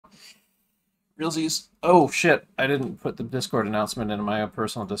Realsies. Oh shit! I didn't put the Discord announcement in my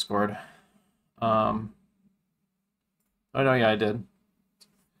personal Discord. Um. Oh no, yeah, I did.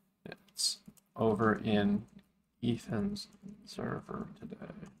 It's over in Ethan's server today.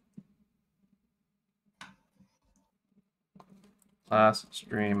 Class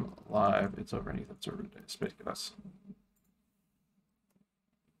stream live. It's over in Ethan's server today. Spacedad.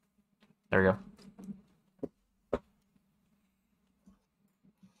 There you go.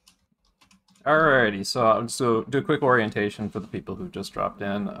 Alrighty, so do a quick orientation for the people who just dropped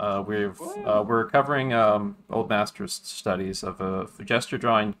in. We're covering Old Masters studies of a gesture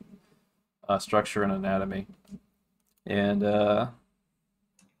drawing structure and anatomy, and we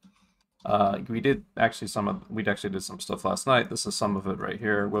actually did some stuff last night. This is some of it right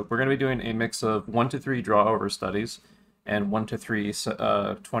here. We're going to be doing a mix of 1 to 3 draw over studies and 1 to 3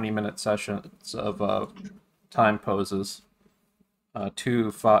 20-minute sessions of time poses.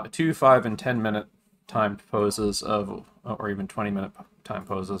 2, 5, and 10-minute timed poses of, or even 20-minute time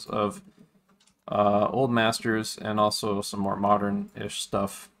poses of old masters, and also some more modern-ish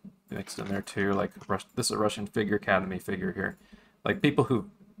stuff mixed in there too. Like this is a Russian Figure Academy figure here, like people who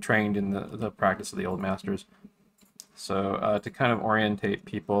trained in the practice of the old masters. So to kind of orientate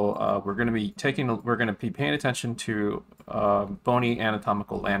people, we're going to be paying attention to bony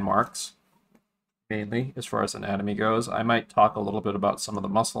anatomical landmarks, mainly as far as anatomy goes. I might talk a little bit about some of the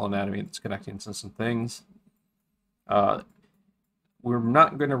muscle anatomy that's connecting to some things. We're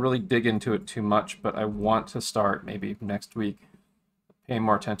not going to really dig into it too much, but I want to start maybe next week paying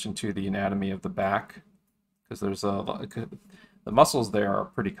more attention to the anatomy of the back, because there's the muscles there are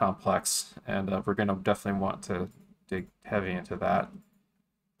pretty complex, and we're going to definitely want to dig heavy into that.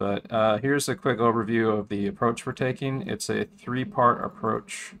 But here's a quick overview of the approach we're taking. It's a 3-part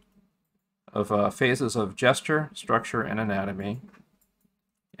approach of phases of gesture, structure, and anatomy.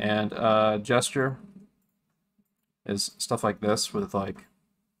 And gesture is stuff like this, with like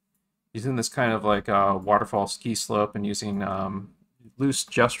using this kind of like waterfall ski slope, and using loose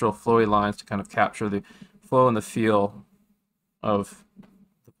gestural flowy lines to kind of capture the flow and the feel of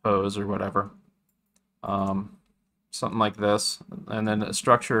the pose or whatever. Something like this. And then a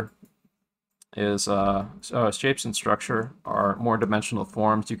structure is shapes and structure are more dimensional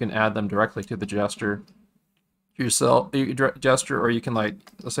forms. You can add them directly to the gesture yourself. You gesture, or you can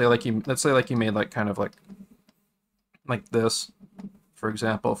let's say like you made like kind of like this, for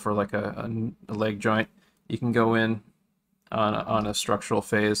example, for like a leg joint. You can go in on a structural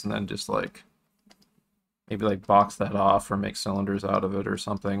phase and then just like maybe like box that off or make cylinders out of it or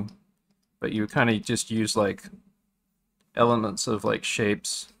something. But you kind of just use like elements of like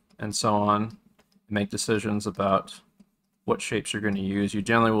shapes and so on, make decisions about what shapes you're going to use. You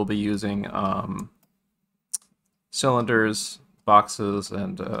generally will be using cylinders, boxes,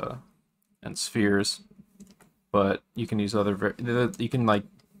 and spheres, but you can use you can like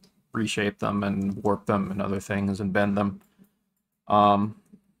reshape them and warp them and other things and bend them.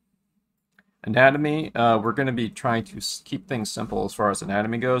 Anatomy, we're going to be trying to keep things simple as far as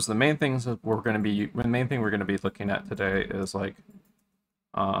anatomy goes. The main thing we're going to be looking at today is like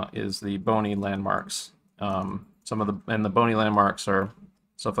is the bony landmarks. The bony landmarks are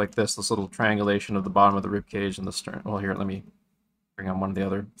stuff like this little triangulation of the bottom of the rib cage and the stern. Well, here, let me bring on one of the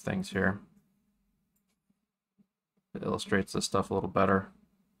other things here. It illustrates this stuff a little better.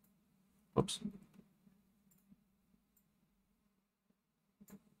 Whoops.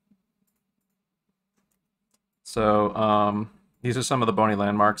 So these are some of the bony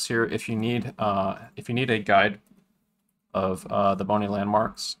landmarks here. If you need a guide of the bony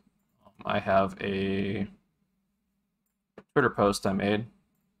landmarks, I have a Twitter post I made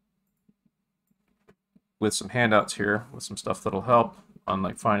with some handouts here with some stuff that'll help on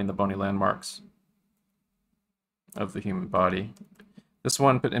like finding the bony landmarks of the human body. This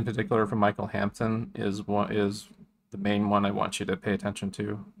one in particular from Michael Hampton is the main one I want you to pay attention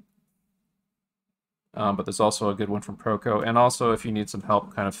to. But there's also a good one from Proco, and also if you need some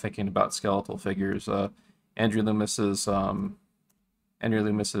help kind of thinking about skeletal figures, Andrew Loomis's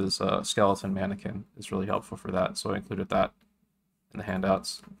skeleton mannequin is really helpful for that, so I included that in the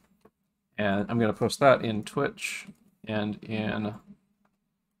handouts. And I'm going to post that in Twitch and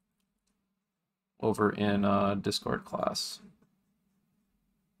over in Discord class.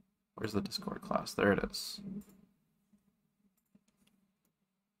 Where's the Discord class? There it is.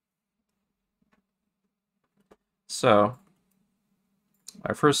 So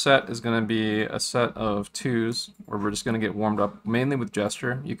our first set is going to be a set of 2s where we're just going to get warmed up mainly with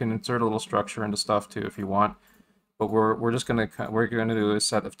gesture. You can insert a little structure into stuff too if you want, but we're going to do a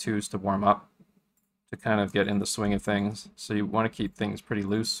set of 2s to warm up, to kind of get in the swing of things. So you want to keep things pretty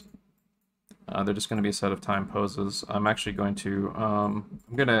loose. They're just going to be a set of time poses. I'm actually going to I'm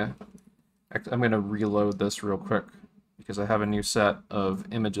gonna reload this real quick because I have a new set of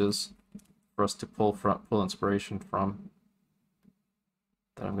images for us to pull inspiration from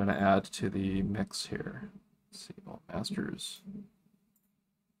that I'm going to add to the mix here. Let's see, all masters,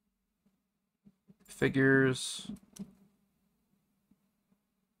 figures,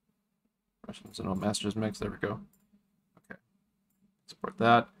 Russians and all masters mix. There we go. Okay, export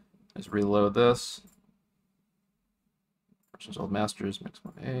that. Let's reload this. Russians old masters mix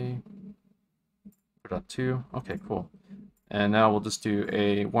 1A. Put on 2. Okay, cool. And now we'll just do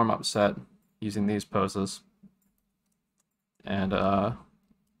a warm-up set using these poses, and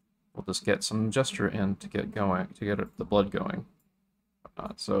we'll just get some gesture in to get going, to get the blood going.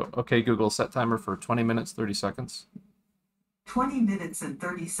 So, okay, Google, set timer for 20 minutes, 30 seconds. 20 minutes and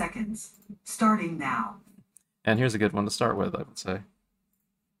 30 seconds, starting now. And here's a good one to start with, I would say.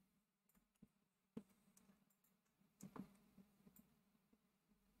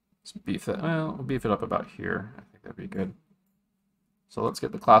 Let's beef it. Well, we'll beef it up about here. I think that'd be good. So let's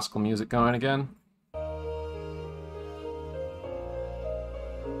get the classical music going again.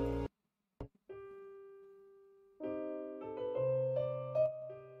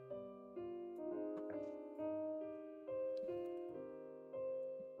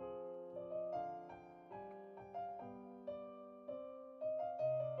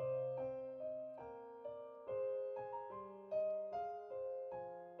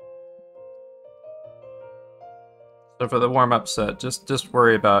 So for the warm-up set, just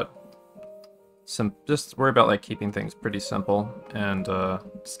worry about like keeping things pretty simple and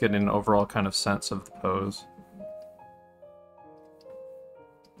just getting an overall kind of sense of the pose.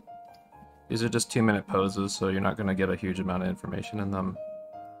 These are just 2-minute poses, so you're not going to get a huge amount of information in them.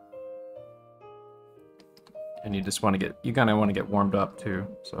 And you just want to get, you kind of want to get warmed up too,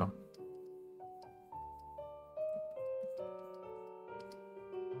 so.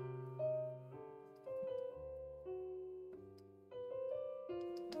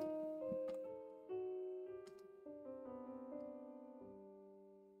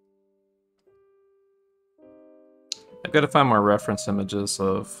 I've got to find more reference images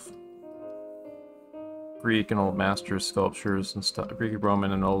of Greek and Old Masters sculptures and stuff, Greek,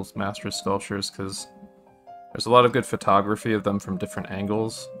 Roman and Old Masters sculptures, because there's a lot of good photography of them from different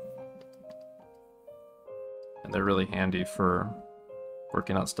angles, and they're really handy for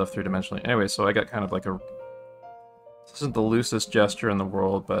working out stuff three-dimensionally. Anyway, so I got kind of like a, this isn't the loosest gesture in the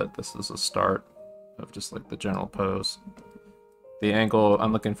world, but this is a start of just like the general pose. The angle,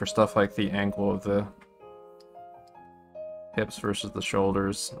 I'm looking for stuff like the angle of the hips versus the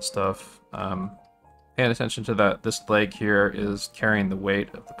shoulders and stuff. Paying attention to that, this leg here is carrying the weight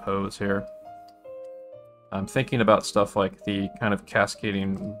of the pose here. I'm thinking about stuff like the kind of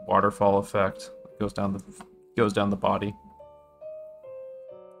cascading waterfall effect that goes down the body.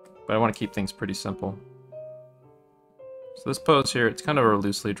 But I want to keep things pretty simple. So this pose here, it's kind of a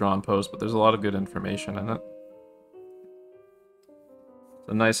loosely drawn pose, but there's a lot of good information in it. It's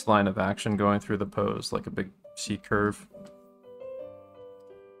a nice line of action going through the pose, like a big C curve.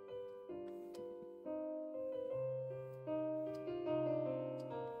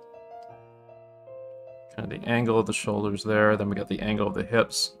 Kind of the angle of the shoulders there, then we got the angle of the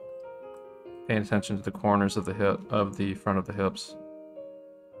hips. Paying attention to the corners of the hip, of the front of the hips.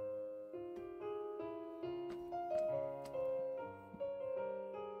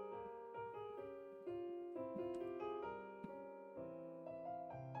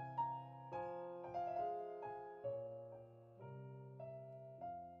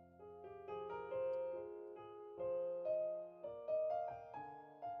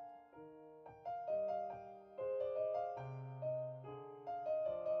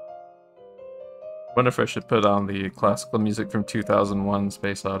 Wonder if I should put on the classical music from 2001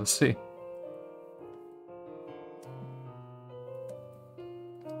 Space Odyssey.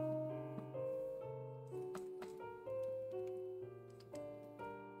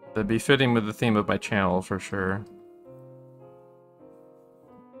 That'd be fitting with the theme of my channel for sure.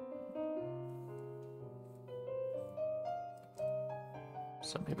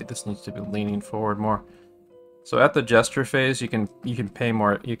 So maybe this needs to be leaning forward more. So at the gesture phase, you can pay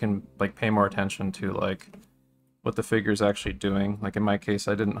more attention to like what the figure's actually doing. Like in my case,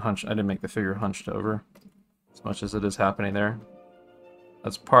 I didn't make the figure hunched over as much as it is happening there.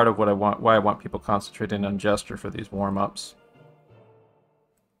 That's part of what why I want people concentrating on gesture for these warm-ups.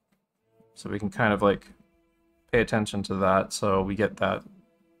 So we can kind of like pay attention to that, so we get that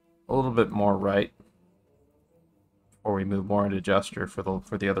a little bit more right before we move more into gesture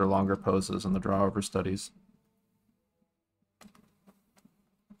for the other longer poses and the draw over studies.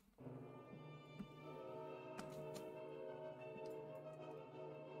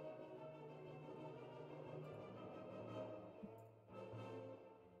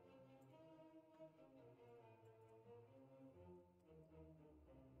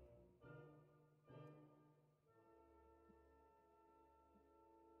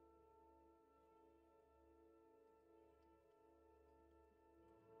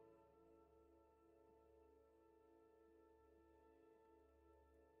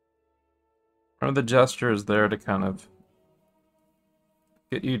 Or the gesture is there to kind of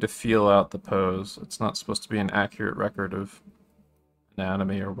get you to feel out the pose. It's not supposed to be an accurate record of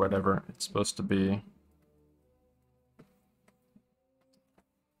anatomy or whatever. It's supposed to be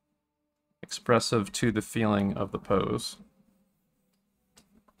expressive to the feeling of the pose.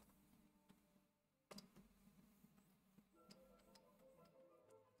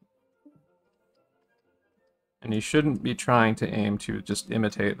 And you shouldn't be trying to aim to just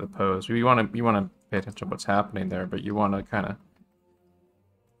imitate the pose. You want to pay attention to what's happening there, but you want to kind of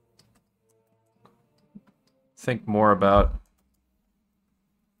think more about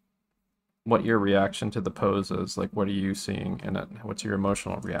what your reaction to the pose is. Like, what are you seeing in it? What's your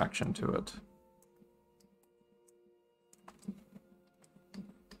emotional reaction to it?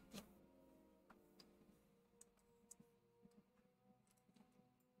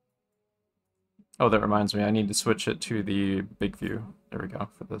 Oh, that reminds me, I need to switch it to the big view. There we go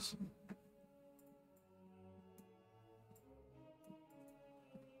for this.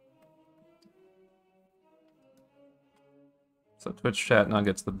 So Twitch chat now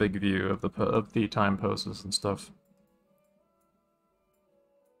gets the big view of the time poses and stuff.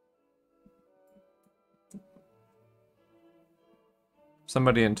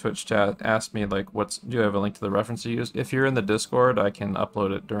 Somebody in Twitch chat asked me, like, do you have a link to the reference you use? If you're in the Discord, I can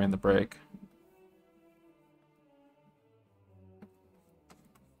upload it during the break.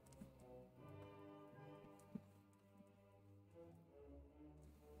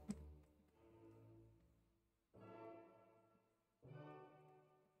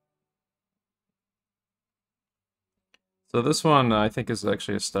 So this one, I think, is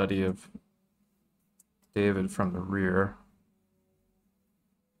actually a study of David from the rear.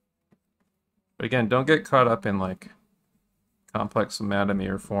 But again, don't get caught up in, like, complex anatomy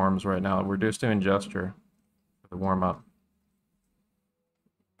or forms right now. We're just doing gesture for the warm-up.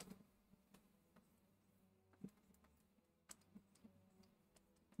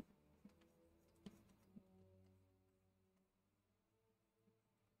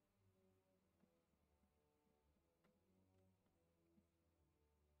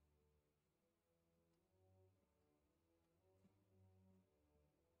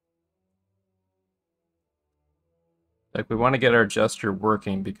 Like, we want to get our gesture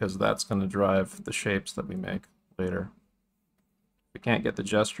working because that's going to drive the shapes that we make later. If we can't get the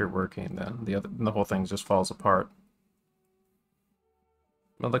gesture working, then the whole thing just falls apart.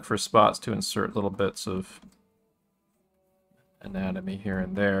 I'm going to look for spots to insert little bits of anatomy here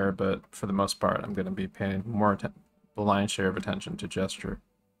and there, but for the most part, I'm going to be paying more the lion's share of attention to gesture,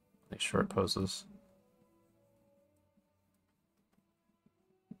 these short poses.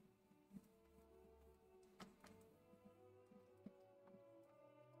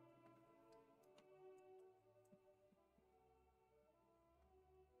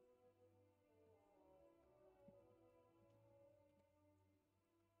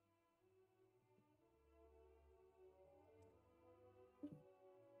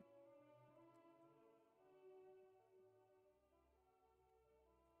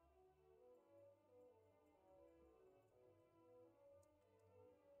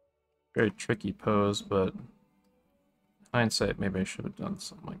 Very tricky pose, but hindsight, maybe I should have done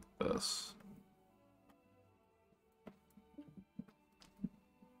something like this.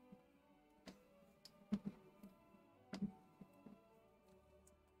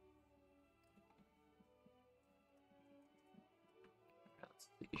 Let's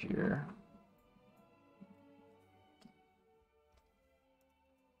see here.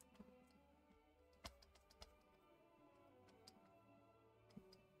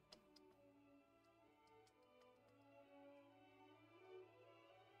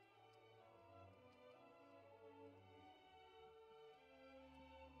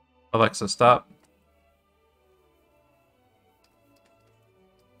 Alexa, stop.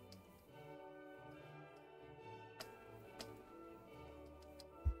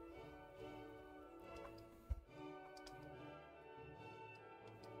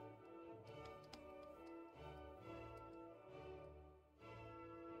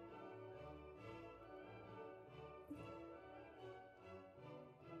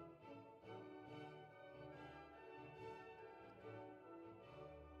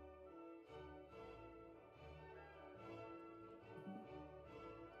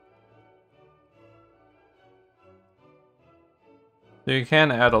 So you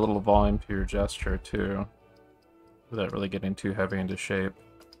can add a little volume to your gesture too, without really getting too heavy into shape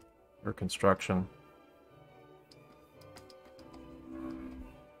or construction.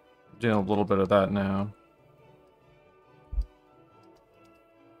 Doing a little bit of that now.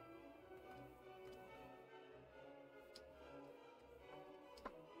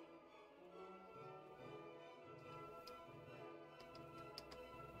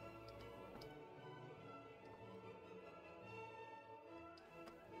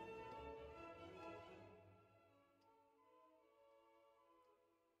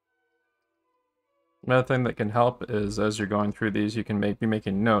 Another thing that can help is as you're going through these, you can be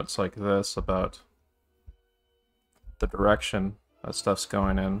making notes like this about the direction that stuff's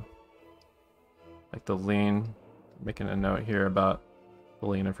going in. Like the lean, making a note here about the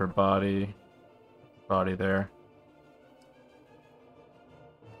lean of her body there.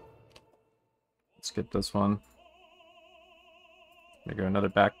 Let's get this one. Maybe go another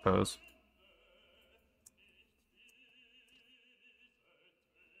back pose.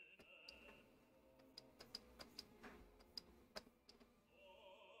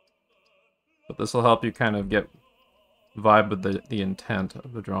 But this will help you kind of get vibe with the intent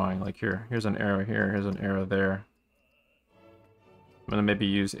of the drawing. Like here's an arrow here, here's an arrow there. I'm gonna maybe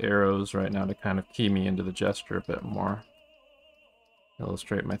use arrows right now to kind of key me into the gesture a bit more.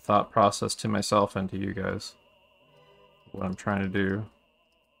 Illustrate my thought process to myself and to you guys. What I'm trying to do.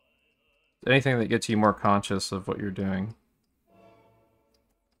 Anything that gets you more conscious of what you're doing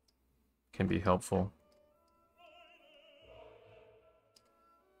can be helpful.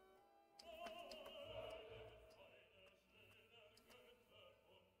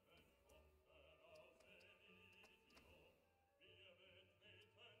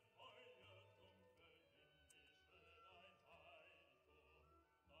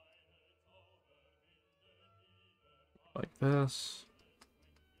 Like this.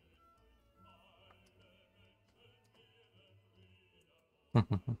 There's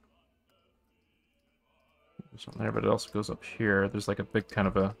one there, but it also goes up here. There's like a big kind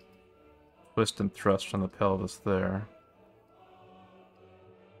of a twist and thrust from the pelvis there.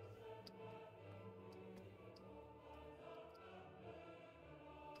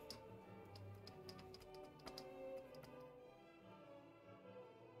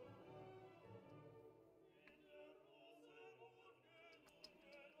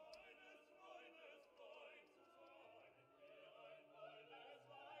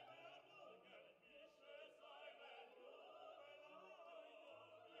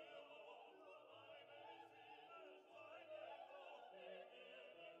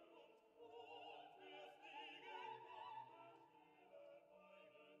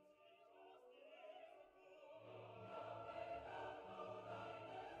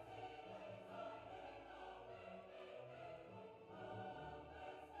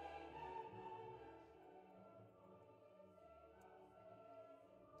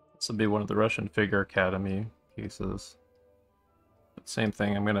 This will be one of the Russian Figure Academy pieces. But same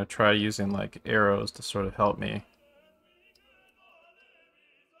thing, I'm going to try using like arrows to sort of help me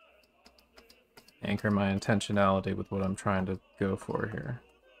anchor my intentionality with what I'm trying to go for here.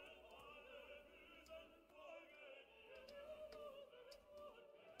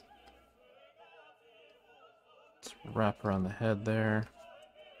 Let's wrap around the head there.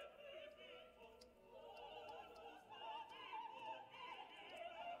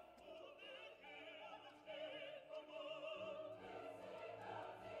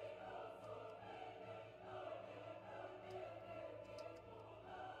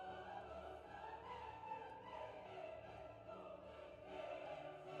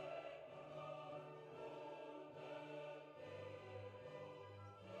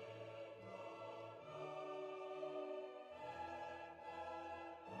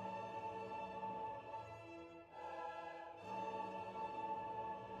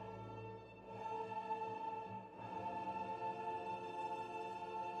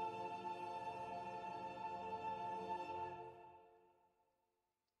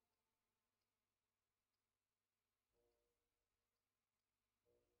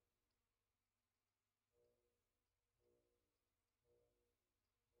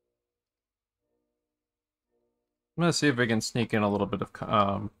 I'm going to see if we can sneak in a little bit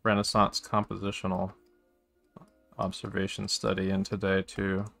of Renaissance compositional observation study in today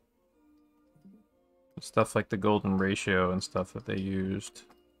too. Stuff like the golden ratio and stuff that they used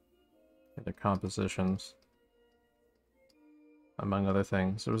in their compositions, among other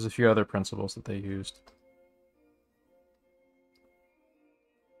things. There was a few other principles that they used.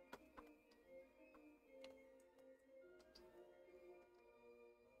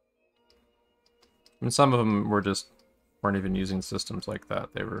 And some of them weren't even using systems like that.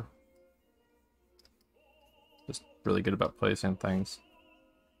 They were just really good about placing things.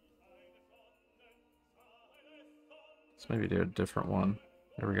 Let's maybe do a different one.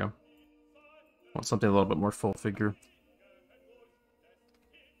 There we go. Want something a little bit more full figure.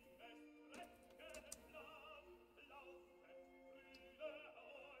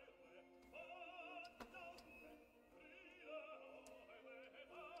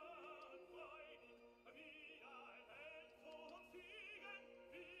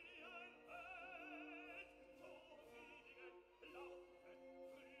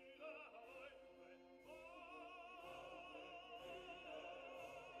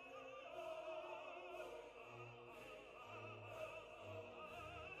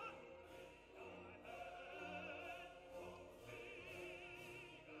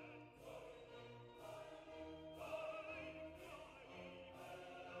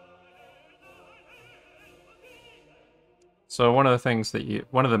 So one of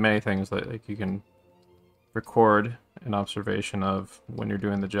the many things that like you can record an observation of when you're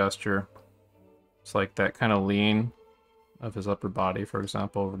doing the gesture, it's like that kind of lean of his upper body, for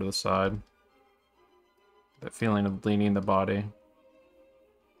example, over to the side. That feeling of leaning the body.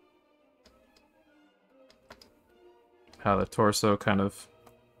 How the torso kind of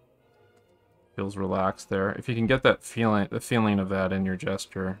feels relaxed there. If you can get that feeling, the feeling of that in your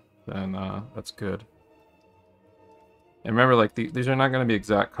gesture, then that's good. And remember, like, these are not going to be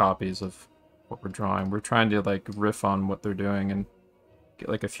exact copies of what we're drawing. We're trying to, like, riff on what they're doing and get,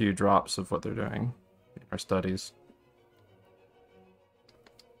 like, a few drops of what they're doing in our studies.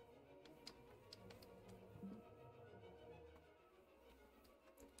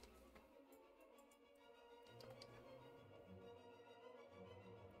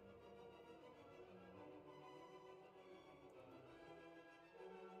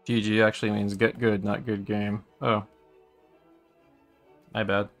 GG actually means get good, not good game. Oh. My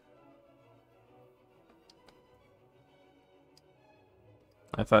bad.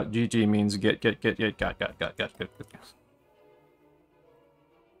 I thought GG means got. This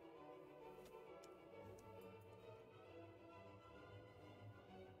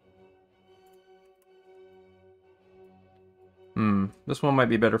one might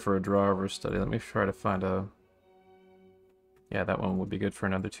be better for a draw over study. Let me try to find a... Yeah, that one would be good for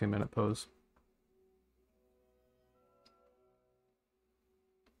another 2-minute pose.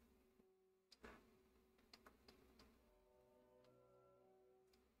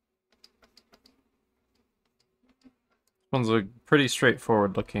 This one's a pretty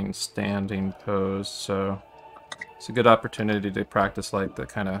straightforward looking standing pose, so it's a good opportunity to practice like the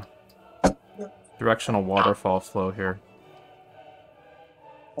kind of directional waterfall flow here.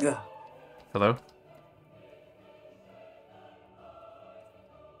 Hello?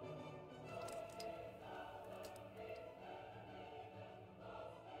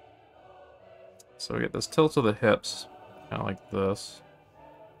 So we get this tilt of the hips, kind of like this.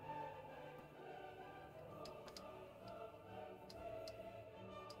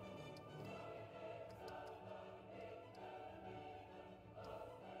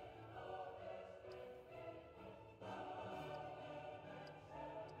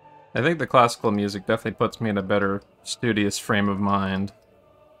 I think the classical music definitely puts me in a better studious frame of mind.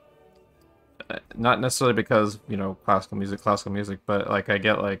 Not necessarily because, you know, classical music, but like I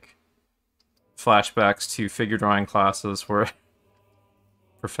get like flashbacks to figure drawing classes where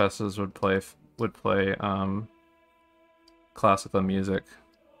professors would play classical music.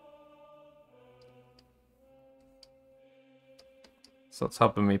 So it's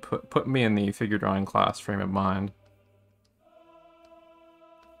helping me put me in the figure drawing class frame of mind.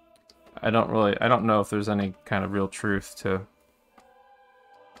 I don't know if there's any kind of real truth to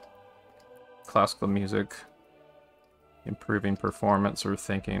classical music improving performance or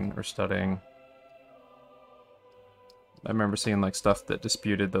thinking or studying. I remember seeing like stuff that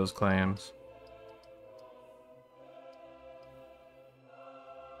disputed those claims.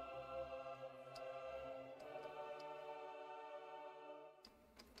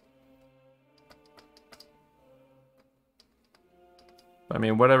 I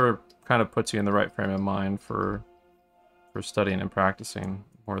mean, whatever kind of puts you in the right frame of mind for studying and practicing,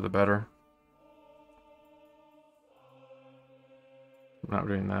 more the better. I'm not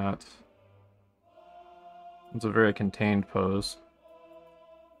doing that. It's a very contained pose.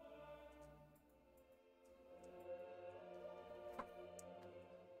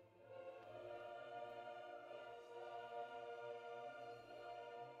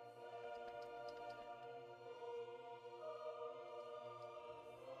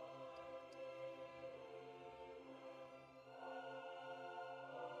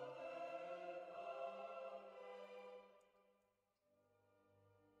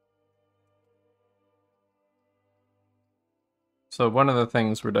 So one of the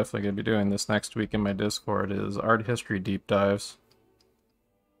things we're definitely going to be doing this next week in my Discord is art history deep dives.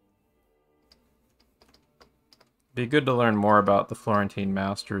 Be good to learn more about the Florentine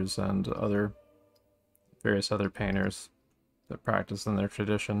masters and various other painters that practice in their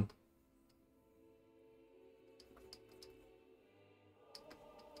tradition.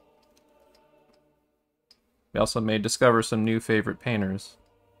 We also may discover some new favorite painters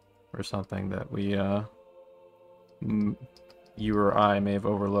or something that we you or I may have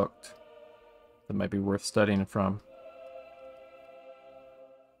overlooked that might be worth studying from.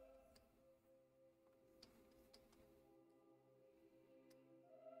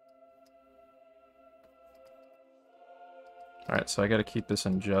 Alright, so I gotta keep this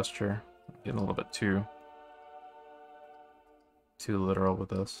in gesture. I'm getting a little bit too literal with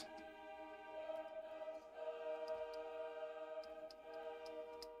this.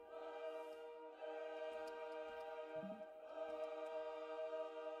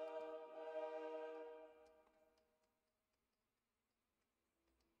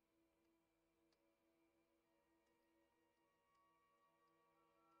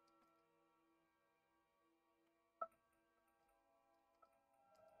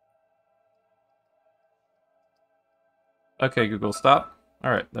 Okay, Google, stop. All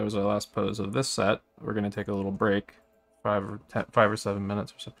right, that was our last pose of this set. We're gonna take a little break, 5 or 7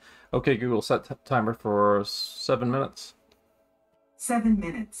 minutes or so. Okay, Google, set timer for 7 minutes. 7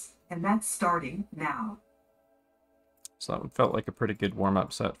 minutes, and that's starting now. So that felt like a pretty good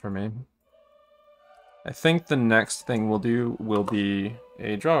warm-up set for me. I think the next thing we'll do will be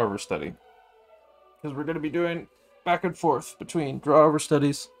a draw-over study, because we're going to be doing back and forth between draw-over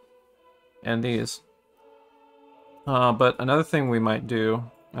studies and these. But another thing we might do,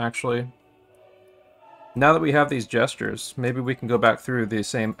 actually, now that we have these gestures, maybe we can go back through the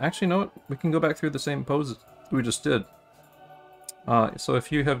same... Actually, you know what? We can go back through the same poses we just did. So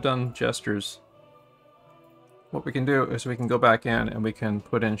if you have done gestures, what we can do is we can go back in and we can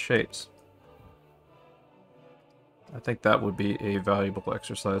put in shapes. I think that would be a valuable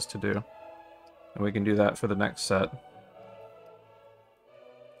exercise to do. And we can do that for the next set.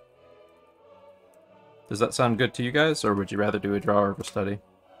 Does that sound good to you guys, or would you rather do a draw-over study?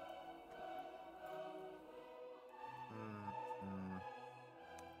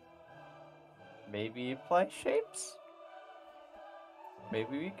 Maybe apply shapes?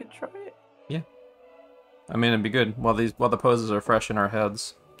 Maybe we could try it? Yeah. I mean, it'd be good while the poses are fresh in our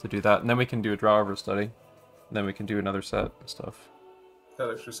heads to do that, and then we can do a draw-over study. And then we can do another set and stuff. That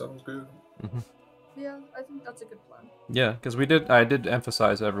actually sounds good. Mm-hmm. Yeah, I think that's a good plan. Yeah, because I did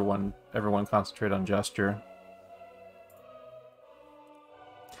emphasize everyone concentrate on gesture.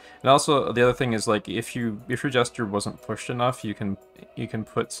 And also the other thing is, like, if your gesture wasn't pushed enough, you can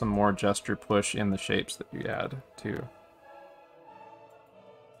put some more gesture push in the shapes that you add too.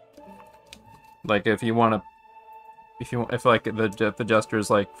 Like if you want to, if like the gesture is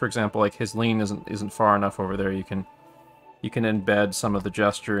like, for example, like his lean isn't far enough over there, you can embed some of the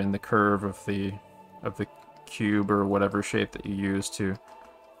gesture in the curve of the cube or whatever shape that you use to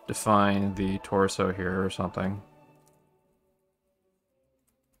define the torso here or something.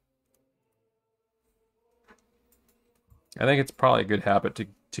 I think it's probably a good habit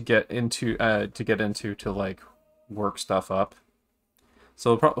to get into to like work stuff up.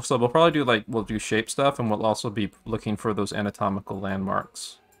 So we'll probably do we'll do shape stuff, and we'll also be looking for those anatomical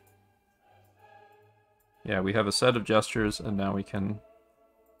landmarks. Yeah, we have a set of gestures, and now we can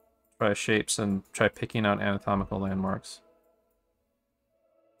try shapes and try picking out anatomical landmarks.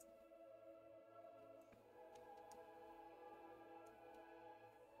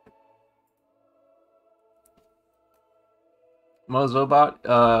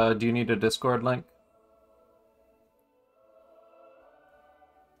 Mozobot, do you need a Discord link?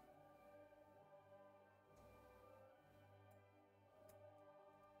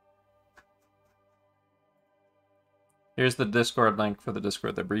 Here's the Discord link for the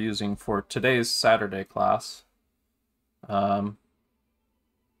Discord that we're using for today's Saturday class.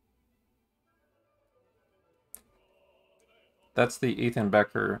 That's the Ethan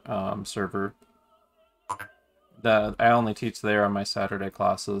Becker server that I only teach there on my Saturday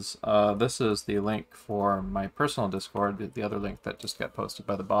classes. This is the link for my personal Discord, the other link that just got posted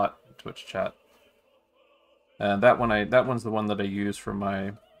by the bot in Twitch chat. And that one's the one that I use for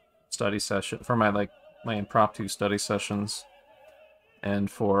my study session, for my impromptu study sessions, and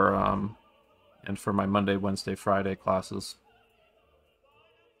for my Monday, Wednesday, Friday classes.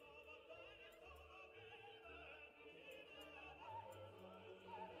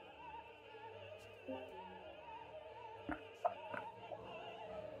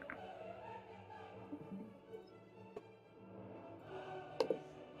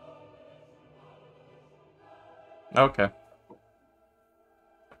 Okay.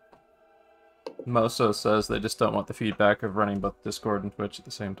 Moso says they just don't want the feedback of running both Discord and Twitch at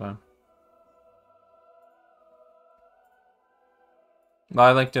the same time. Well,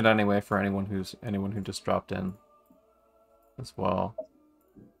 I linked it anyway for anyone who just dropped in as well.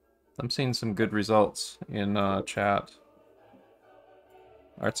 I'm seeing some good results in chat.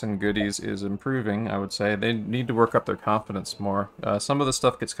 Arts and Goodies is improving, I would say. They need to work up their confidence more. Some of the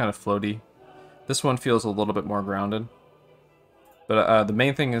stuff gets kind of floaty. This one feels a little bit more grounded. But the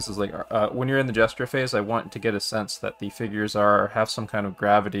main thing is like when you're in the gesture phase, I want to get a sense that the figures have some kind of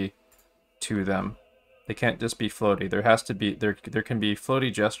gravity to them. They can't just be floaty. There has to be there can be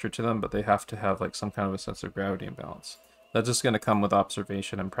floaty gesture to them, but they have to have like some kind of a sense of gravity and balance. That's just going to come with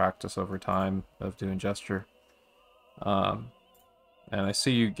observation and practice over time of doing gesture. And I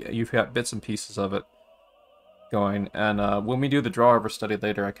see you've got bits and pieces of it going. And when we do the draw-over study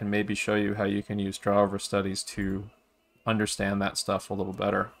later, I can maybe show you how you can use draw-over studies to understand that stuff a little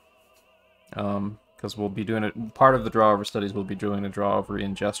better. Because we'll be doing it, part of the draw-over studies we'll be doing a draw-over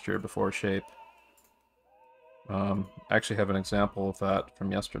in gesture before shape. I actually have an example of that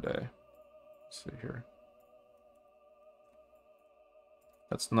from yesterday. Let's see here.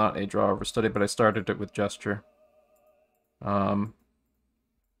 That's not a draw over study, but I started it with gesture.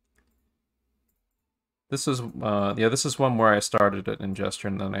 This is this is one where I started it in gesture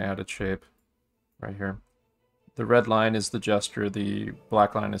and then I added shape right here. The red line is the gesture, the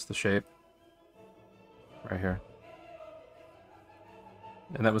black line is the shape right here.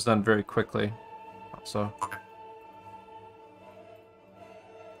 And that was done very quickly also.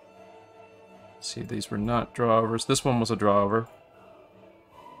 See, these were not drawovers. This one was a drawover.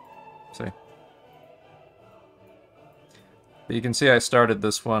 See. But you can see I started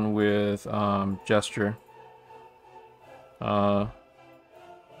this one with gesture.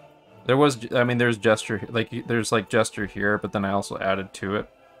 There's gesture, there's like gesture here, but then I also added to it.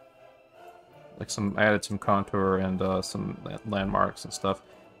 I added some contour and some landmarks and stuff.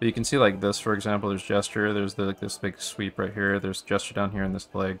 But you can see like this, for example, there's gesture, there's this big sweep right here, there's gesture down here in this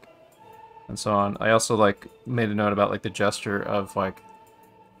leg, and so on. I also made a note about the gesture of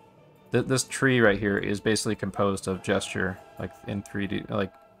this tree right here is basically composed of gesture, in 3D,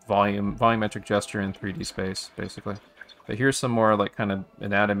 volumetric gesture in 3D space, basically. But here's some more kind of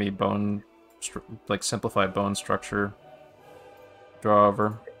anatomy, bone, simplified bone structure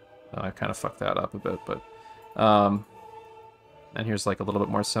drawover. I kind of fucked that up a bit, but and here's a little bit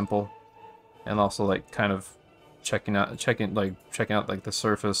more simple, and also kind of checking out the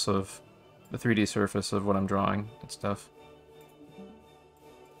surface of the 3D surface of what I'm drawing and stuff.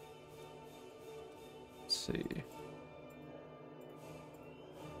 Let's see.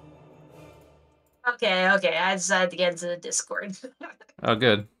 Okay, I decided to get into the Discord. Oh,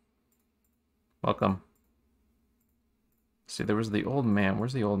 good. Welcome. See, there was the old man.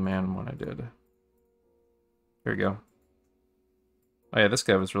 Where's the old man one I did? Here we go. Oh yeah, this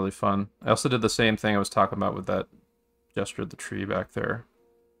guy was really fun. I also did the same thing I was talking about with that gesture of the tree back there.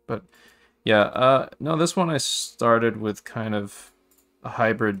 But yeah, no, this one I started with kind of a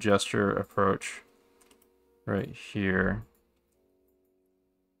hybrid gesture approach right here.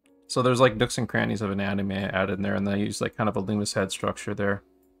 So there's nooks and crannies of anatomy I added in there, and then I used kind of a Loomis head structure there.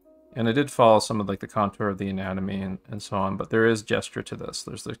 And I did follow some of the contour of the anatomy and so on, but there is gesture to this.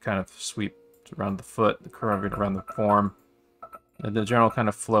 There's the kind of sweep around the foot, the curve around the form, and the general kind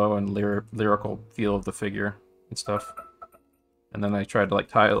of flow and lyrical feel of the figure and stuff. And then I tried to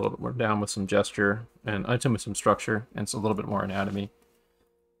tie it a little bit more down with some gesture and with some structure and it's a little bit more anatomy.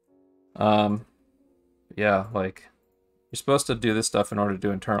 Yeah, you're supposed to do this stuff in order to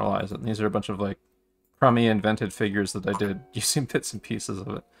internalize it. And these are a bunch of crummy invented figures that I did using bits and pieces of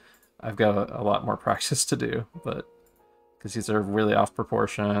it. I've got a lot more practice to do, but because these are really off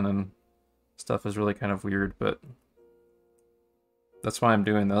proportion and stuff is really kind of weird, but that's why I'm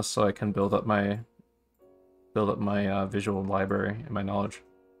doing this, so I can build up my visual library and my knowledge.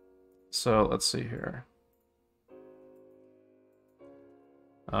 So let's see here.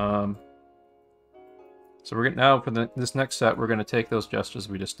 So we're now for this next set, we're going to take those gestures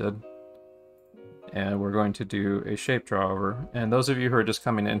we just did, and we're going to do a shape drawover. And those of you who are just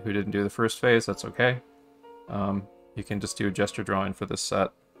coming in who didn't do the first phase, that's okay. You can just do a gesture drawing for this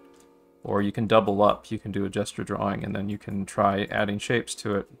set, or you can double up. You can do a gesture drawing, and then you can try adding shapes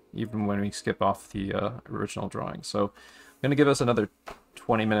to it, even when we skip off the original drawing. So I'm going to give us another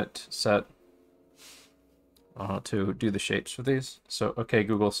 20-minute set to do the shapes for these. So, okay,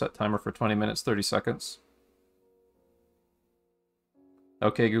 Google, set timer for 20 minutes, 30 seconds.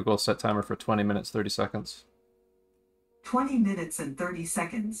 Okay, Google, set timer for 20 minutes, 30 seconds. 20 minutes and 30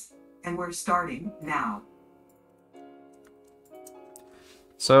 seconds. And we're starting now.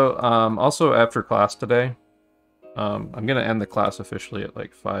 So, also after class today, I'm going to end the class officially at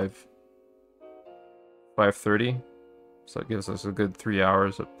 5:30. So it gives us a good 3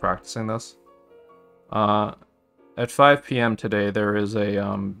 hours of practicing this. At 5 p.m. today, there is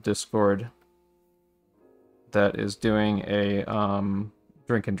a Discord that is doing a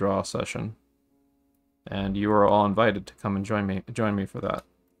drink and draw session, and you are all invited to come and join me for that.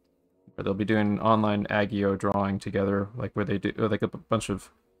 Where they'll be doing online Agio drawing together, where they do a bunch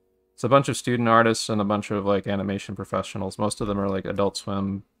of student artists and a bunch of animation professionals. Most of them are Adult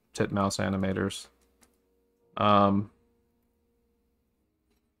Swim, Titmouse animators.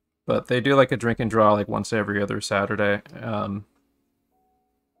 But they do a drink and draw once every other Saturday,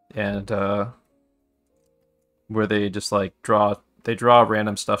 where they just draw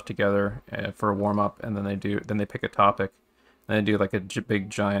random stuff together for a warm up, and then they pick a topic, and they do a big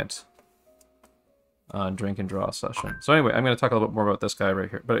giant drink and draw session. So anyway, I'm going to talk a little bit more about this guy right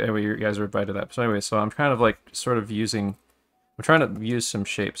here. But anyway, you guys are invited to that. So anyway, so I'm kind of I'm trying to use some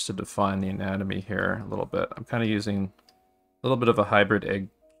shapes to define the anatomy here a little bit. I'm kind of using a little bit of a hybrid egg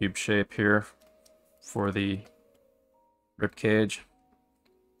cube shape here for the rib cage.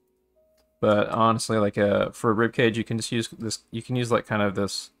 But honestly, like for a rib cage, you can just use this. You can use like kind of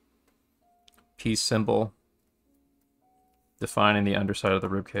this piece symbol defining the underside of the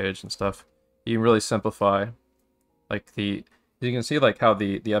rib cage and stuff. You can really simplify, like you can see like how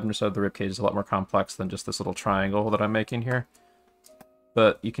the underside of the rib cage is a lot more complex than just this little triangle that I'm making here.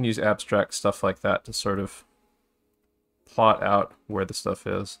 But you can use abstract stuff like that to sort of plot out where the stuff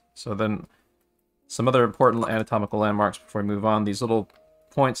is. So then some other important anatomical landmarks before we move on, these little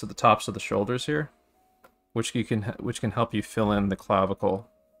points at the tops of the shoulders here, which can help you fill in the clavicle,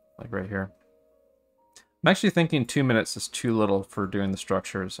 like right here. I'm actually thinking 2 minutes is too little for doing the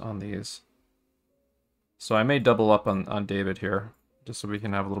structures on these. So I may double up on David here, just so we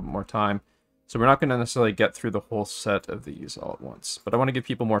can have a little bit more time. So we're not going to necessarily get through the whole set of these all at once, but I want to give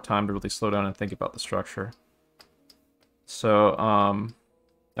people more time to really slow down and think about the structure. So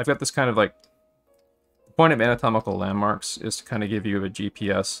I've got this kind of like, the point of anatomical landmarks is to kind of give you a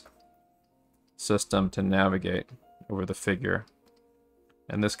GPS system to navigate over the figure.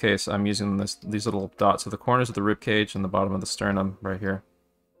 In this case, I'm using these little dots at the corners of the rib cage and the bottom of the sternum right here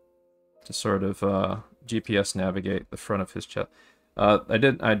to sort of GPS navigate the front of his chest. I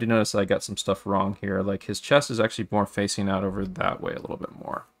did notice that I got some stuff wrong here. Like his chest is actually more facing out over that way a little bit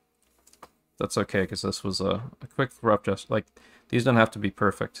more. That's okay, because this was a quick rough just like these don't have to be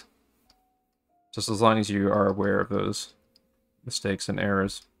perfect. Just as long as you are aware of those mistakes and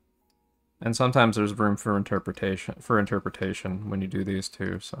errors. And sometimes there's room for interpretation when you do these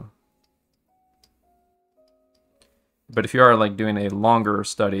too, so. But if you are like doing a longer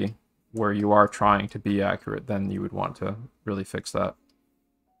study where you are trying to be accurate, then you would want to really fix that.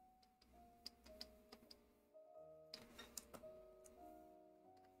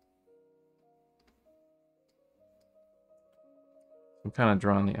 I'm kind of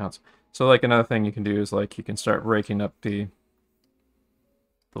drawing the outs. So like another thing you can do is like you can start breaking up the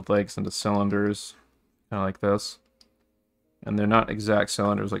legs into cylinders, kind of like this. And they're not exact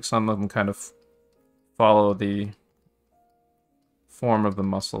cylinders, like some of them kind of follow the form of the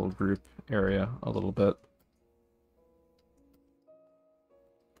muscle group area a little bit.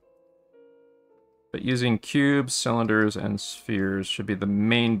 But using cubes, cylinders, and spheres should be the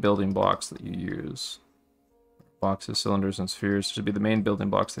main building blocks that you use. Boxes, cylinders, and spheres should be the main building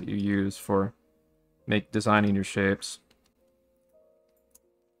blocks that you use for designing your shapes.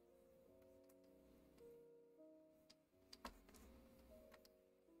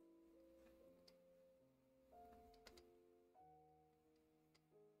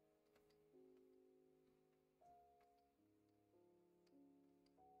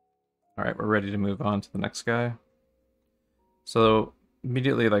 Alright, we're ready to move on to the next guy. So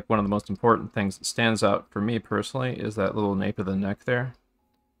immediately, like one of the most important things that stands out for me personally is that little nape of the neck there.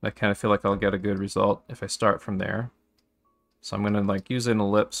 I kind of feel like I'll get a good result if I start from there. So I'm going to like use an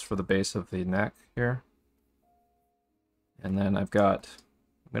ellipse for the base of the neck here. And then I'm going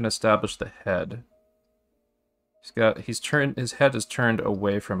to establish the head. His head is turned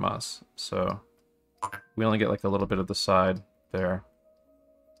away from us, so we only get like a little bit of the side there.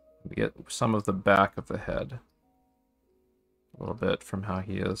 We get some of the back of the head. A little bit from how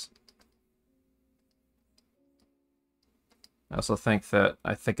he is. I also think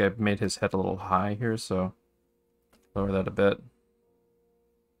I've made his head a little high here, so lower that a bit.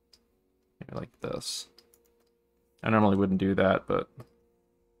 Maybe like this. I normally wouldn't do that, but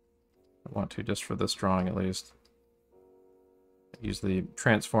I want to just for this drawing at least. I use the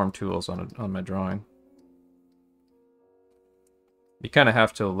transform tools on my drawing. You kind of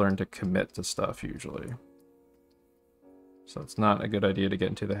have to learn to commit to stuff usually. So it's not a good idea to get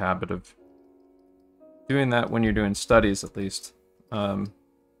into the habit of doing that when you're doing studies, at least. You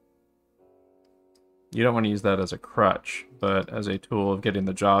don't want to use that as a crutch, but as a tool of getting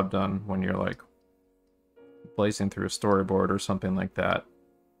the job done when you're like blazing through a storyboard or something like that.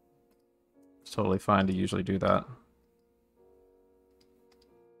 It's totally fine to usually do that.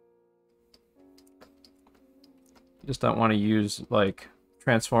 You just don't want to use like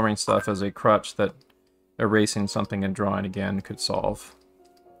transforming stuff as a crutch that erasing something and drawing again could solve.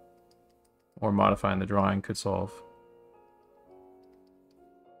 Or modifying the drawing could solve.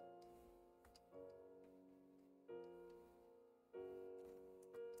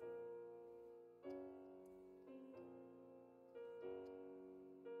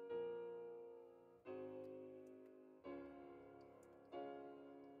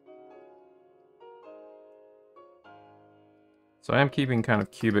 So I am keeping kind of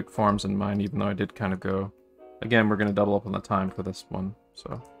cubic forms in mind, even though I did kind of go... Again, we're going to double up on the time for this one,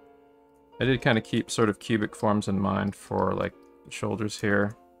 so... I did kind of keep sort of cubic forms in mind for, like, the shoulders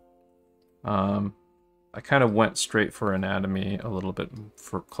here. I kind of went straight for anatomy a little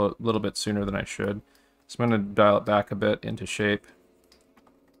bit sooner than I should. So I'm going to dial it back a bit into shape.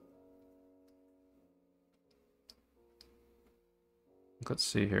 Let's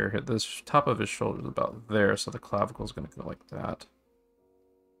see here. Hit this top of his shoulder is about there, so the clavicle is going to go like that.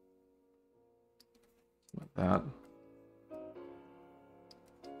 Like that.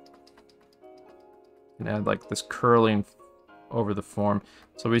 And add like this curling over the form.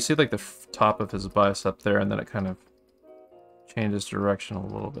 So we see like the top of his bicep there, and then it kind of changes direction a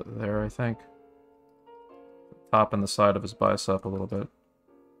little bit there, I think. Top and the side of his bicep a little bit.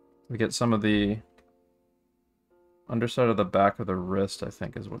 We get some of the underside of the back of the wrist, I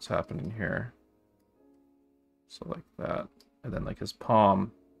think, is what's happening here. So like that. And then like his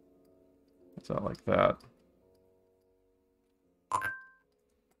palm. It's out like that.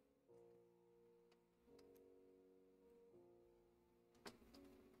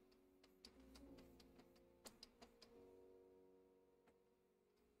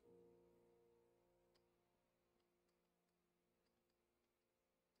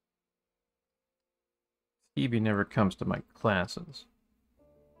 Phoebe never comes to my classes.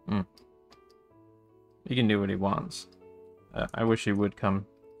 He can do what he wants. I wish he would come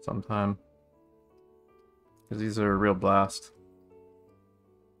sometime. Because these are a real blast.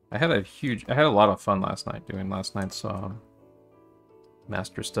 I had a lot of fun last night doing last night's old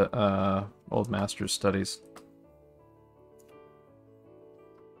master's studies.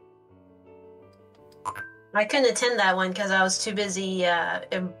 I couldn't attend that one because I was too busy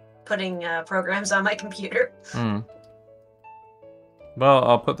putting programs on my computer. Well,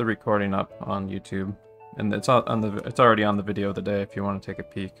 I'll put the recording up on YouTube, and it's already on the video of the day if you want to take a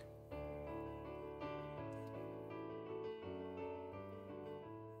peek.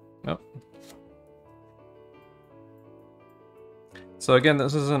 Yep. So again,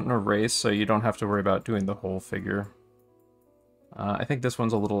 this isn't a race, so you don't have to worry about doing the whole figure. I think this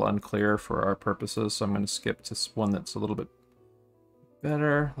one's a little unclear for our purposes, so I'm going to skip to one that's a little bit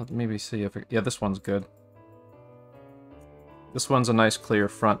better. Let me maybe see if yeah, this one's good. This one's a nice clear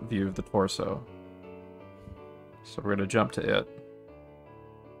front view of the torso. So we're going to jump to it.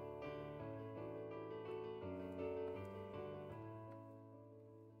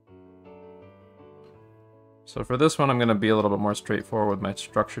 So for this one, I'm going to be a little bit more straightforward with my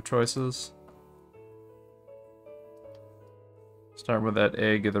structure choices. Start with that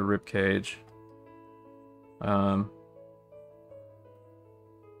egg of the rib cage.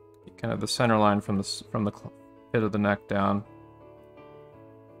 Kind of the center line from the pit of the neck down.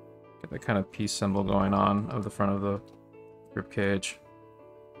 Get that kind of peace symbol going on of the front of the rib cage.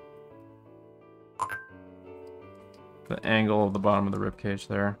 The angle of the bottom of the rib cage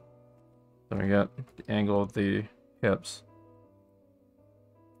there. Then we got the angle of the hips.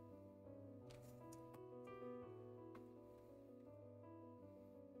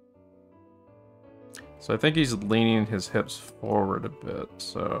 So I think he's leaning his hips forward a bit,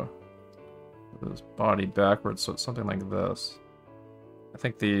 so with his body backwards, so it's something like this. I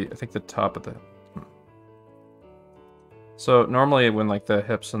think the top of the So normally when like the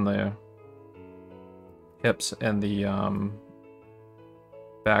hips and the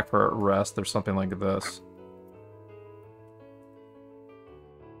back are at rest, there's something like this.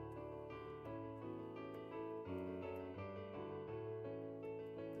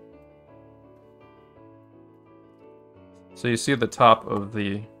 So you see the top of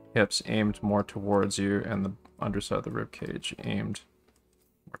the hips aimed more towards you, and the underside of the rib cage aimed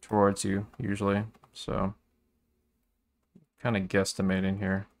more towards you, usually. So, kind of guesstimating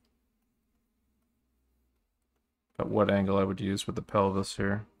here about what angle I would use with the pelvis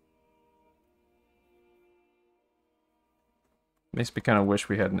here. Makes me kind of wish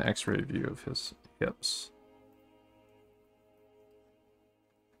we had an X-ray view of his hips.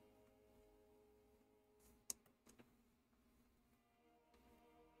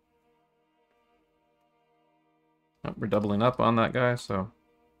 Oh, we're doubling up on that guy, so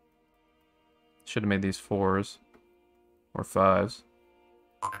should have made these 4s or 5s.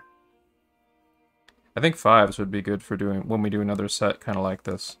 I think 5s would be good for doing when we do another set kind of like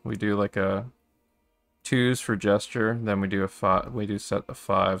this. We do like a 2s for gesture, then we do a set of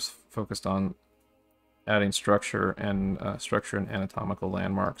 5s focused on adding structure and anatomical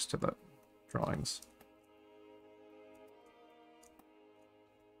landmarks to the drawings.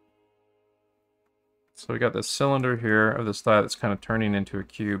 So we got this cylinder here of this thigh that's kind of turning into a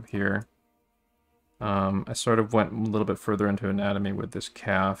cube here. I sort of went a little bit further into anatomy with this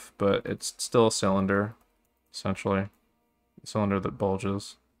calf, but it's still a cylinder, essentially. A cylinder that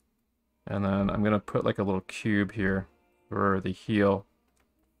bulges. And then I'm going to put like a little cube here for the heel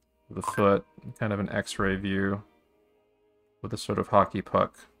the foot, kind of an X-ray view with a sort of hockey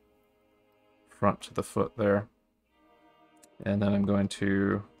puck front to the foot there. And then I'm going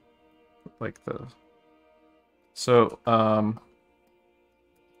to like the... So,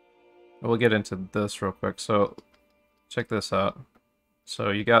 we'll get into this real quick. So, check this out. So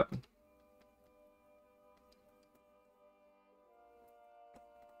you got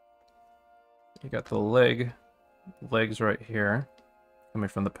the legs right here, coming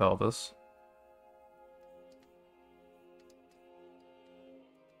from the pelvis.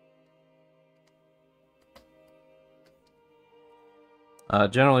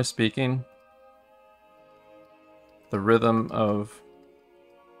 Generally speaking, the rhythm of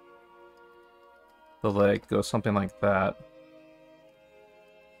the leg goes something like that.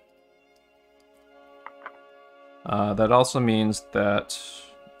 That also means that,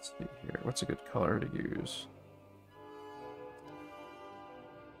 let's see here, what's a good color to use?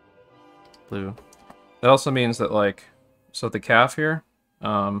 Blue. That also means that, like, so the calf here,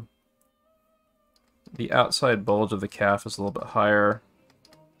 the outside bulge of the calf is a little bit higher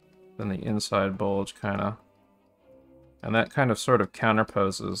than the inside bulge, kind of. And that kind of sort of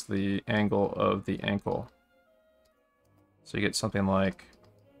counterposes the angle of the ankle. So you get something like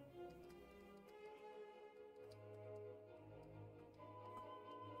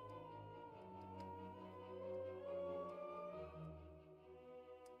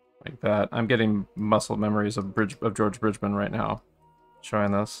that. I'm getting muscle memories of George Bridgman right now,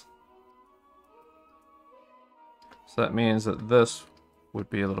 showing this. So that means that this would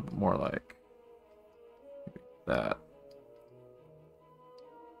be a little bit more like that.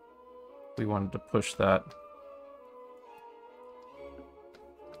 We wanted to push that.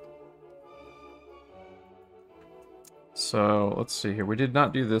 So let's see here. We did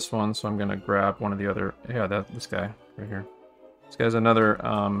not do this one, so I'm gonna grab one of the other. Yeah, this guy right here. This guy's another.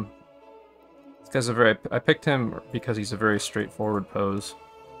 This guy's a very. I picked him because he's a very straightforward pose.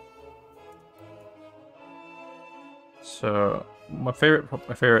 So my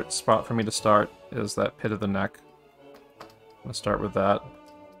favorite spot for me to start is that pit of the neck. I'm gonna start with that.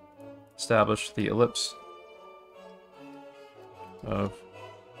 Establish the ellipse of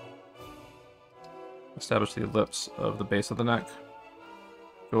the base of the neck.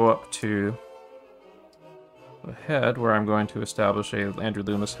 Go up to the head, where I'm going to establish a Andrew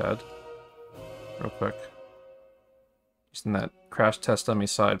Loomis head real quick. Using that crash test dummy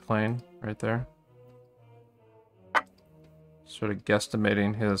side plane right there. Sort of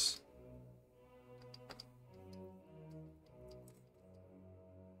guesstimating his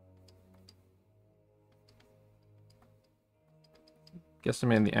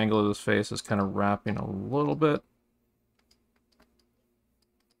the angle of his face is kind of wrapping a little bit.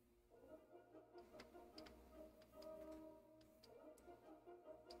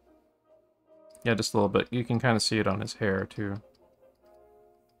 Yeah, just a little bit. You can kind of see it on his hair too.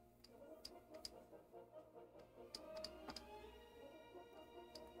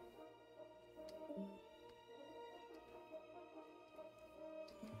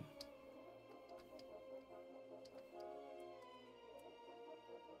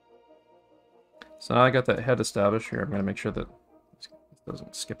 So now I got that head established here. I'm going to make sure that this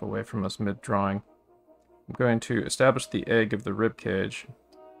doesn't skip away from us mid-drawing. I'm going to establish the egg of the rib cage.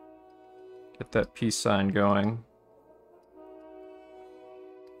 Get that peace sign going.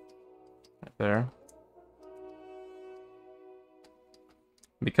 Right there.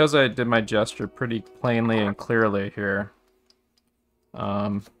 Because I did my gesture pretty plainly and clearly here,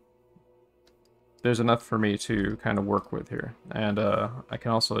 there's enough for me to kind of work with here. And I can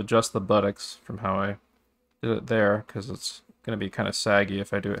also adjust the buttocks from how I did it there, because it's going to be kind of saggy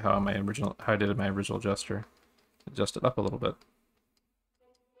if I do it how I did in my original gesture. Adjust it up a little bit.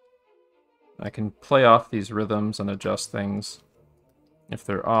 I can play off these rhythms and adjust things. If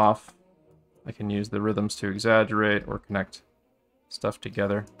they're off, I can use the rhythms to exaggerate or connect stuff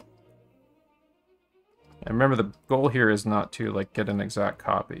together. And remember, the goal here is not to like get an exact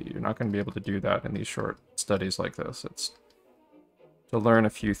copy. You're not going to be able to do that in these short studies like this. It's to learn a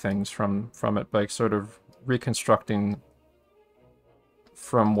few things from it by sort of reconstructing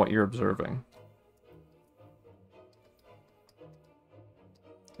from what you're observing.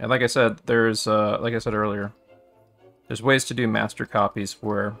 And like I said, there's like I said earlier, there's ways to do master copies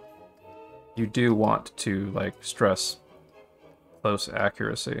where you do want to like stress close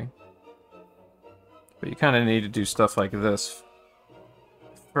accuracy. But you kind of need to do stuff like this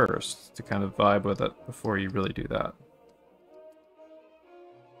first to kind of vibe with it before you really do that.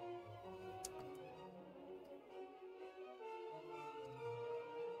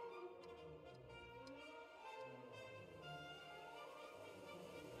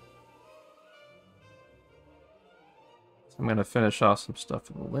 So I'm going to finish off some stuff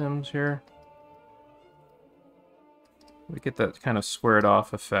in the limbs here. We get that kind of squared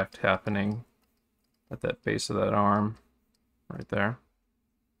off effect happening at that base of that arm right there.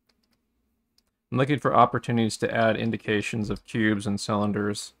 I'm looking for opportunities to add indications of cubes and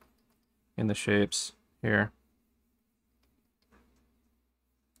cylinders in the shapes here.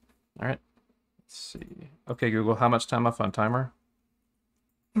 All right, let's see. Okay, Google, how much time off on timer?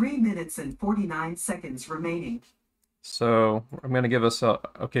 3 minutes and 49 seconds remaining. So I'm going to give us a,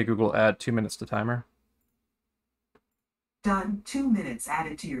 okay, Google, add 2 minutes to timer. Done. 2 minutes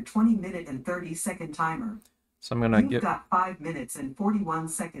added to your 20-minute and 30-second timer. So I'm going to You've got 5 minutes and 41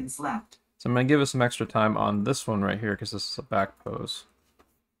 seconds left. So I'm going to give us some extra time on this one right here because this is a back pose.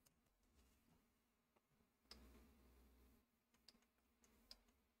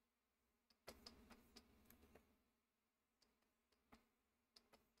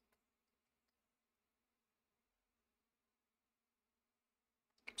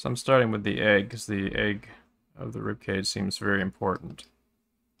 So I'm starting with the egg because the egg of the ribcage seems very important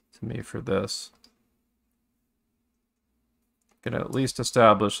to me for this. Gonna at least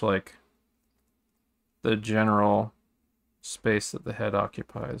establish like the general space that the head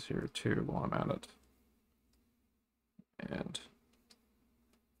occupies here too while I'm at it. And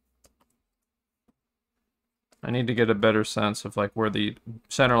I need to get a better sense of like where the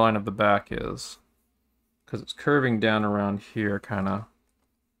center line of the back is, because it's curving down around here, kind of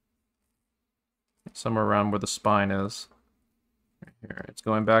somewhere around where the spine is. Right here. It's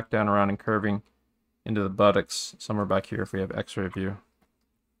going back down around and curving into the buttocks somewhere back here if we have X-ray view.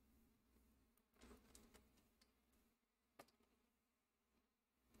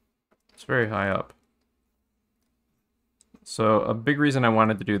 It's very high up. So a big reason I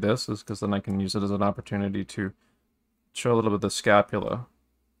wanted to do this is because then I can use it as an opportunity to show a little bit of the scapula.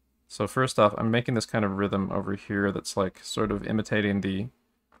 So first off, I'm making this kind of rhythm over here that's like sort of imitating the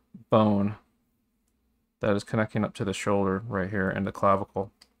bone that is connecting up to the shoulder right here and the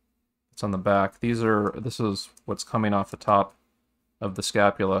clavicle. It's on the back. This is what's coming off the top of the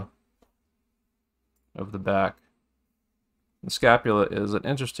scapula of the back. The scapula is an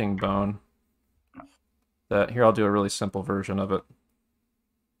interesting bone that, here I'll do a really simple version of it,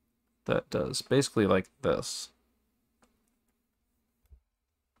 that does basically like this.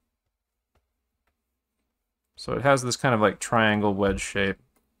 So it has this kind of like triangle wedge shape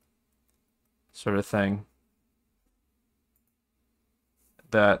sort of thing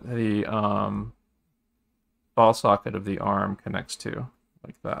that the ball socket of the arm connects to,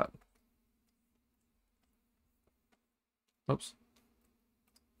 like that. Oops.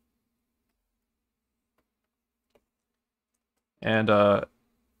 And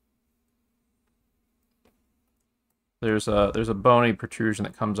there's a bony protrusion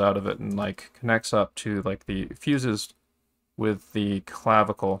that comes out of it and like connects up to like the fuses with the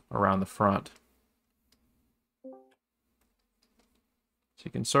clavicle around the front. So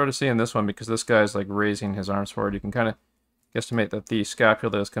you can sort of see in this one, because this guy's like raising his arms forward, you can kind of guesstimate that the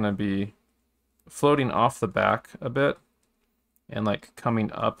scapula is going to be floating off the back a bit and like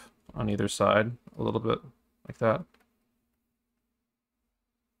coming up on either side a little bit like that.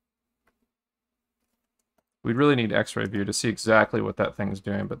 We'd really need X-ray view to see exactly what that thing is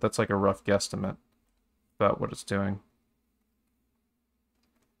doing, but that's like a rough guesstimate about what it's doing.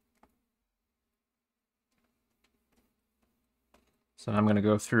 So I'm going to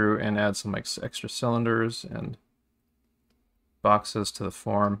go through and add some like extra cylinders and boxes to the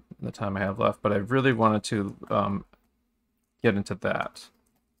form in the time I have left, but I really wanted to get into that.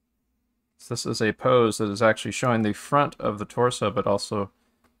 So this is a pose that is actually showing the front of the torso, but also a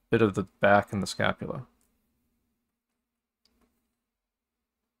bit of the back and the scapula.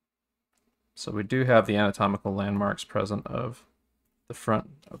 So we do have the anatomical landmarks present of the front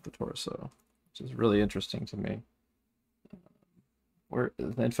of the torso, which is really interesting to me. Where,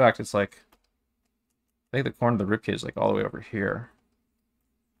 in fact, it's like, I think the corner of the ribcage is like all the way over here.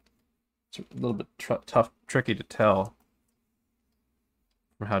 It's a little bit tricky to tell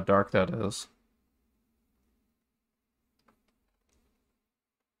from how dark that is.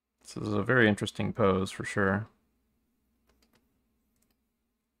 So this is a very interesting pose for sure.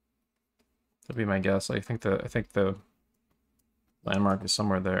 That'd be my guess. I think the landmark is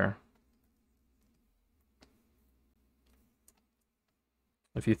somewhere there.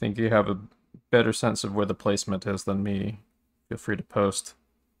 If you think you have a better sense of where the placement is than me, feel free to post.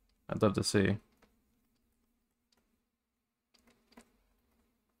 I'd love to see.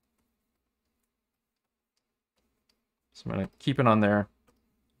 So I'm going to keep it on there,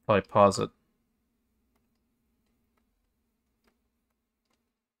 probably pause it.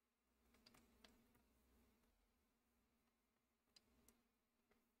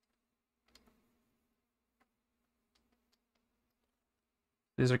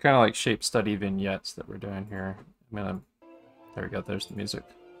 These are kind of like shape study vignettes that we're doing here. There we go, there's the music.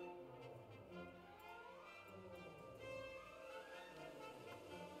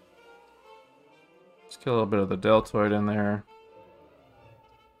 Let's get a little bit of the deltoid in there.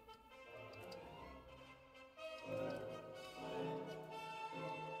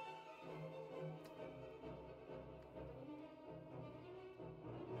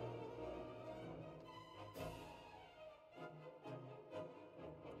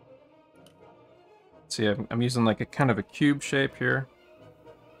 See, I'm using like a kind of a cube shape here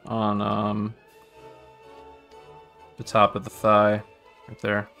on the top of the thigh, right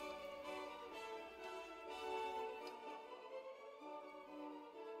there.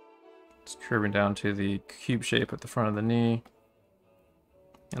 It's curving down to the cube shape at the front of the knee.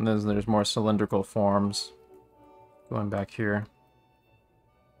 And then there's more cylindrical forms going back here.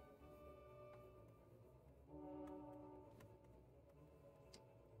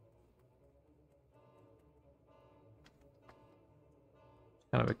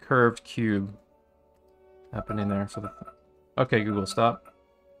 Kind of a curved cube happening there for the... Okay, Google, stop.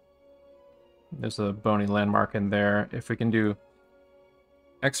 There's a bony landmark in there. If we can do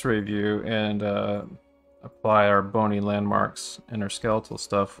X-ray view and apply our bony landmarks in our skeletal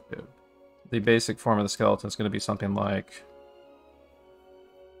stuff, the basic form of the skeleton is going to be something like...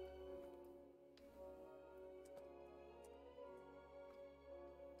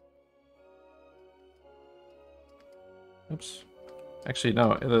 Oops. Actually,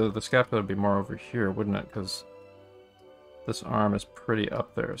 no, the scapula would be more over here, wouldn't it? Because this arm is pretty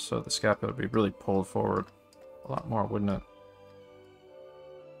up there, so the scapula would be really pulled forward a lot more, wouldn't it?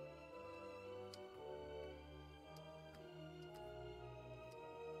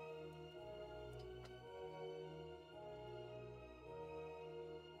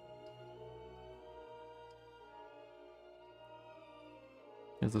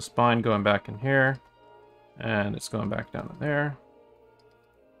 There's the spine going back in here, and it's going back down in there.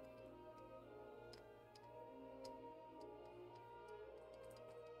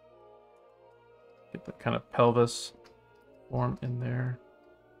 Get the kind of pelvis form in there.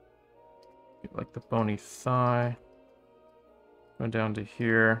 Get like the bony thigh. Going down to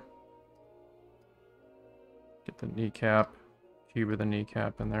here. Get the kneecap, cube of the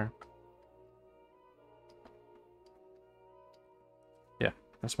kneecap in there. Yeah,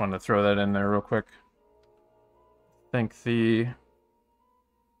 I just wanted to throw that in there real quick. I think the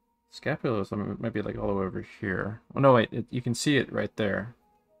scapula is maybe like all the way over here. Oh no, wait, you can see it right there.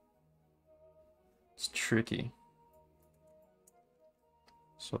 It's tricky.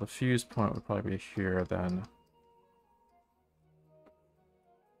 So the fuse point would probably be here then.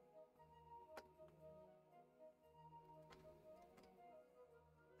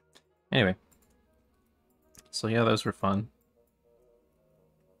 Anyway. So yeah, those were fun.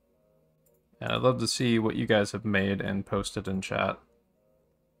 And I'd love to see what you guys have made and posted in chat.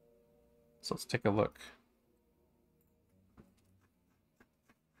 So let's take a look.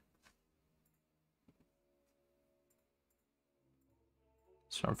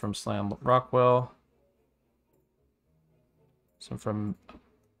 Some from Slam Rockwell. Some from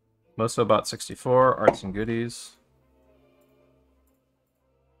MosoBot64, Arts and Goodies.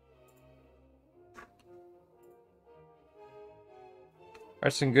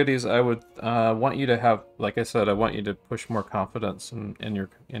 Arts and Goodies, I would want you to have, like I said, I want you to push more confidence in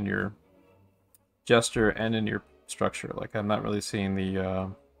your gesture and in your structure. Like I'm not really seeing the,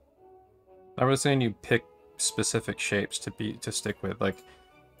 not really seeing you pick specific shapes to stick with. Like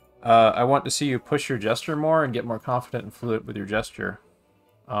I want to see you push your gesture more and get more confident and fluid with your gesture,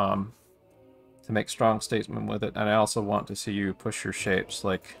 to make strong statement with it. And I also want to see you push your shapes.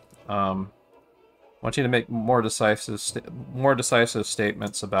 Like I want you to make more decisive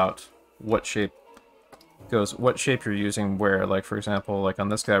statements about what shape you're using where. Like for example, like on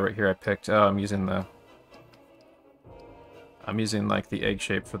this guy right here, I picked I'm using like the egg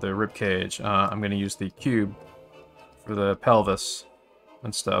shape for the rib cage. I'm going to use the cube for the pelvis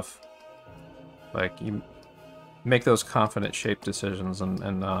and stuff. Like you make those confident shape decisions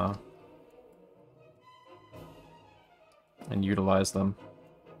and utilize them.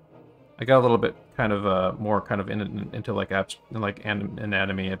 I got a little bit kind of more kind of into like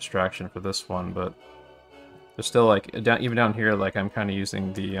anatomy abstraction for this one, but there's still like even down here, like I'm kind of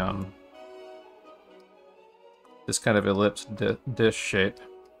using the this kind of ellipse dish shape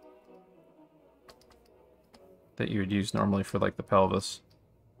that you would use normally for like the pelvis.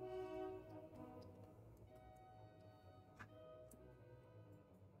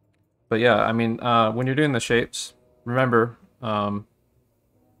 But yeah, I mean, when you're doing the shapes, remember,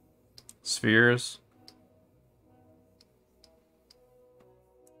 spheres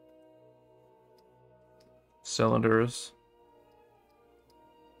cylinders.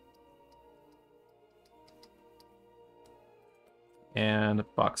 And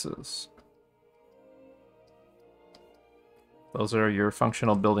boxes. Those are your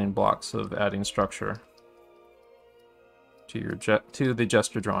functional building blocks of adding structure to your to the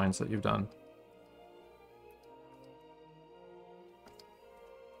gesture drawings that you've done.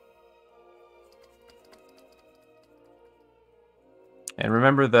 And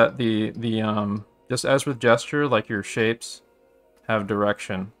remember that the just as with gesture, like your shapes have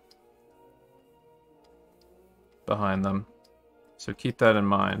direction behind them. So keep that in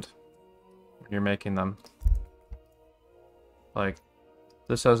mind when you're making them. Like,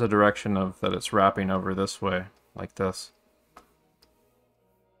 this has a direction of that it's wrapping over this way, like this.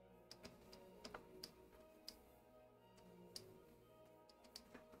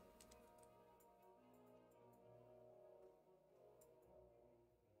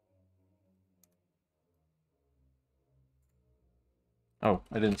 Oh,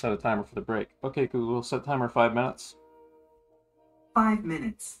 I didn't set a timer for the break. Okay, Google, set timer 5 minutes. 5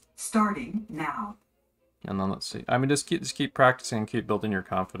 minutes. Starting now. And then let's see. I mean, just keep practicing, keep building your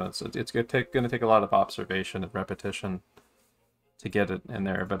confidence. It's going to take a lot of observation and repetition to get it in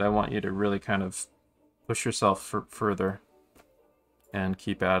there, but I want you to really kind of push yourself further and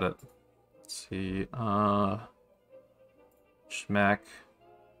keep at it. Let's see. Schmack.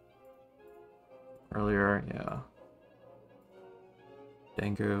 Earlier, yeah.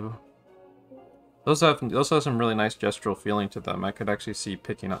 Dango. Those have some really nice gestural feeling to them. I could actually see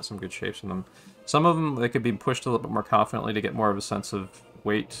picking out some good shapes in them. Some of them, they could be pushed a little bit more confidently to get more of a sense of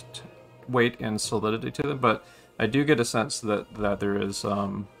weight and solidity to them, but I do get a sense that there is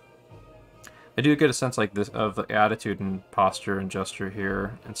I do get a sense like this of the attitude and posture and gesture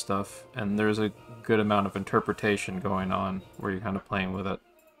here and stuff, and there's a good amount of interpretation going on where you're kind of playing with it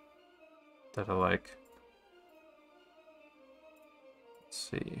that I like. Let's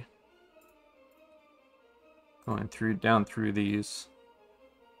see. Going down through these,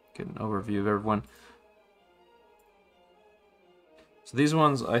 get an overview of everyone. So these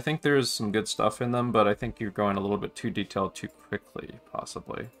ones, I think there's some good stuff in them, but I think you're going a little bit too detailed too quickly,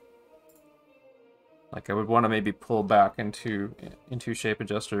 possibly. Like I would want to maybe pull back into shape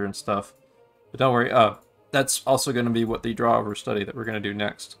adjuster and stuff. But don't worry, that's also going to be what the draw over study that we're going to do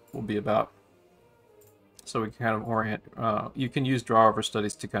next will be about. So we can kind of orient, you can use draw over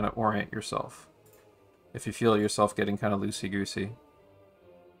studies to kind of orient yourself if you feel yourself getting kind of loosey-goosey.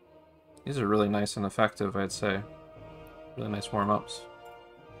 These are really nice and effective, I'd say. Really nice warm-ups.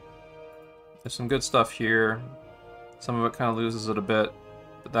 There's some good stuff here. Some of it kind of loses it a bit,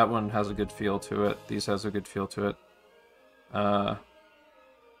 but that one has a good feel to it. These has a good feel to it. I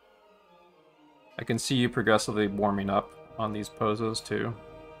can see you progressively warming up on these poses too.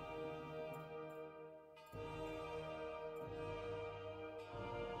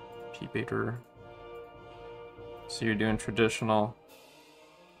 P-Baiter. So you're doing traditional.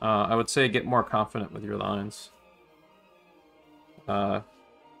 I would say get more confident with your lines. And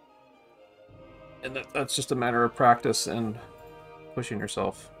that's just a matter of practice and pushing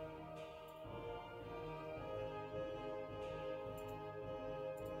yourself.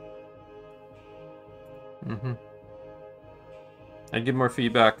 I give more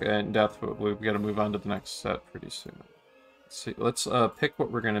feedback in depth, but we've got to move on to the next set pretty soon. Let's see. Let's pick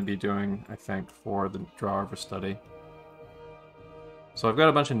what we're going to be doing, I think, for the draw over study. So I've got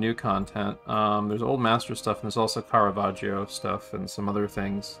a bunch of new content. There's old master stuff, and there's also Caravaggio stuff and some other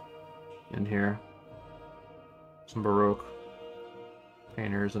things in here. Some Baroque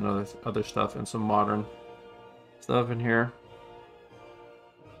painters and other stuff, and some modern stuff in here.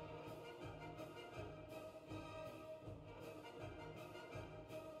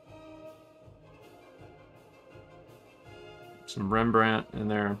 Some Rembrandt in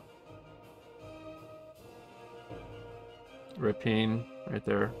there. Rapine right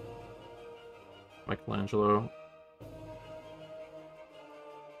there. Michelangelo.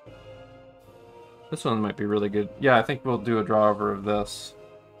 This one might be really good. Yeah, I think we'll do a draw over of this.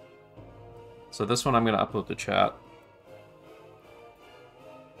 So this one I'm going to upload to chat.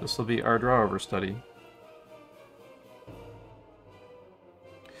 This will be our draw over study.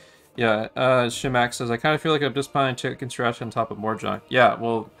 Yeah, Shimak says, I kind of feel like I'm just piling chicken scratch on top of more junk. Yeah,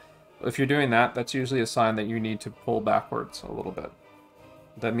 well, if you're doing that, that's usually a sign that you need to pull backwards a little bit.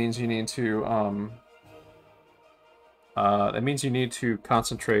 That means you need to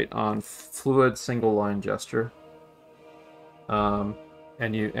concentrate on fluid single line gesture. And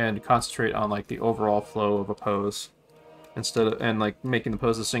concentrate on like the overall flow of a pose and like making the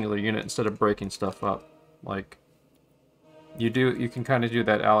pose a singular unit instead of breaking stuff up. Like you can kind of do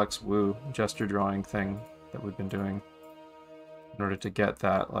that Alex Wu gesture drawing thing that we've been doing in order to get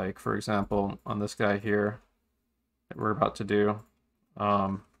that. Like, for example, on this guy here that we're about to do,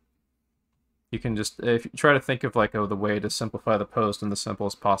 you can just, if you try to think of like the way to simplify the post in the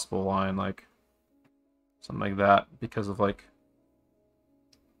simplest possible line, like something like that, because of like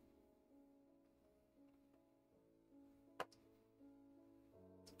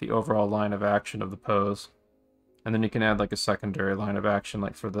the overall line of action of the pose. And then you can add like a secondary line of action,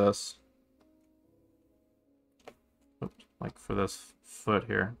 like for this. Oops, like for this foot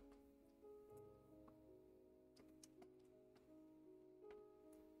here.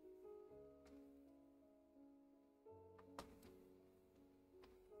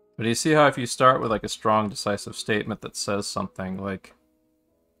 But you see how if you start with like a strong, decisive statement that says something, like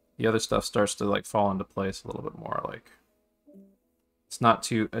the other stuff starts to like fall into place a little bit more. Like it's not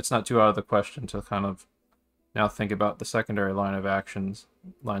too out of the question to kind of now think about the secondary lines of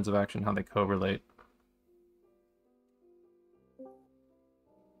action, how they correlate.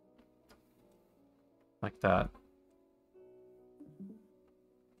 Like that.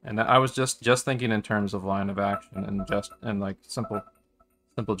 And I was just thinking in terms of line of action and like simple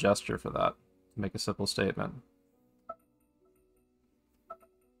gesture for that to make a simple statement.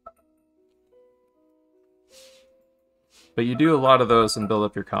 But you do a lot of those and build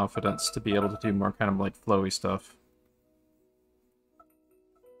up your confidence to be able to do more kind of like flowy stuff.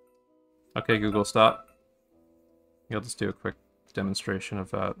 Okay, Google, stop. I'll just do a quick demonstration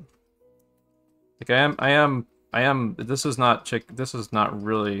of that. Like I am. This is not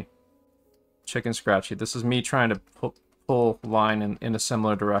really chicken scratchy. This is me trying to pull line in a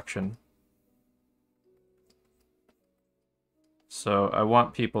similar direction. So I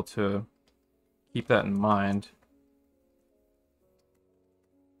want people to keep that in mind.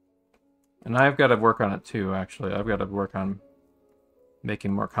 And I've got to work on it too, actually. I've got to work on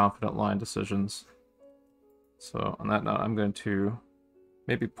making more confident line decisions. So on that note, I'm going to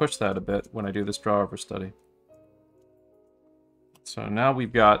maybe push that a bit when I do this draw over study. So now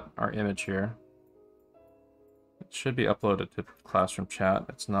we've got our image here. It should be uploaded to Classroom chat.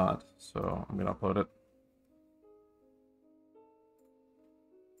 It's not, so I'm going to upload it.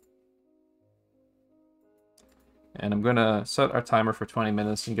 And I'm going to set our timer for 20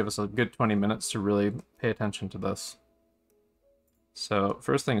 minutes and give us a good 20 minutes to really pay attention to this. So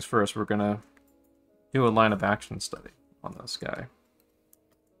first things first, we're going to do a line of action study on this guy.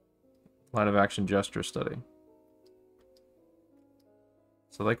 Line of action gesture study.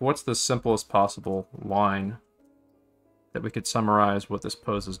 So like, what's the simplest possible line that we could summarize what this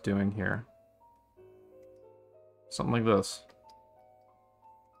pose is doing here? Something like this.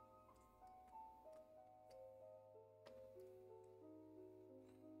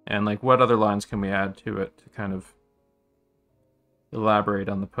 And like, what other lines can we add to it to kind of elaborate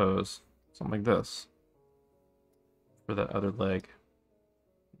on the pose? Something like this for that other leg.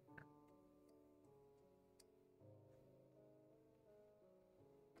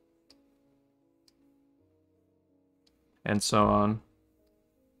 And so on.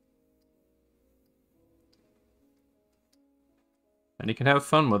 And you can have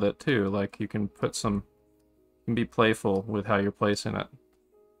fun with it too. Like, you can put some, you can be playful with how you're placing it.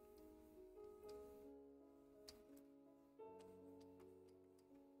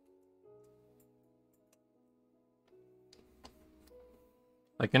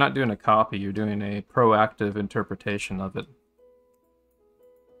 Like, you're not doing a copy, you're doing a proactive interpretation of it.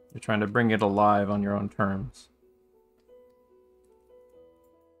 You're trying to bring it alive on your own terms.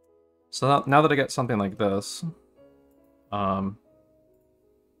 So now that I get something like this, I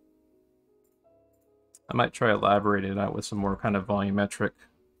might try elaborating it out with some more kind of volumetric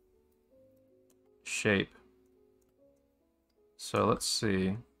shape. So let's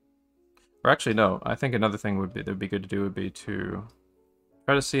see. Or actually, no. I think another thing that'd be good to do would be to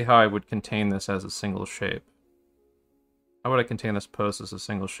try to see how I would contain this as a single shape. How would I contain this pose as a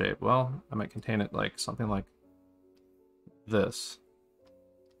single shape? Well, I might contain it like something like this.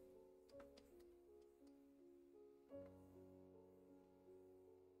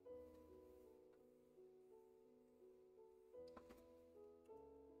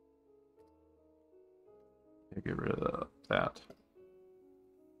 Get rid of that.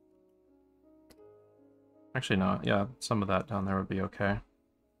 Actually, no. Yeah, some of that down there would be okay.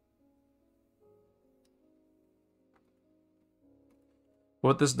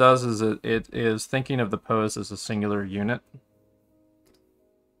 What this does is it is thinking of the pose as a singular unit.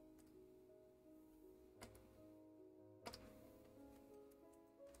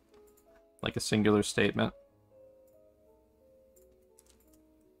 Like a singular statement.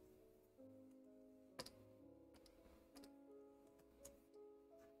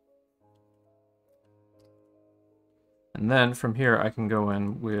 And then from here I can go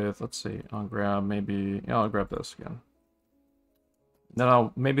in with, let's see, I'll grab maybe, yeah, I'll grab this again. Then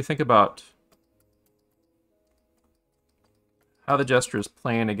I'll maybe think about how the gesture is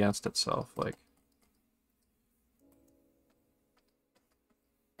playing against itself, like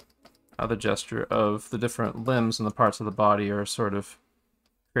how the gesture of the different limbs and the parts of the body are sort of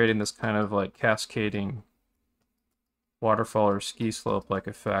creating this kind of like cascading waterfall or ski slope like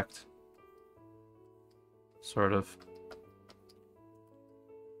effect. Sort of.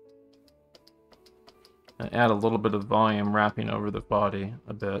 And add a little bit of volume wrapping over the body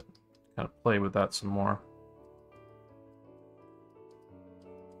a bit. Kind of play with that some more.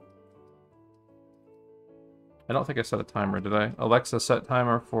 I don't think I set a timer, did I? Alexa, set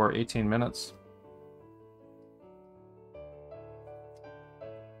timer for 18 minutes.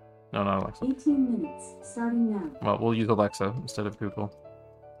 No, not Alexa. 18 minutes, starting now. Well, we'll use Alexa instead of Google.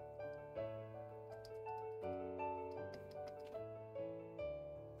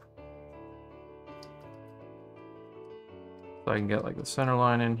 So I can get like the center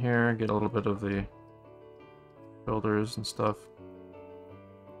line in here, get a little bit of the shoulders and stuff.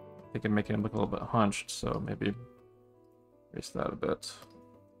 I think I'm making him look a little bit hunched, so maybe raise that a bit.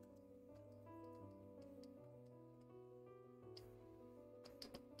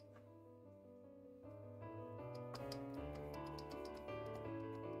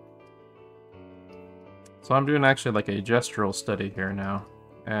 So I'm doing actually like a gestural study here now,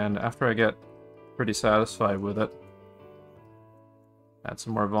 and after I get pretty satisfied with it, add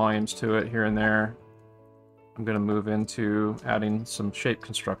some more volumes to it here and there, I'm going to move into adding some shape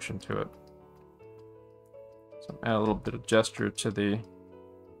construction to it. So add a little bit of gesture to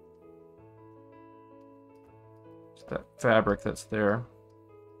that fabric that's there.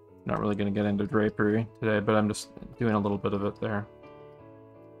 Not really going to get into drapery today, but I'm just doing a little bit of it there.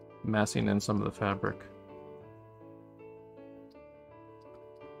 Massing in some of the fabric.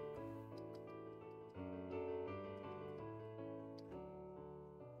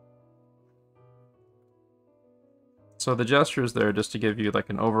 So the gesture is there just to give you like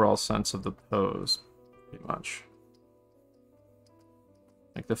an overall sense of the pose, pretty much.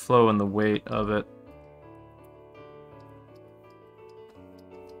 Like the flow and the weight of it.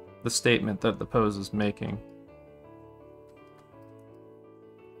 The statement that the pose is making.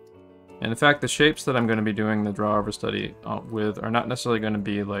 And in fact, the shapes that I'm going to be doing the draw over study with are not necessarily going to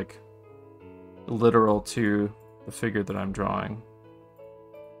be like literal to the figure that I'm drawing.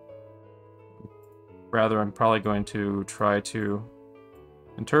 Rather, I'm probably going to try to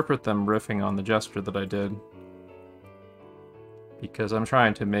interpret them riffing on the gesture that I did, because I'm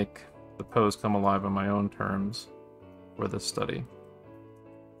trying to make the pose come alive on my own terms for this study.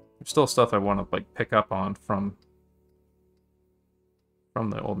 There's still stuff I want to like pick up on from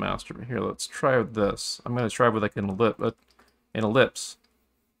the old master. But here, let's try this. I'm going to try with like an ellipse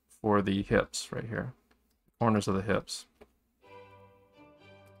for the hips right here, corners of the hips.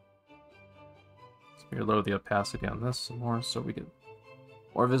 Here, lower the opacity on this some more so we get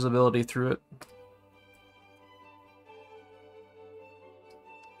more visibility through it.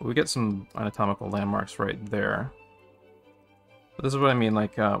 We get some anatomical landmarks right there. But this is what I mean,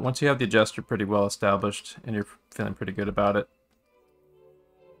 like once you have the gesture pretty well established and you're feeling pretty good about it,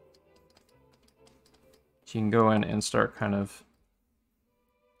 you can go in and start kind of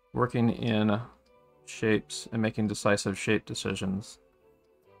working in shapes and making decisive shape decisions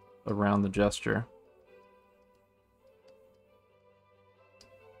around the gesture.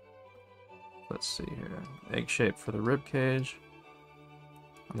 Let's see here, egg shape for the rib cage.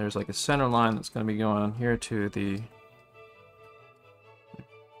 And there's like a center line that's going to be going on here to the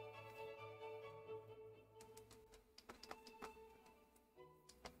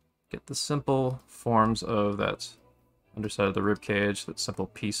get the simple forms of that underside of the rib cage, that simple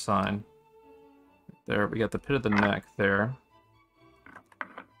peace sign. There, we got the pit of the neck there.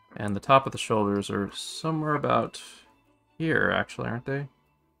 And the top of the shoulders are somewhere about here, actually, aren't they?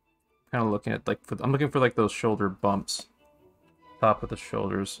 Kind of looking at like, I'm looking for like those shoulder bumps, top of the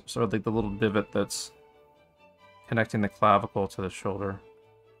shoulders, sort of like the little divot that's connecting the clavicle to the shoulder.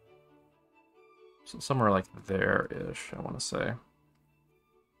 So somewhere like there-ish, I want to say.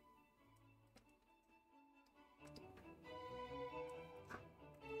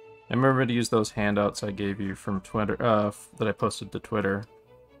 And remember to use those handouts I gave you from Twitter, that I posted to Twitter,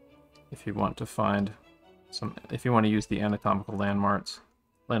 if you want to find some, if you want to use the anatomical landmarks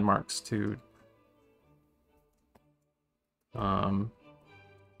to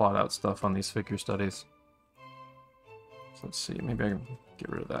plot out stuff on these figure studies. So let's see, maybe I can get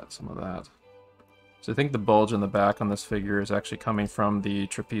rid of that, some of that. So I think the bulge in the back on this figure is actually coming from the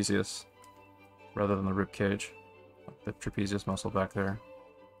trapezius rather than the rib cage. the trapezius muscle back there.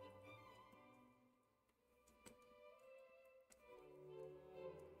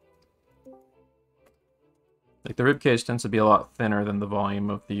 Like the rib cage tends to be a lot thinner than the volume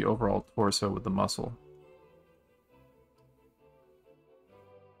of the overall torso with the muscle.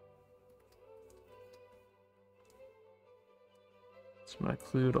 So I'm going to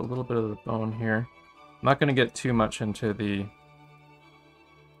include a little bit of the bone here. I'm not going to get too much into the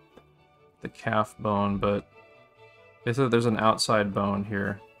calf bone, but basically there's an outside bone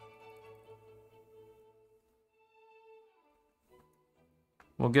here.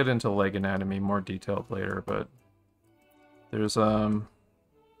 We'll get into leg anatomy more detailed later, but there's in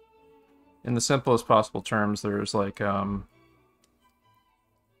the simplest possible terms, there's like there's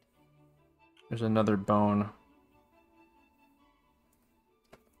another bone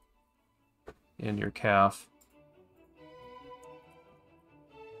in your calf.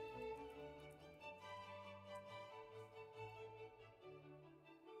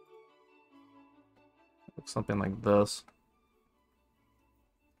 Looks something like this.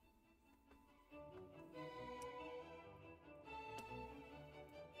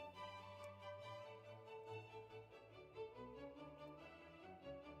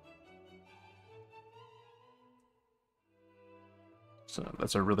 So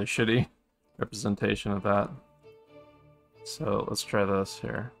that's a really shitty representation of that. So let's try this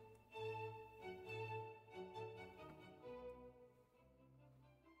here.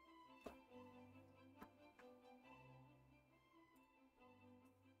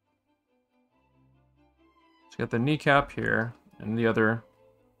 So you got the kneecap here, and the other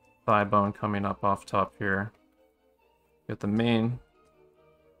thigh bone coming up off top here. You got the main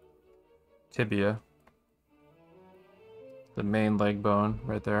tibia, the main leg bone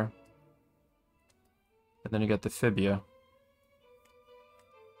right there. And then you got the fibia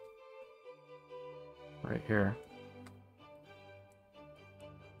right here.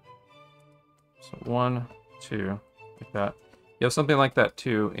 So 1, 2, like that. You have something like that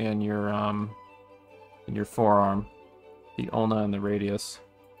too in your forearm, the ulna and the radius.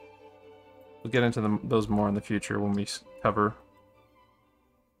 We'll get into those more in the future when we cover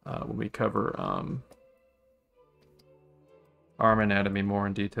arm anatomy more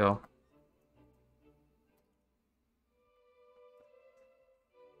in detail.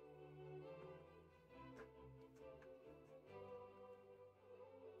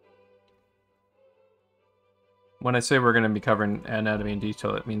 When I say we're going to be covering anatomy in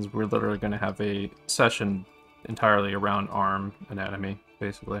detail, it means we're literally going to have a session entirely around arm anatomy,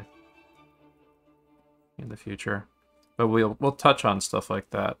 basically, in the future. But we'll touch on stuff like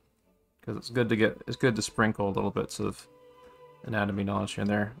that because it's good to sprinkle little bits of anatomy knowledge here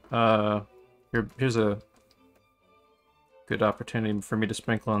and there. Here's a good opportunity for me to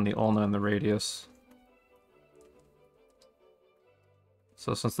sprinkle in the ulna and the radius.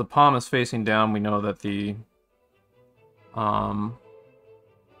 So since the palm is facing down, we know that the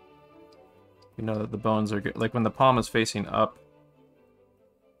bones are good. Like when the palm is facing up,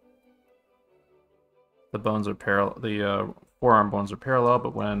 the bones are parallel. The forearm bones are parallel,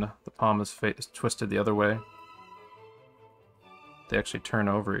 but when the palm is twisted the other way, they actually turn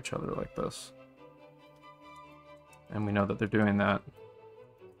over each other like this. And we know that they're doing that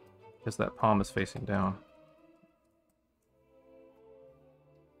because that palm is facing down.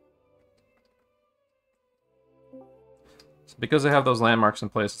 So because they have those landmarks in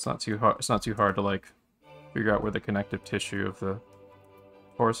place, it's not too hard to like figure out where the connective tissue of the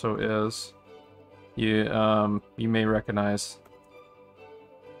torso is. You may recognize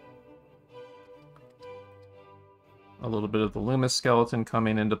a little bit of the Loomis skeleton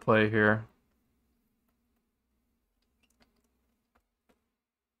coming into play here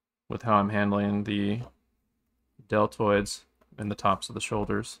with how I'm handling the deltoids and the tops of the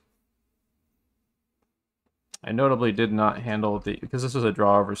shoulders. I notably did not handle because this is a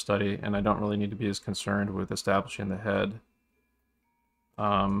draw-over study and I don't really need to be as concerned with establishing the head.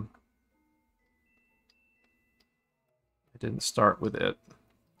 I didn't start with it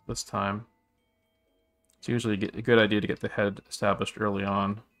this time. It's usually a good idea to get the head established early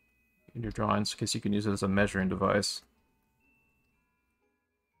on in your drawings because you can use it as a measuring device.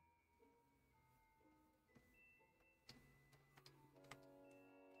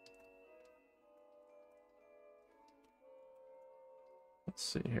 Let's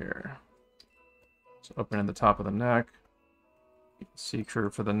see here. So opening the top of the neck. C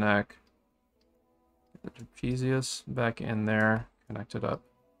curve for the neck. The trapezius back in there, connected up.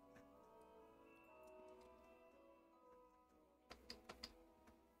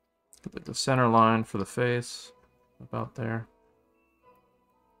 Like the center line for the face, about there.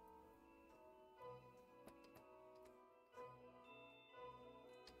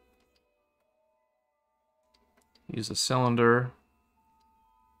 Use a cylinder.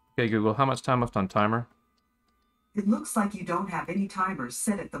 Okay, Google, how much time left on timer? It looks like you don't have any timers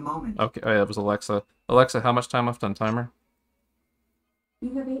set at the moment. Okay, oh, yeah, that was Alexa. Alexa, how much time left on timer?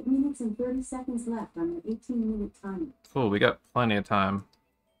 You have 8 minutes and 30 seconds left on your 18-minute timer. Cool, we got plenty of time.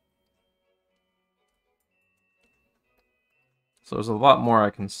 So there's a lot more I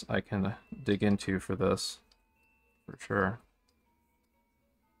can dig into for this, for sure.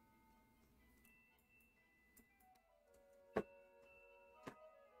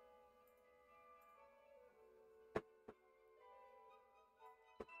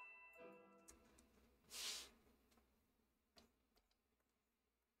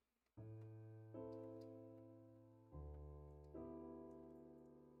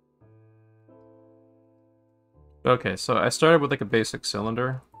 Okay, so I started with like a basic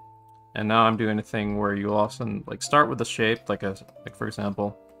cylinder, and now I'm doing a thing where you often like start with a shape, like for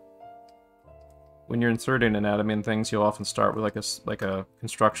example, when you're inserting anatomy and things, you'll often start with like a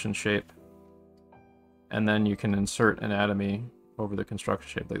construction shape, and then you can insert anatomy over the construction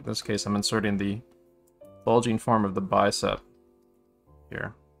shape. Like in this case, I'm inserting the bulging form of the bicep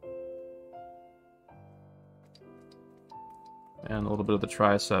here, and a little bit of the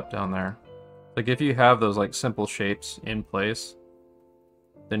tricep down there. Like if you have those like simple shapes in place,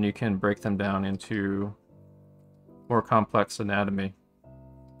 then you can break them down into more complex anatomy.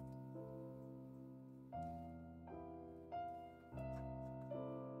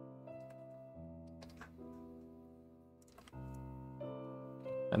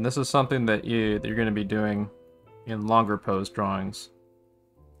 And this is something that you're going to be doing in longer pose drawings,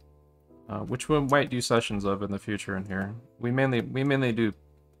 which we might do sessions of in the future in here. We mainly do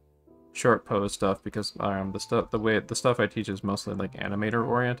short pose stuff because the stuff I teach is mostly like animator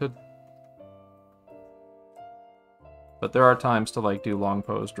oriented. But there are times to like do long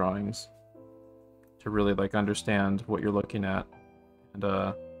pose drawings to really like understand what you're looking at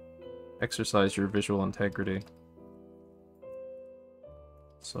and exercise your visual integrity.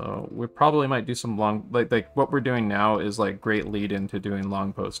 So we probably might do some long, like what we're doing now is like great lead into doing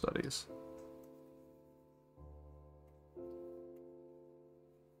long pose studies.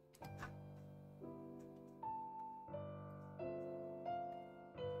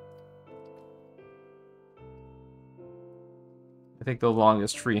 I think the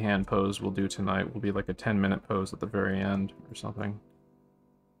longest freehand pose we'll do tonight will be like a 10-minute pose at the very end or something.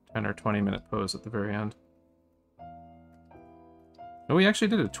 10 or 20-minute pose at the very end. No, we actually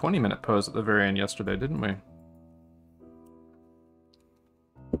did a 20-minute pose at the very end yesterday, didn't we?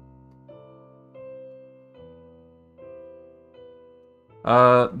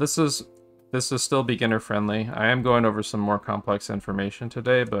 This is still beginner friendly. I am going over some more complex information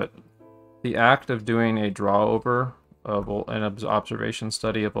today, but the act of doing a draw over of an observation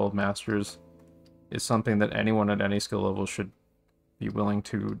study of old masters is something that anyone at any skill level should be willing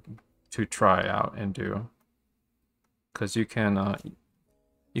to try out and do, because you can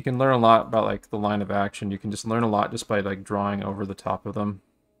learn a lot about like the line of action. You can just learn a lot just by like drawing over the top of them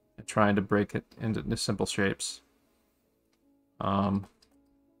and trying to break it into simple shapes.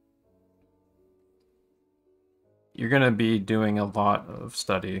 You're going to be doing a lot of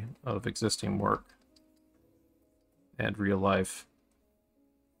study of existing work and real life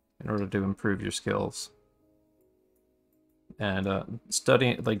in order to improve your skills. And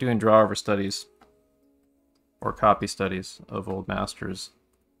studying, like doing draw over studies or copy studies of old masters,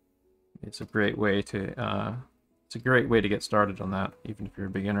 it's a great way to get started on that, even if you're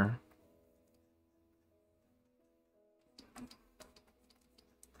a beginner.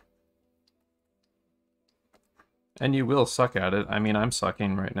 And you will suck at it. I mean, I'm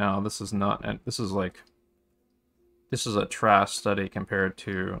sucking right now. This is a trash study compared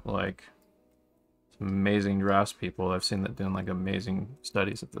to like some amazing drafts people I've seen that doing like amazing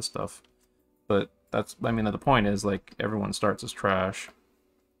studies at this stuff. But I mean, the point is like everyone starts as trash.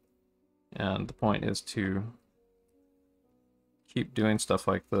 And the point is to keep doing stuff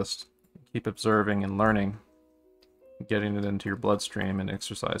like this, keep observing and learning, getting it into your bloodstream and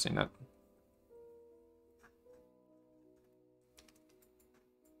exercising it.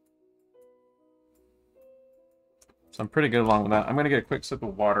 So I'm pretty good along with that. I'm going to get a quick sip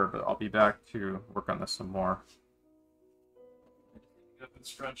of water, but I'll be back to work on this some more. I've been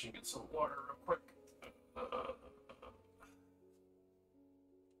stretching, get some water real quick.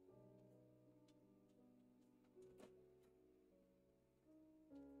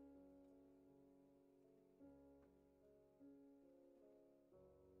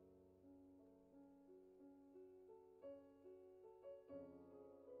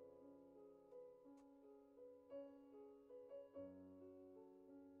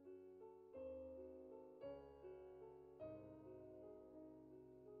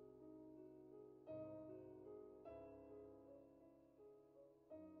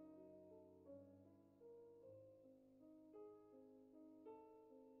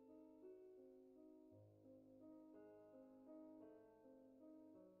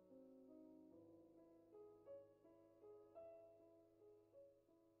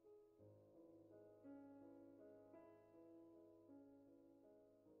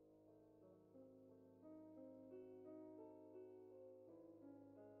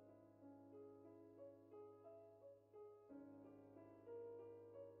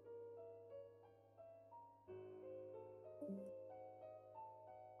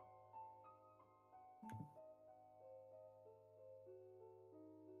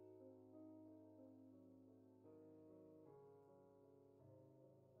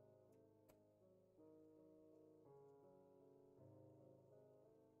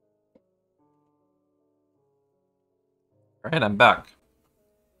 Alright, I'm back.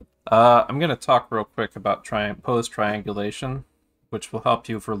 I'm going to talk real quick about pose triangulation, which will help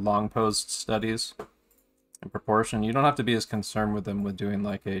you for long posed studies in proportion. You don't have to be as concerned with them with doing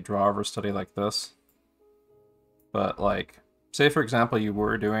like a draw over study like this. But like, say for example, you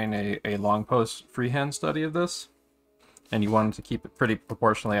were doing a long pose freehand study of this, and you wanted to keep it pretty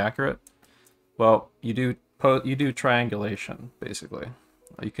proportionally accurate. Well, you do triangulation, basically.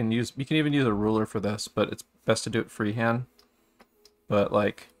 You can even use a ruler for this, but it's best to do it freehand. But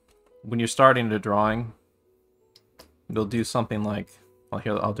like, when you're starting the drawing, you'll do something like, well,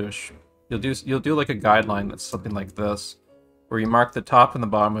 here you'll do like a guideline that's something like this, where you mark the top and the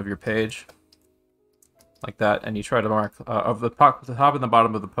bottom of your page, like that, and you try to mark the top and the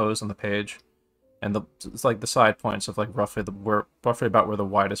bottom of the pose on the page, and it's like the side points of like roughly about where the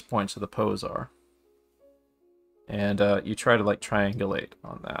widest points of the pose are, and you try to like triangulate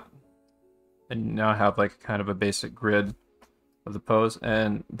on that, and you now have like kind of a basic grid of the pose.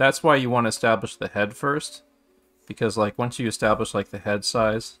 And that's why you want to establish the head first, because like once you establish like the head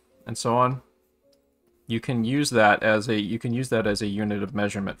size and so on, you can use that as a unit of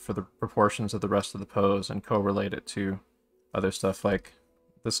measurement for the proportions of the rest of the pose and correlate it to other stuff. Like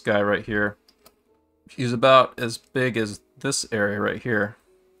this guy right here, he's about as big as this area right here,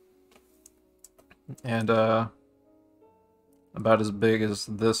 and about as big as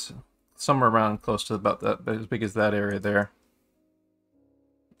this, somewhere around close to about that, as big as that area there.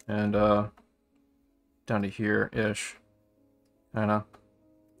 And down to here-ish, kinda.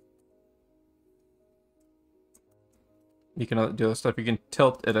 You can do this stuff. You can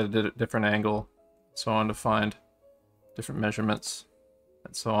tilt it at a different angle, so on, to find different measurements,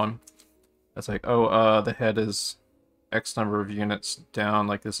 and so on. It's like, oh, the head is X number of units down.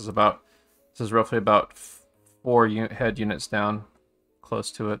 Like this is roughly about 4 head units down,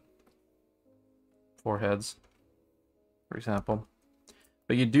 close to it. 4 heads, for example.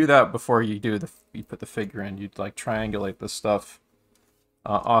 But you do that before you put the figure in. You'd like triangulate this stuff,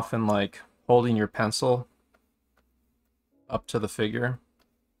 often like holding your pencil up to the figure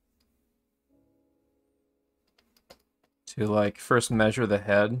to like first measure the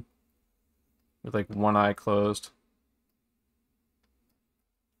head with like one eye closed.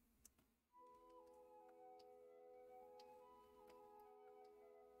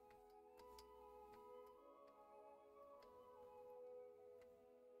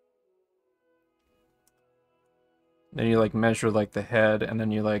 Then you like measure like the head, and then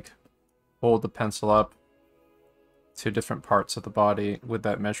you like hold the pencil up to different parts of the body with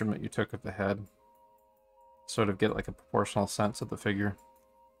that measurement you took of the head. Sort of get like a proportional sense of the figure.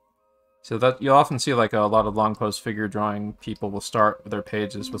 So that you'll often see like a lot of long pose figure drawing people will start their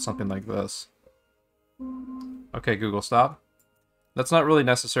pages with something like this. Okay, Google, stop. That's not really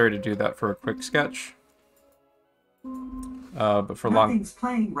necessary to do that for a quick sketch. But for Nothing's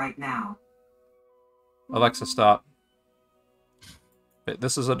playing right now. Alexa, stop. But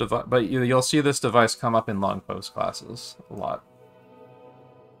this is a device, but you'll see this device come up in long pose classes a lot.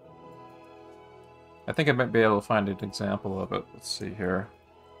 I think I might be able to find an example of it. Let's see here.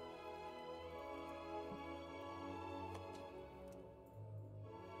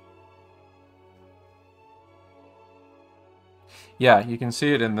 Yeah, you can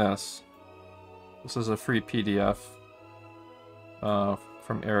see it in this. This is a free PDF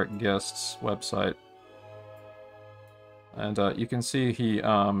from Eric Gist's website. And you can see he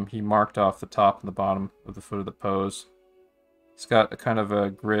marked off the top and the bottom of the foot of the pose. He's got a kind of a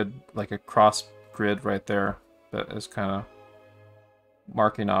grid, like a cross grid right there, that is kind of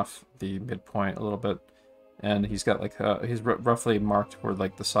marking off the midpoint a little bit. And he's got like he's roughly marked where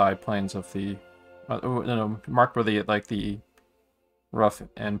like the side planes of the marked where the like the rough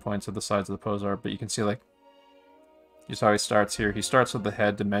endpoints of the sides of the pose are. But you can see like here's how he starts here. He starts with the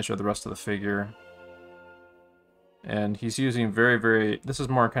head to measure the rest of the figure. And he's using this is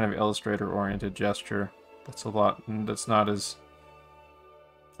more kind of illustrator-oriented gesture. That's not as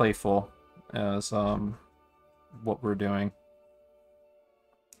playful as what we're doing.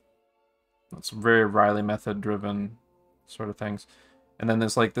 It's very Riley method-driven sort of things. And then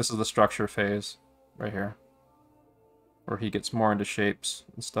this is the structure phase right here, where he gets more into shapes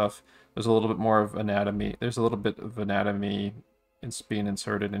and stuff. There's a little bit more of anatomy. There's a little bit of anatomy being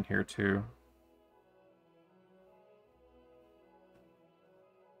inserted in here too.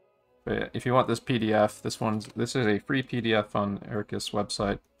 But if you want this PDF, this is a free PDF on Eric Gist's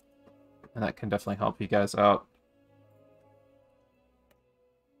website, and that can definitely help you guys out.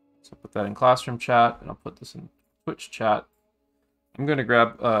 So put that in classroom chat, and I'll put this in Twitch chat. I'm going to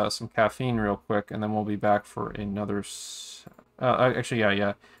grab some caffeine real quick, and then we'll be back for another Actually,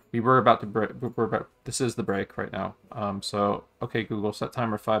 yeah. We were about to break. This is the break right now. So, okay, Google, set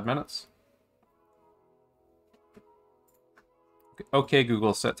timer 5 minutes. Okay,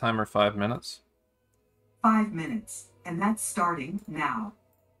 Google, set timer 5 minutes. 5 minutes, and that's starting now.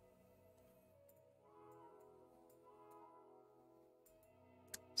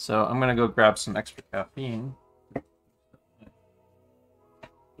 So I'm gonna go grab some extra caffeine.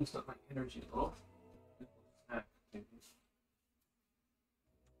 Boost up my energy a little.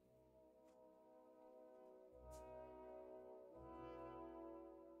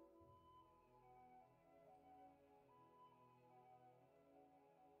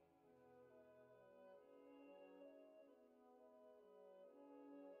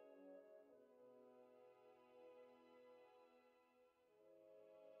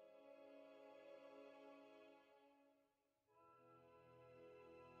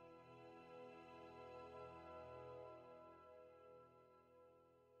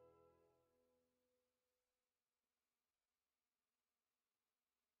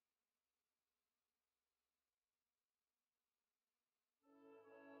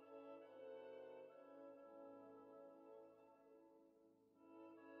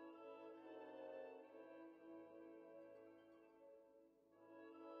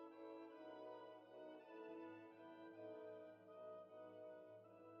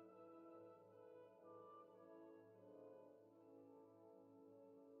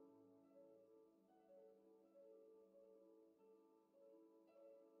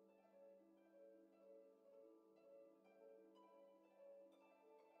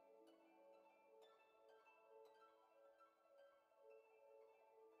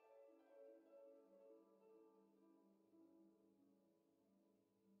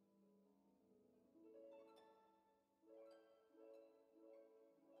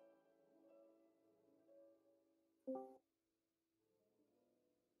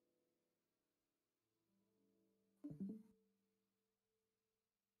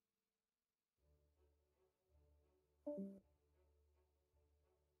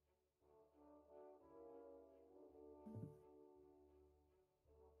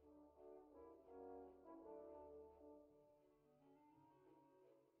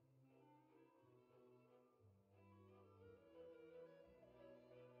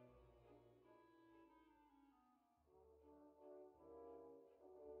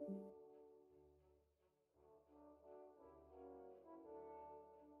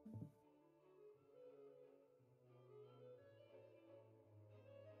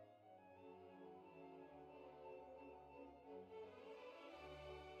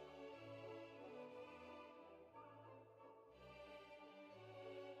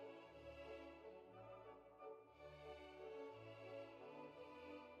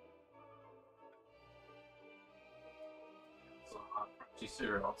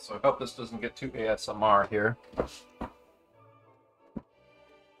 Cereal. So I hope this doesn't get too ASMR here. I'm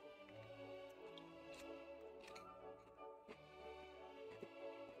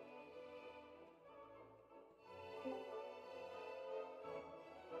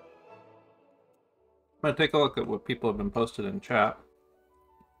gonna take a look at what people have been posted in chat.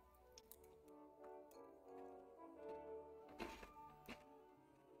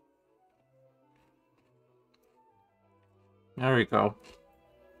 There we go.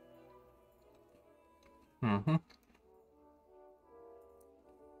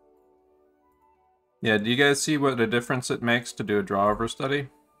 Yeah, do you guys see what a difference it makes to do a draw over study?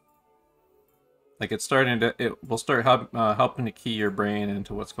 Like it will start helping to key your brain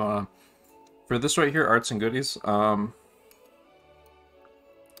into what's going on. For this right here, arts and goodies, I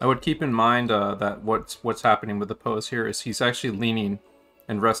would keep in mind that what's happening with the pose here is he's actually leaning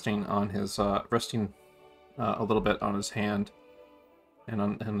and resting on his a little bit on his hand and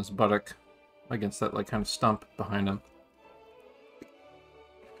on his buttock against that like kind of stump behind him.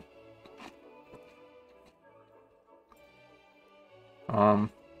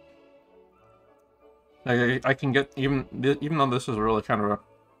 I can get even though this is really kind of a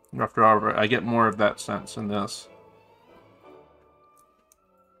rough draw, I get more of that sense in this.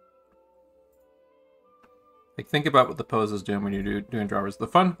 Like think about what the pose is doing when you're doing drawers. The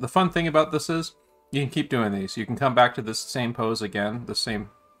fun thing about this is you can keep doing these. You can come back to this same pose again, the same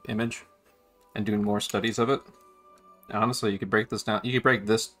image, and doing more studies of it. Honestly, you could break this down. You could break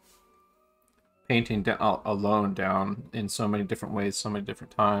this painting alone down in so many different ways, so many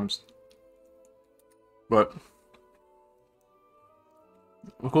different times. But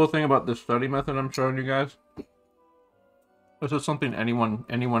the cool thing about this study method I'm showing you guys, this is something any one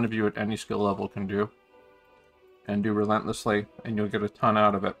of you at any skill level can do, and do relentlessly, and you'll get a ton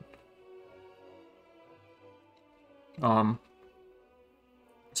out of it.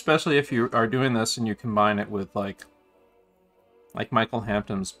 Especially if you are doing this and you combine it with like Michael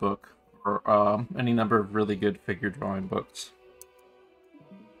Hampton's book or any number of really good figure drawing books.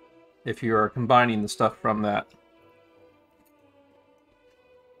 If you are combining the stuff from that.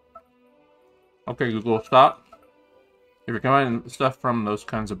 Okay, Google, stop. If you're combining stuff from those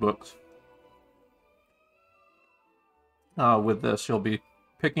kinds of books with this, you'll be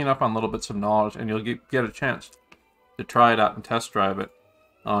picking up on little bits of knowledge, and you'll get a chance to try it out and test drive it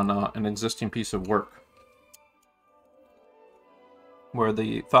on an existing piece of work where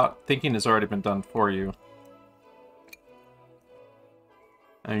the thinking has already been done for you,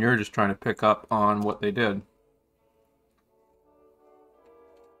 and you're just trying to pick up on what they did.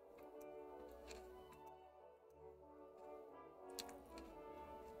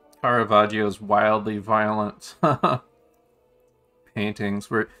 Caravaggio's wildly violent paintings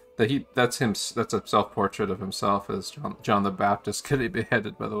where that's a self-portrait of himself as John the Baptist getting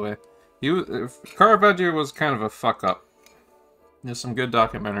beheaded, by the way. Caravaggio was kind of a fuck up. There's some good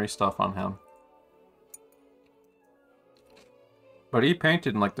documentary stuff on him. But he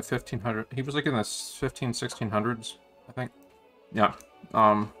painted in like the 1500s. He was like in the 1600s, I think. Yeah.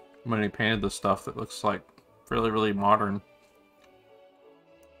 When he painted the stuff that looks like really, really modern.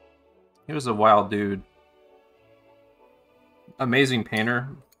 He was a wild dude. Amazing painter.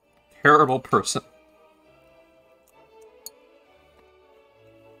 Terrible person.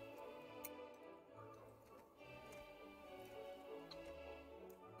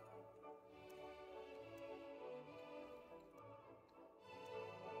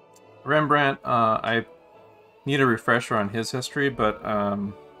 Rembrandt, I need a refresher on his history, but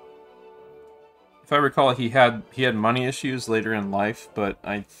if I recall, he had money issues later in life, but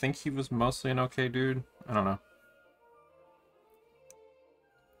I think he was mostly an okay dude. I don't know.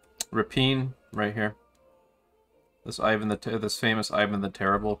 Rapine, right here. This famous Ivan the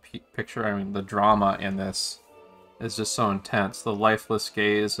Terrible picture. I mean, the drama in this is just so intense. The lifeless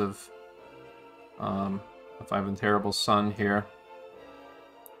gaze of Ivan the Terrible's son here.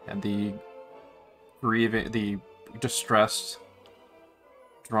 And the distressed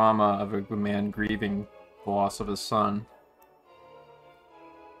drama of a man grieving the loss of his son.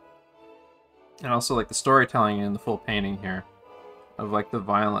 And also like the storytelling in the full painting here of like the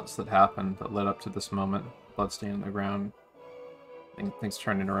violence that happened that led up to this moment. Blood stain on the ground. Things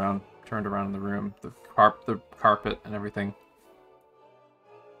turned around in the room. The carpet and everything.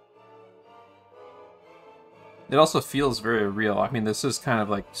 It also feels very real. I mean, this is kind of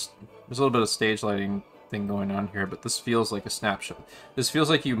like, there's a little bit of stage lighting thing going on here, but this feels like a snapshot. This feels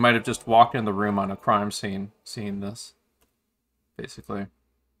like you might have just walked in the room on a crime scene, seeing this, basically.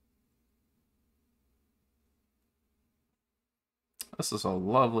 This is a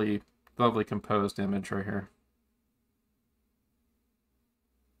lovely, lovely composed image right here.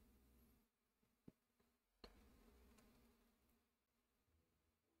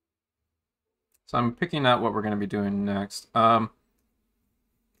 So I'm picking out what we're going to be doing next. I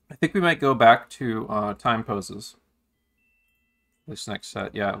think we might go back to time poses. This next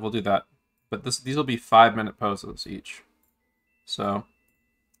set. Yeah, we'll do that. But these will be 5-minute poses each. So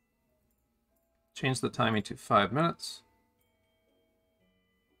change the timing to 5 minutes.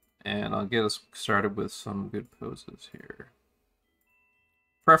 And I'll get us started with some good poses here.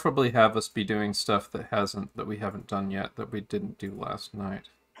 Preferably have us be doing stuff that we haven't done yet, that we didn't do last night.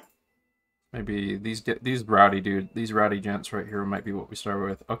 Maybe these rowdy gents right here might be what we start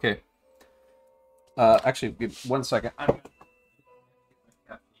with. Okay. Actually, give 1 second. I'm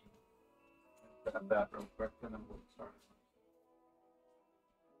gonna grab that real quick, and then we'll start.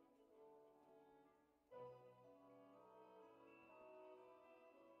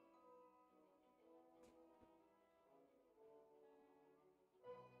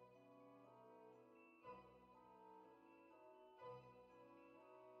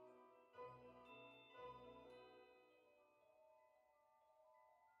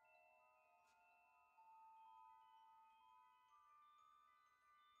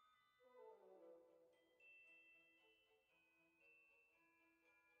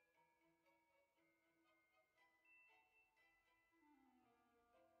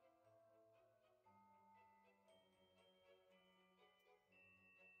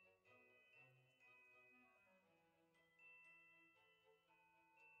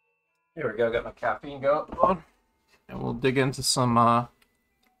 Here we go, got my caffeine going. And we'll dig into some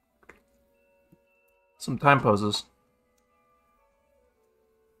time poses.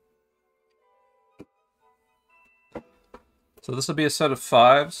 So this will be a set of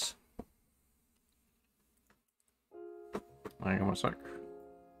 5s. Hang on 1 sec.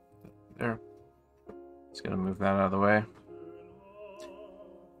 There. Just gonna move that out of the way.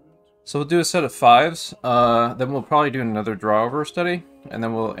 So we'll do a set of 5s, then we'll probably do another draw over study, and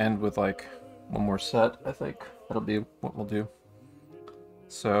then we'll end with like one more set, I think. That'll be what we'll do.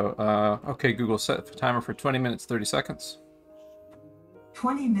 So, okay, Google, set the timer for 20 minutes, 30 seconds.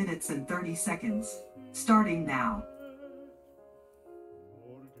 20 minutes and 30 seconds. Starting now.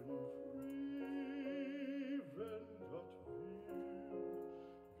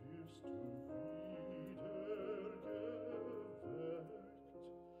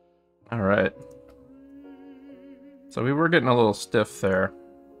 All right. So we were getting a little stiff there.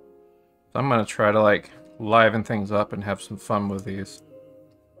 So I'm gonna try to like liven things up and have some fun with these.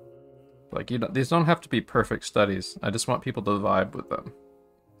 Like these don't have to be perfect studies. I just want people to vibe with them.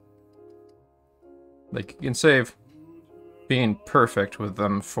 Like you can save being perfect with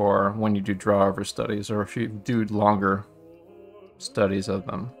them for when you do draw over studies or if you do longer studies of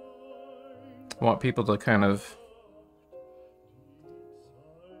them. I want people to kind of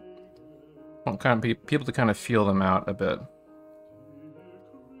people to kind of feel them out a bit.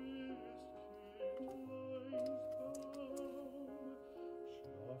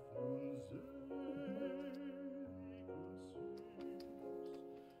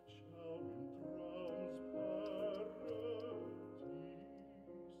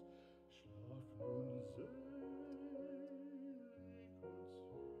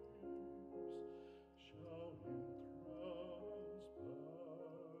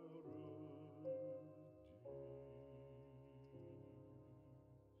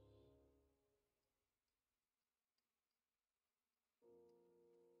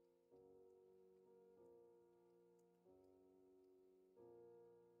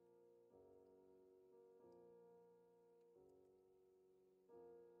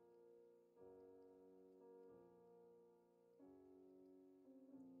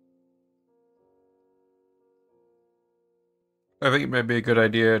 I think it might be a good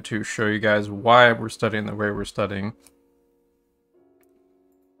idea to show you guys why we're studying the way we're studying.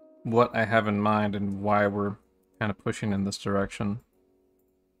 What I have in mind and why we're kind of pushing in this direction.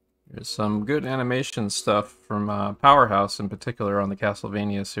 There's some good animation stuff from Powerhouse in particular on the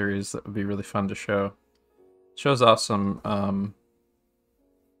Castlevania series that would be really fun to show. Shows off some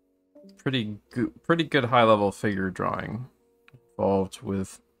pretty good high-level figure drawing involved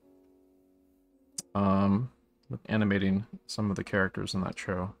with animating some of the characters in that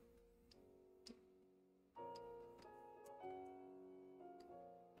show.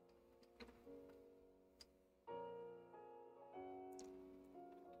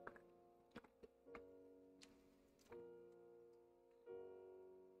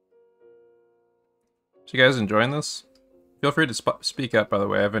 So you guys enjoying this? Feel free to speak up, by the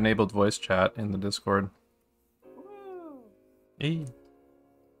way. I've enabled voice chat in the Discord. Woo! Hey.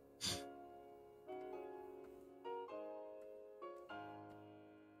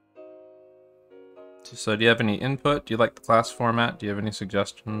 So do you have any input? Do you like the class format? Do you have any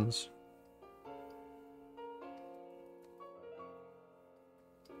suggestions?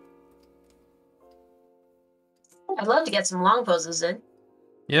 I'd love to get some long poses in.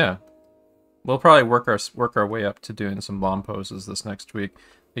 Yeah. We'll probably work our way up to doing some bomb poses this next week.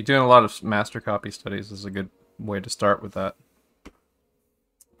 Like doing a lot of master copy studies is a good way to start with that.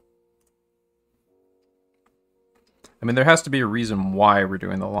 I mean, there has to be a reason why we're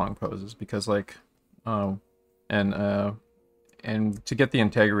doing the long poses because, like, and to get the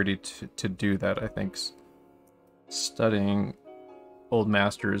integrity to do that, I think studying old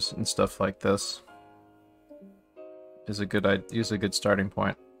masters and stuff like this is a good starting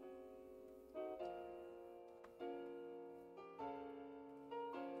point.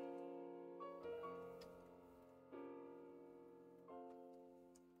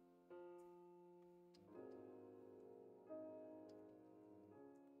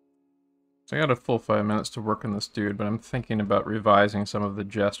 So I got a full 5 minutes to work on this dude, but I'm thinking about revising some of the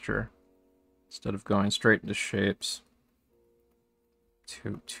gesture instead of going straight into shapes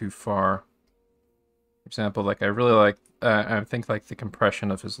too far. For example, like I really like, I think like the compression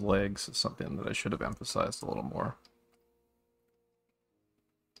of his legs is something that I should have emphasized a little more.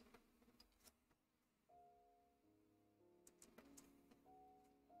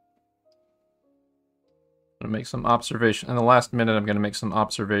 I'm gonna make some observation in the last minute. I'm gonna make some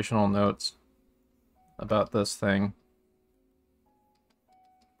observational notes about this thing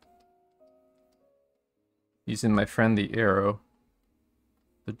using my friend the arrow,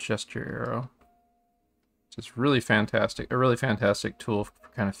 the gesture arrow. It's really fantastic, a really fantastic tool for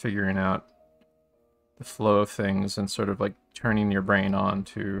kind of figuring out the flow of things and sort of like turning your brain on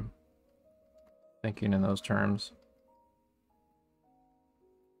to thinking in those terms.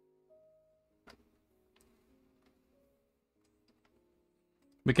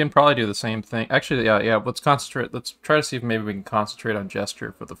 We can probably do the same thing. Actually, yeah, let's concentrate. Let's try to see if maybe we can concentrate on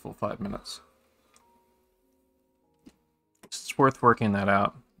gesture for the full 5 minutes. It's worth working that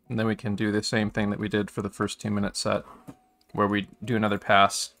out. And then we can do the same thing that we did for the first 2-minute set, where we do another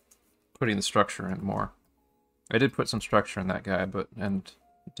pass, putting the structure in more. I did put some structure in that guy, and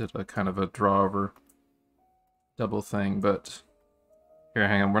did a kind of a draw over double thing, but here,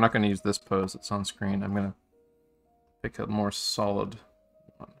 hang on. We're not going to use this pose that's on screen. I'm going to pick a more solid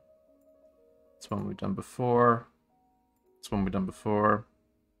one. It's one we've done before. It's one we've done before.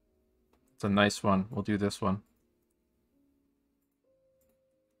 It's a nice one. We'll do this one.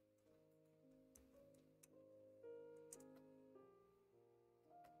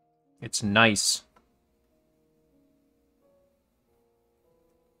 It's nice.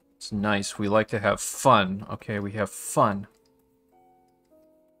 It's nice. We like to have fun. Okay, we have fun.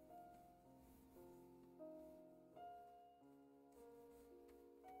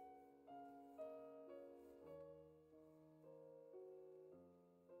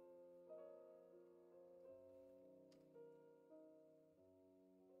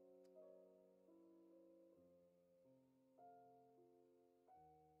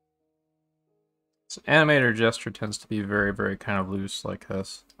 So animator gesture tends to be very, very kind of loose like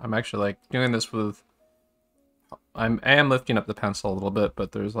this. I'm actually like doing this with, I am lifting up the pencil a little bit,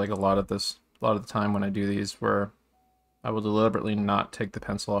 but there's like a lot of the time when I do these where I will deliberately not take the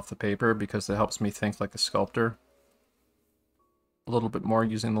pencil off the paper because it helps me think like a sculptor a little bit more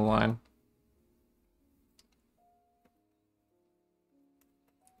using the line.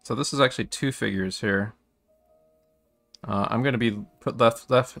 So this is actually 2 figures here. I'm going to put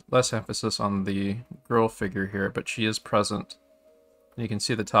less emphasis on the girl figure here, but she is present. And you can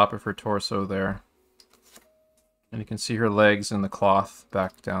see the top of her torso there. And you can see her legs in the cloth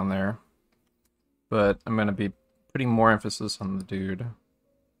back down there. But I'm going to be putting more emphasis on the dude.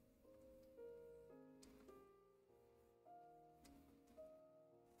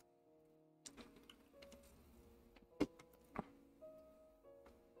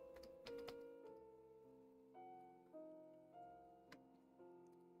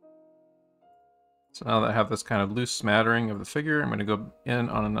 So now that I have this kind of loose smattering of the figure, I'm going to go in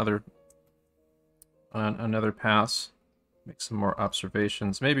on another pass, make some more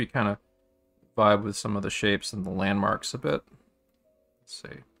observations, maybe kind of vibe with some of the shapes and the landmarks a bit. Let's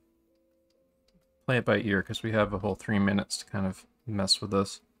see. Play it by ear because we have a whole 3 minutes to kind of mess with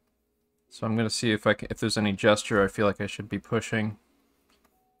this. So I'm going to see if there's any gesture I feel like I should be pushing,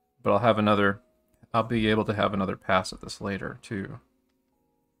 but I'll be able to have another pass at this later too.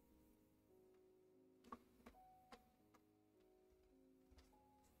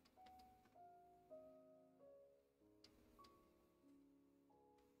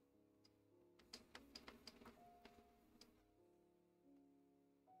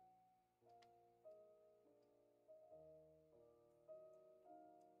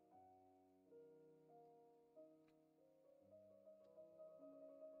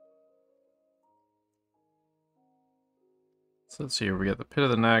 So let's see here, we got the pit of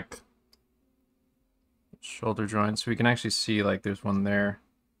the neck, shoulder joints. So we can actually see like there's one there,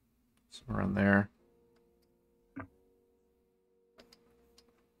 somewhere around there.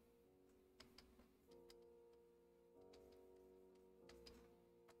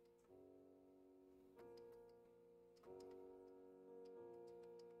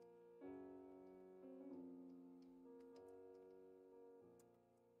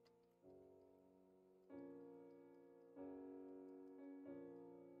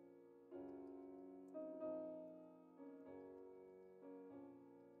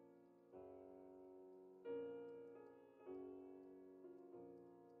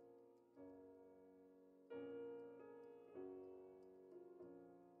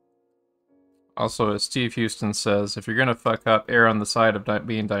 Also, as Steve Houston says, if you're going to fuck up, err on the side of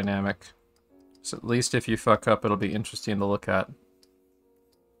being dynamic. So at least if you fuck up, it'll be interesting to look at.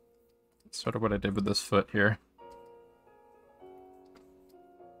 That's sort of what I did with this foot here.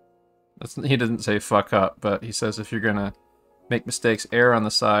 He doesn't say fuck up, but he says if you're going to make mistakes, err on the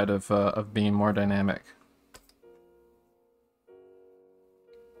side of being more dynamic.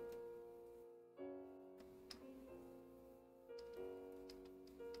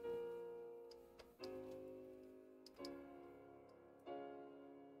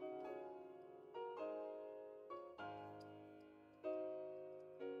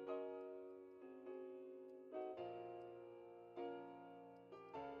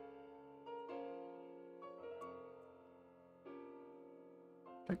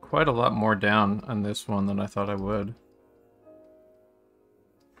 Quite a lot more down on this one than I thought I would.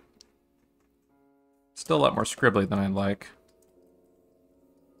 Still a lot more scribbly than I like.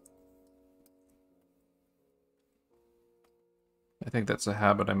 I think that's a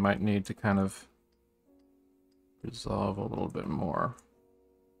habit I might need to kind of resolve a little bit more.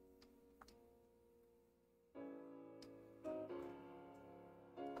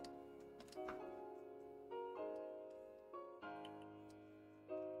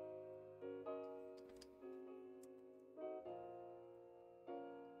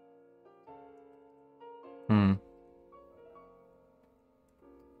 Hmm.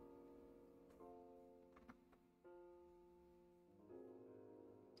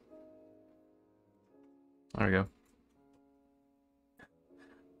 There we go.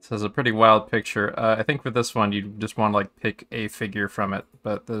 This is a pretty wild picture. I think for this one, you just want to like pick a figure from it,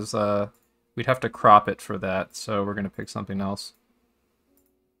 but there's we'd have to crop it for that, so we're gonna pick something else.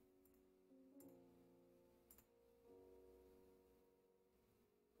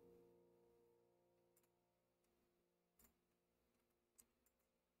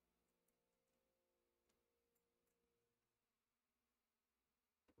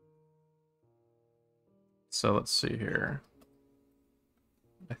 So let's see here.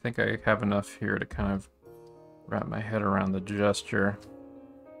 I think I have enough here to kind of wrap my head around the gesture.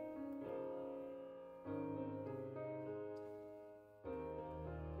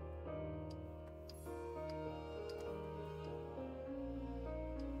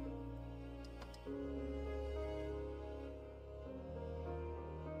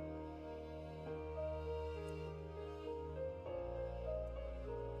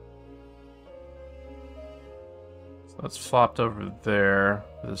 So that's flopped over there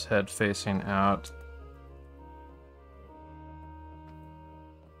with his head facing out.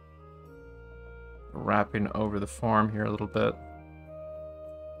 Wrapping over the form here a little bit.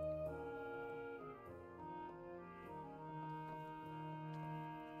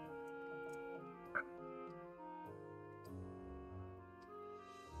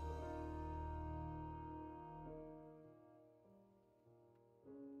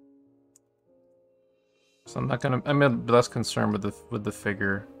 So I'm less concerned with the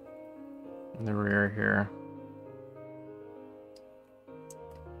figure in the rear here.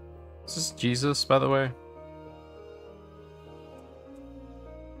 Is this Jesus, by the way?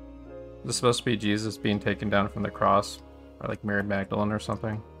 Is this supposed to be Jesus being taken down from the cross? Or like Mary Magdalene or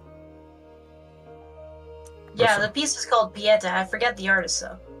something? Yeah, the piece is called Pieta. I forget the artist,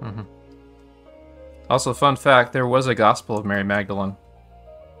 though. Mm-hmm. Also, fun fact, there was a Gospel of Mary Magdalene.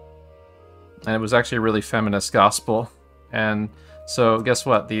 And it was actually a really feminist gospel. And so, guess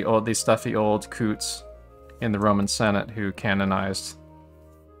what? These stuffy old coots in the Roman Senate who canonized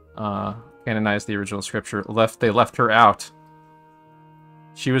the original scripture left her out.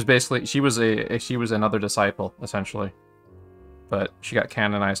 She was basically she was another disciple essentially, but she got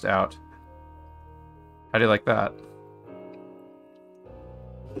canonized out. How do you like that?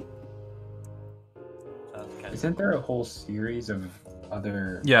 Isn't there a whole series of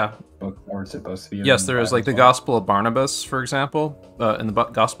other books that were supposed to be? Yes, there is, like the Gospel of Barnabas, for example. In the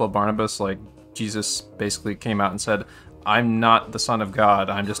Gospel of Barnabas, like Jesus basically came out and said, "I'm not the Son of God.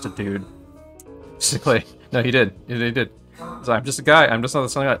 I'm just a dude." Basically, no, he did. He did. So, I'm just a guy. I'm just not the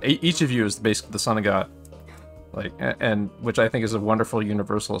Son of God. Each of you is basically the Son of God. Like, and which I think is a wonderful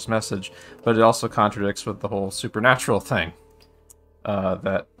universalist message, but it also contradicts with the whole supernatural thing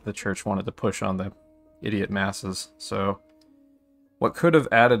that the church wanted to push on the idiot masses. So, what could have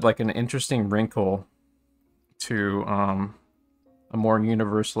added like an interesting wrinkle to a more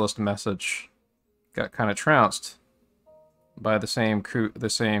universalist message got kind of trounced by the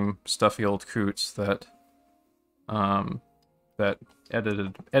same stuffy old coots that that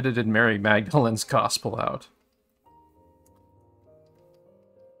edited Mary Magdalene's gospel out.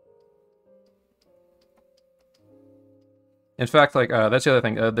 In fact, like that's the other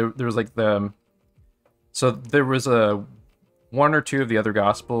thing. There was like so there was one or two of the other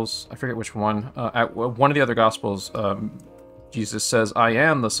gospels. I forget which one. At one of the other gospels, Jesus says, "I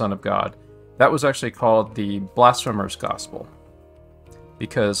am the Son of God." That was actually called the blasphemer's gospel,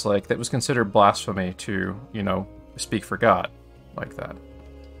 because like that was considered blasphemy to, you know, speak for God like that.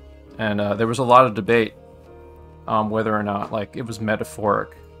 And there was a lot of debate whether or not like it was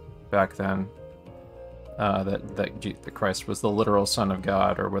metaphoric back then, that Christ was the literal Son of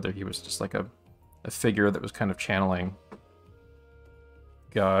God, or whether he was just like a figure that was kind of channeling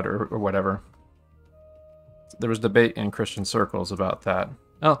God or whatever. There was debate in Christian circles about that.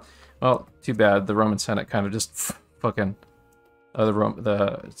 Oh, well, too bad. The Roman Senate kind of just fucking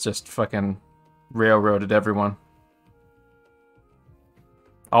just fucking railroaded everyone.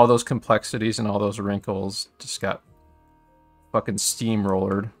 All those complexities and all those wrinkles just got fucking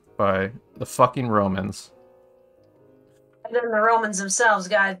steamrollered by the fucking Romans. And then the Romans themselves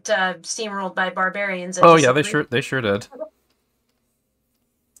got steamrolled by barbarians. Oh yeah, they sure did.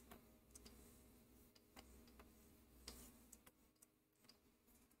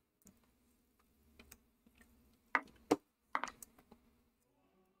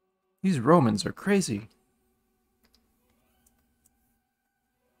 These Romans are crazy.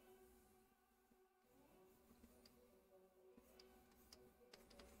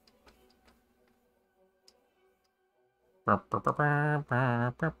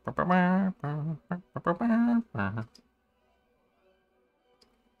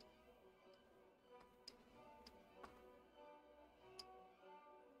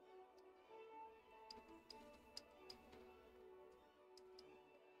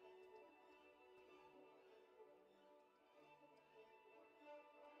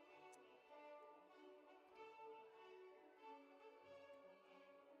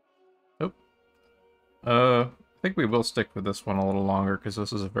 I think we will stick with this one a little longer because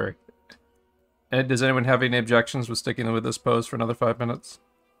this is a very... Ed, does anyone have any objections with sticking with this pose for another 5 minutes?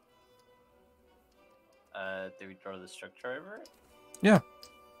 Do we draw the structure over it? Yeah.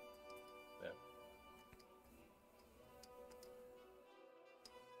 Yeah.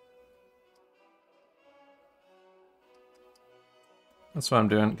 That's what I'm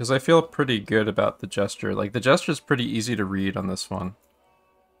doing, because I feel pretty good about the gesture. Like, the gesture is pretty easy to read on this one.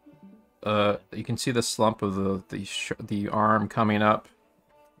 You can see the slump of the arm coming up,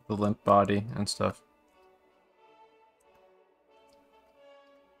 the limp body and stuff.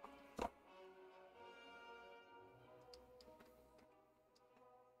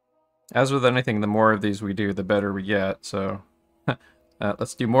 As with anything, the more of these we do, the better we get, so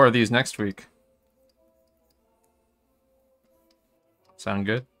let's do more of these next week. Sound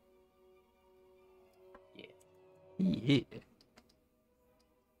good? Yeah. Yeah.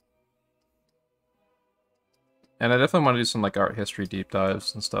 And I definitely want to do some like art history deep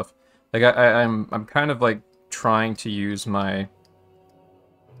dives and stuff. Like I'm kind of like trying to use my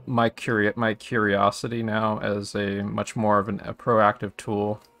curiosity now as a much more of a proactive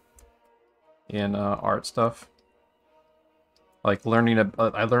tool in art stuff. Like learning,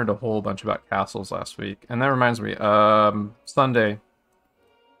 I learned a whole bunch about castles last week, and that reminds me, Sunday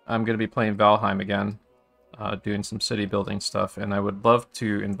I'm gonna be playing Valheim again, doing some city building stuff, and I would love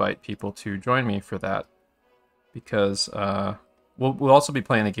to invite people to join me for that, because we'll also be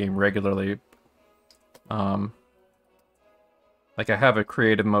playing the game regularly. Like I have a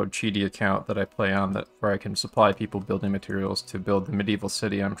creative mode cheaty account that I play on where I can supply people building materials to build the medieval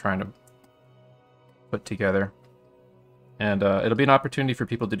city I'm trying to put together. And it'll be an opportunity for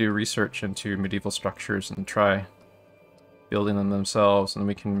people to do research into medieval structures and try building them themselves, and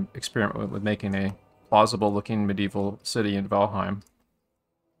we can experiment with making a plausible looking medieval city in Valheim.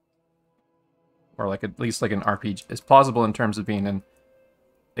 Or like at least like an RPG. It's plausible in terms of being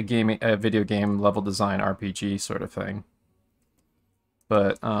a video game level design RPG sort of thing.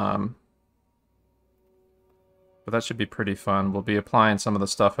 But that should be pretty fun. We'll be applying some of the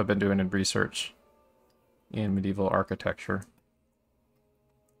stuff I've been doing in research in medieval architecture.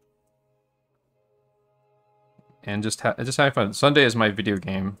 And just having fun. Sunday is my video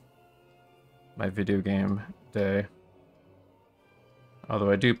game day.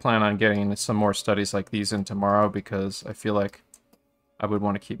 Although I do plan on getting some more studies like these in tomorrow, because I feel like I would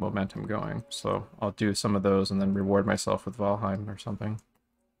want to keep momentum going. So I'll do some of those and then reward myself with Valheim or something.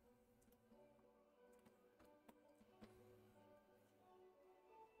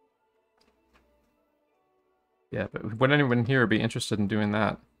 Yeah, but would anyone here be interested in doing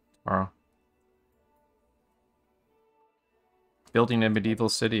that tomorrow? Building a medieval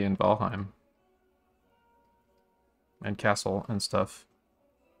city in Valheim. And castle and stuff.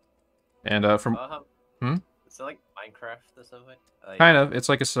 And from... Is it like Minecraft or something? Like... Kind of. It's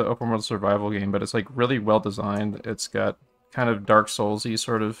like a open world survival game, but it's like really well designed. It's got kind of Dark Souls-y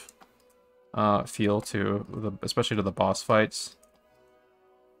sort of feel to especially to the boss fights.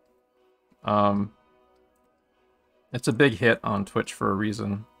 It's a big hit on Twitch for a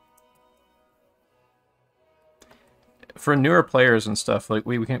reason. For newer players and stuff, like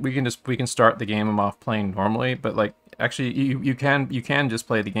we can start the game off playing normally, but like actually you can just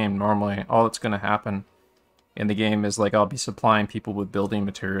play the game normally. All that's gonna happen in the game is like I'll be supplying people with building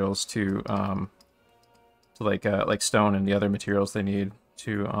materials to like stone and the other materials they need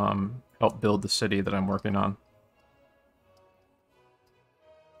to help build the city that I'm working on.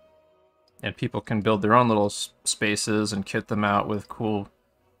 And people can build their own little spaces and kit them out with cool,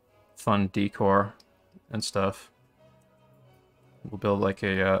 fun decor and stuff. We'll build like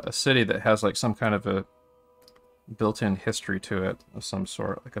a city that has like some kind of a built-in history to it of some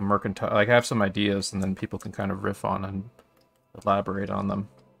sort, like a mercantile. Like I have some ideas, and then people can kind of riff on and elaborate on them.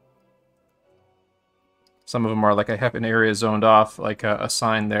 Some of them are like I have an area zoned off, like a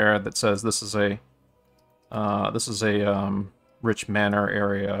sign there that says this is a rich manor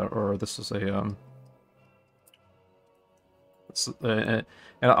area, or this is a And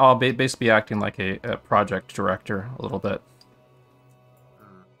I'll basically be acting like a project director a little bit.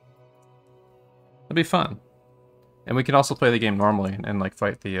 It'll be fun, and we can also play the game normally and like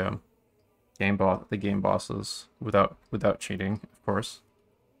fight the game bosses without cheating, of course.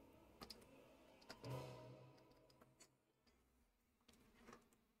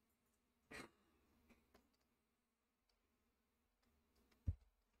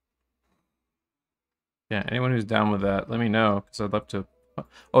 Yeah, anyone who's down with that, let me know, because I'd love to.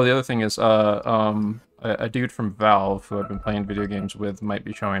 Oh, the other thing is, a dude from Valve who I've been playing video games with might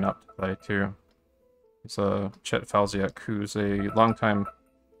be showing up to play too. It's Chet Falziak, who's a longtime.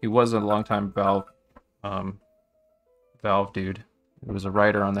 He was a longtime Valve dude. He was a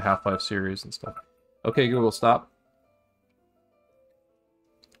writer on the Half-Life series and stuff. Okay, Google, stop.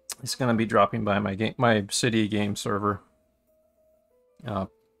 He's gonna be dropping by my city game server.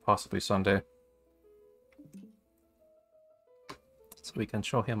 Possibly Sunday. So we can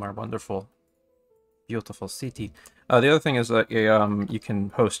show him our wonderful, beautiful city. The other thing is that you can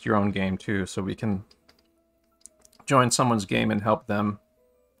host your own game too, so we can join someone's game and help them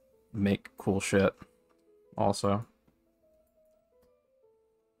make cool shit also.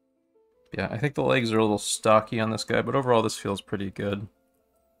 Yeah, I think the legs are a little stocky on this guy, but overall this feels pretty good.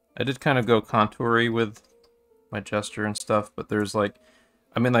 I did kind of go contoury with my gesture and stuff, but there's like,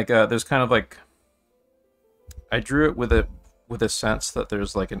 I mean, like, there's kind of like, I drew it with a sense that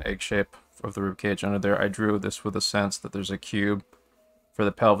there's like an egg shape of the ribcage under there. I drew this with a sense that there's a cube for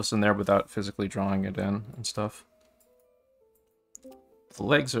the pelvis in there without physically drawing it in and stuff. The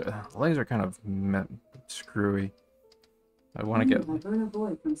legs are kind of screwy. I want to get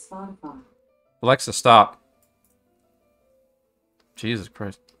Alexa, stop. Jesus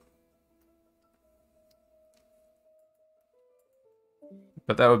Christ.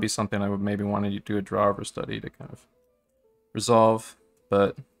 But that would be something I would maybe want to do a draw over study to kind of resolve,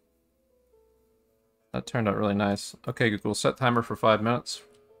 but that turned out really nice. Okay, Google, set timer for 5 minutes.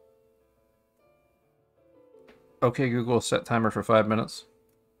 Okay, Google, set timer for 5 minutes.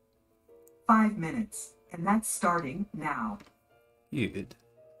 5 minutes, and that's starting now. Good.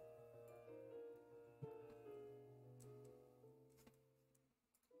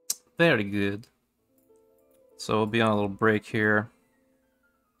 Very good. So we'll be on a little break here.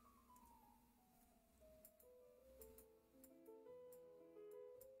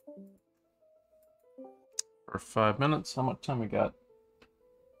 For 5 minutes. How much time we got?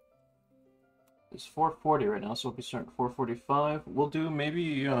 It's 4:40 right now, so we'll be starting at 4:45. We'll do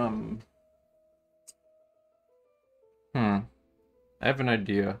maybe I have an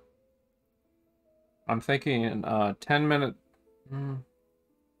idea. I'm thinking 10-minute. I'm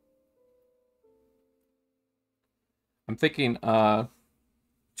thinking 2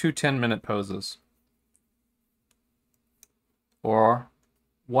 10-minute poses. Or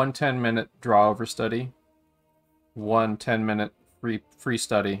 1 10-minute draw over study. 1 10-minute free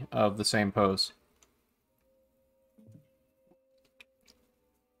study of the same pose.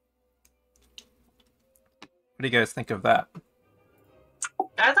 What do you guys think of that?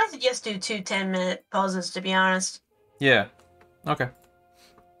 I'd like to just do 2 10-minute poses, to be honest. Yeah. Okay.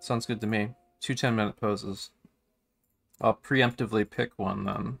 Sounds good to me. 2 10-minute poses. I'll preemptively pick one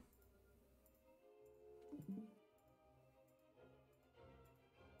then.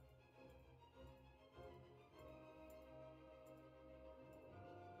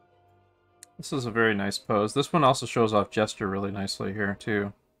 This is a very nice pose. This one also shows off gesture really nicely here,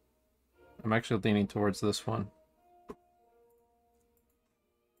 too. I'm actually leaning towards this one.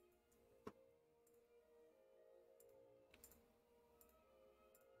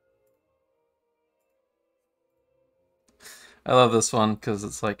 I love this one because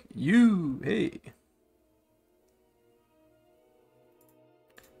it's like, hey.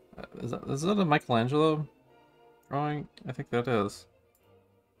 Is that a Michelangelo drawing? I think that is.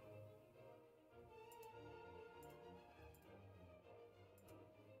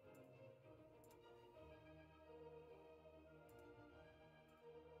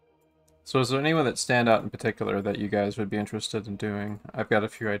 So is there anyone that stand out in particular that you guys would be interested in doing? I've got a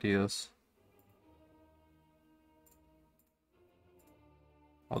few ideas.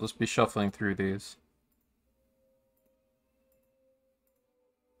 I'll just be shuffling through these.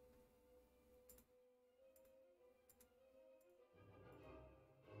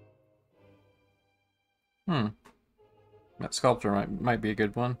 That sculpture might be a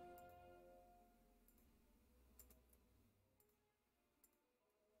good one.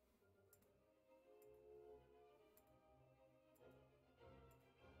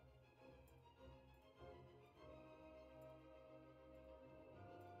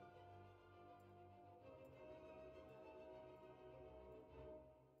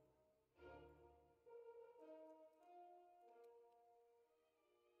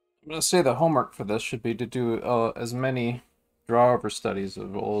 I'm gonna say the homework for this should be to do as many draw-over studies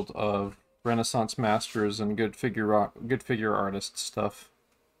of old Renaissance masters and good figure artist stuff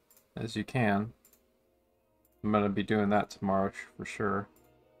as you can. I'm gonna be doing that tomorrow for sure.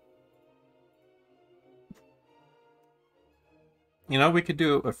 You know, we could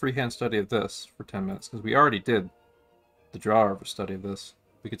do a freehand study of this for 10 minutes because we already did the draw-over study of this.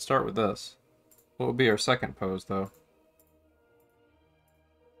 We could start with this. What would be our second pose, though?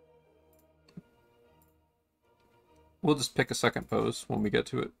 We'll just pick a second pose when we get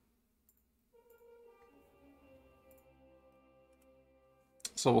to it.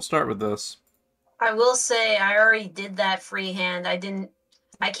 So we'll start with this. I will say I already did that freehand. I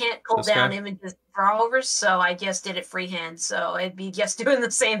can't pull This down guy? images draw overs, so I just did it freehand. So it'd be just doing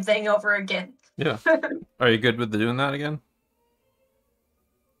the same thing over again. Yeah. Are you good with doing that again?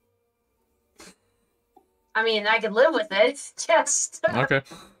 I mean, I could live with it. Just Okay.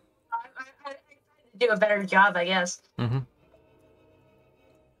 I do a better job, I guess. Mm-hmm.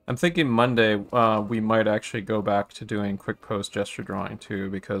 I'm thinking Monday we might actually go back to doing quick pose gesture drawing too,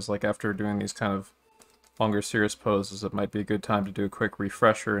 because like after doing these kind of longer serious poses, it might be a good time to do a quick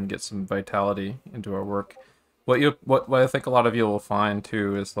refresher and get some vitality into our work. What I think a lot of you will find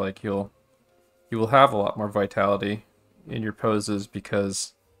too is like you will have a lot more vitality in your poses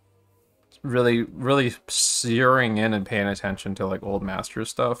because really zeroing in and paying attention to like old master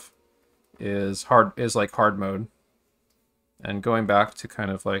stuff is like hard mode. And going back to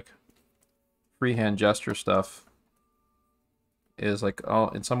kind of like freehand gesture stuff is like, oh,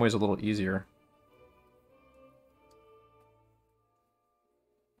 in some ways a little easier.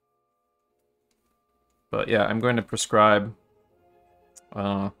 But yeah, I'm going to prescribe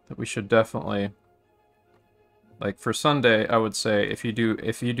that we should definitely, like for Sunday, I would say if you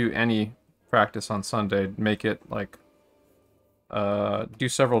do any practice on Sunday, make it like do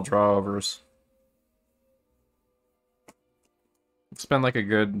several draw overs. Spend like a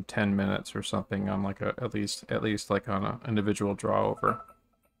good 10 minutes or something on like at least like on an individual draw over.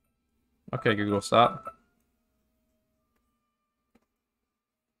 Okay, Google, stop.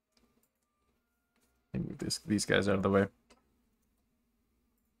 Let me move these guys out of the way.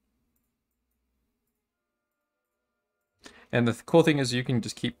 And the cool thing is you can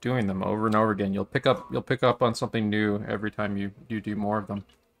just keep doing them over and over again. You'll pick up on something new every time you do more of them.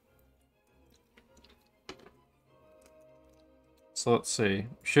 So let's see.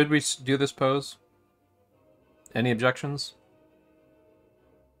 Should we do this pose? Any objections?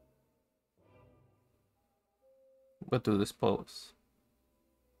 We'll do this pose.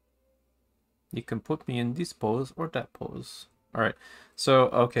 You can put me in this pose or that pose. All right. So,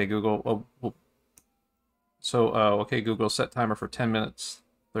 okay, Google. Okay, Google, set timer for 10 minutes,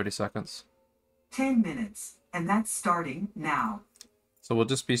 30 seconds. 10 minutes, and that's starting now. So we'll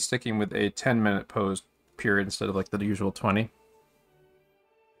just be sticking with a 10-minute pose period instead of like the usual 20.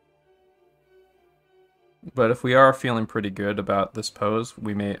 But if we are feeling pretty good about this pose,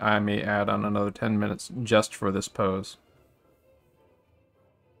 I may add on another 10 minutes just for this pose.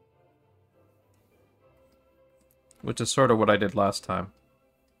 Which is sort of what I did last time.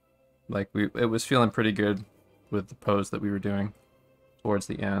 Like it was feeling pretty good with the pose that we were doing towards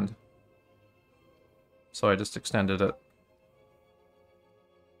the end. So I just extended it.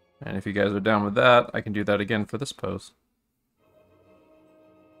 And if you guys are down with that, I can do that again for this pose.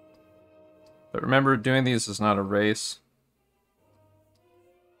 But remember, doing these is not a race.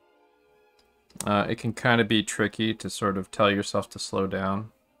 It can kind of be tricky to sort of tell yourself to slow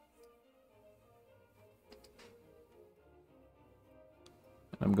down.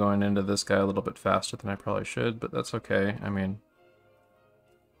 I'm going into this guy a little bit faster than I probably should, but that's okay. I mean,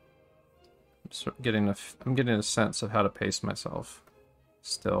 I'm getting a sense of how to pace myself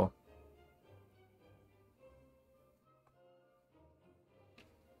still.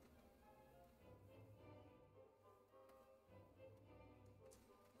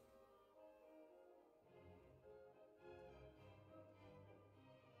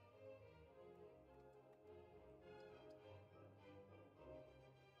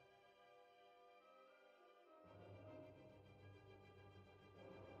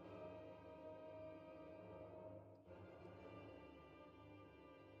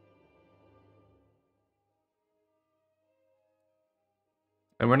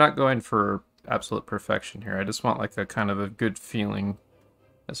 And we're not going for absolute perfection here. I just want like a kind of a good feeling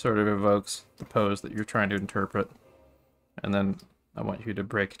that sort of evokes the pose that you're trying to interpret. And then I want you to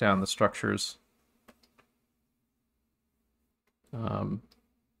break down the structures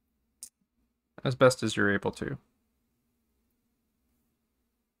as best as you're able to,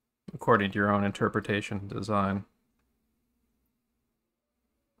 according to your own interpretation and design.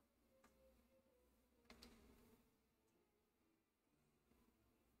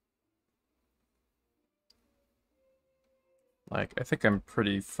 Like, I think I'm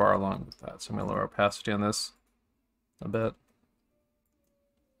pretty far along with that, so I'm going to lower opacity on this a bit.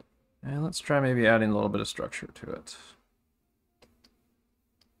 And let's try maybe adding a little bit of structure to it.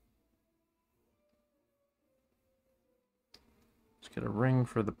 Let's get a ring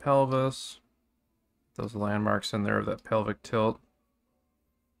for the pelvis. Those landmarks in there of that pelvic tilt.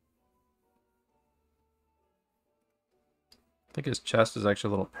 I think his chest is actually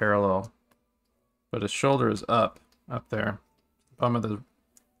a little parallel, but his shoulder is up there. Bottom of the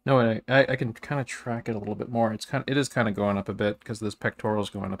I can kind of track it a little bit more. It is kind of going up a bit because this pectoral is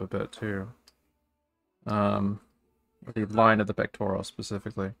going up a bit too. The line of the pectoral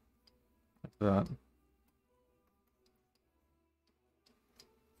specifically, like that.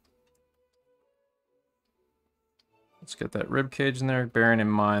 Let's get that rib cage in there, bearing in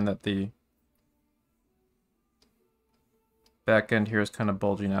mind that the back end here is kind of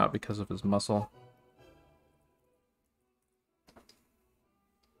bulging out because of his muscle.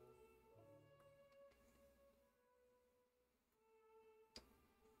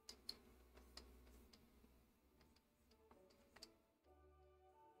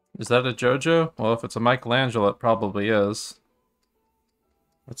 Is that a JoJo? Well, if it's a Michelangelo, it probably is.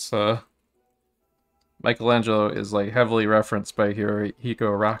 It's Michelangelo is like heavily referenced by Hirohiko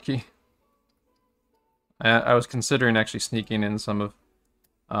Araki. I was considering actually sneaking in some of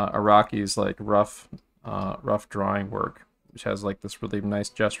Araki's like rough drawing work, which has like this really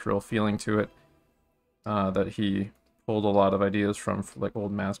nice gestural feeling to it. That he pulled a lot of ideas from like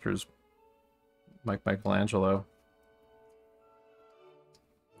old masters like Michelangelo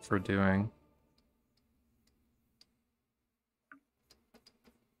for doing.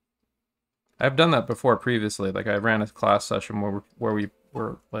 I've done that before previously. Like I ran a class session where we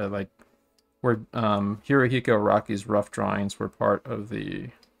were like Hirohiko Araki's rough drawings were part of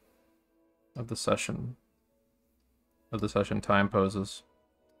the session time poses.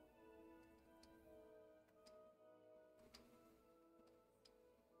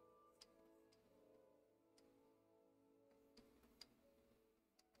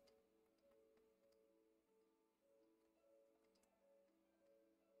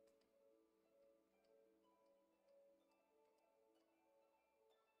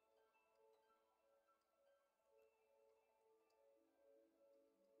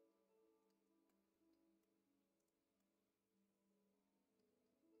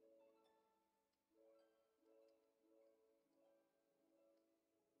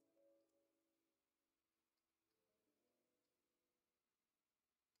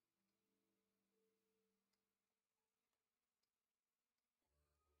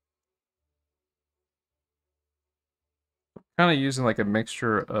 Kind of using like a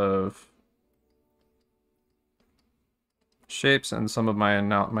mixture of shapes and some of my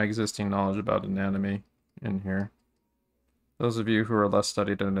existing knowledge about anatomy in here. Those of you who are less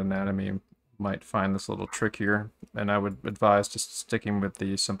studied in anatomy might find this a little trickier, and I would advise just sticking with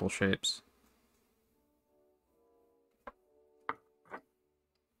the simple shapes.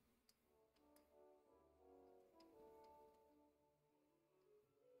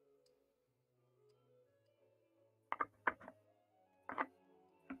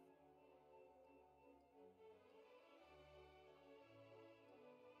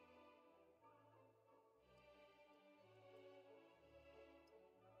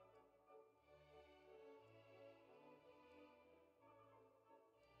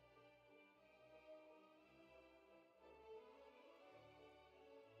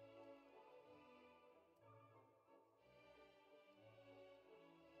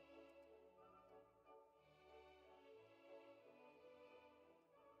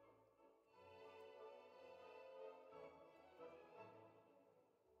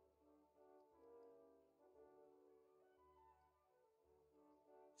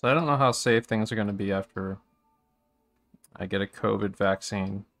 So I don't know how safe things are going to be after I get a COVID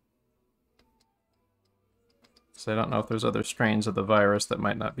vaccine. So I don't know if there's other strains of the virus that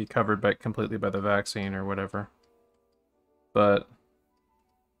might not be covered completely by the vaccine or whatever. But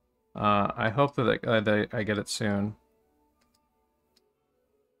I hope that I get it soon.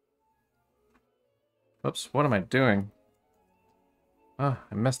 Oops, what am I doing? Ah,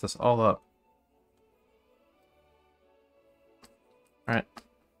 I messed this all up. Alright.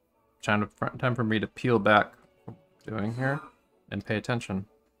 Time for me to peel back what I'm doing here and pay attention.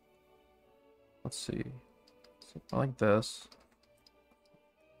 Let's see. Something like this.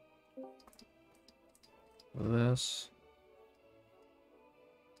 This.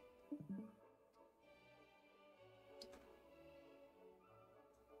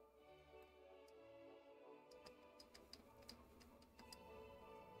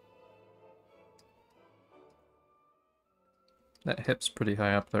 That hip's pretty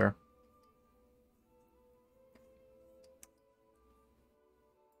high up there.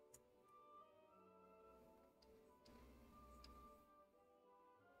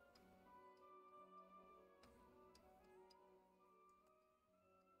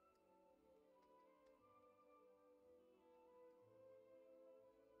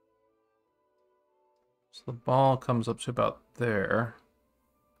 So the ball comes up to about there.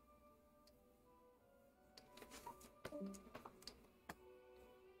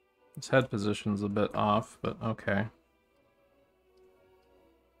 Its head position's a bit off, but okay.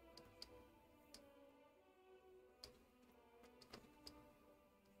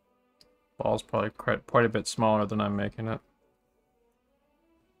 Ball's probably quite a bit smaller than I'm making it.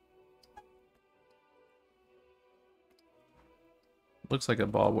 Looks like a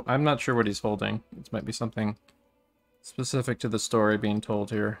ball. I'm not sure what he's holding. This might be something specific to the story being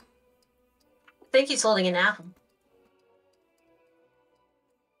told here. I think he's holding an apple.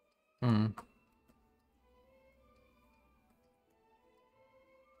 Hmm.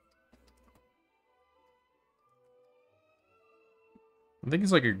 I think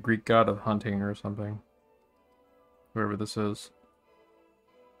he's like a Greek god of hunting or something. Whoever this is.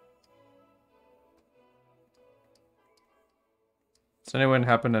 Does anyone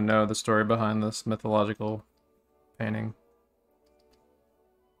happen to know the story behind this mythological painting?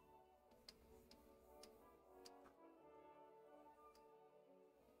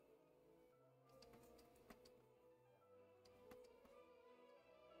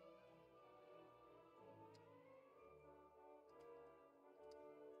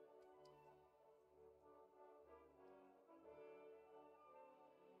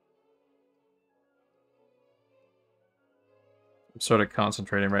 I'm sort of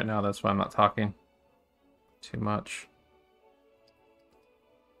concentrating right now, that's why I'm not talking too much.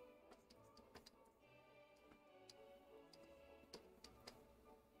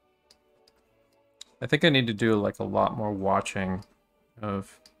 I think I need to do like a lot more watching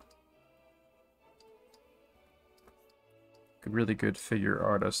of really good figure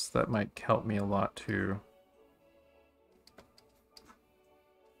artists. That might help me a lot too.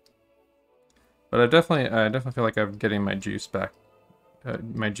 But I definitely feel like I'm getting my juice back,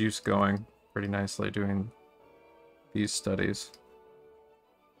 my juice going pretty nicely doing these studies.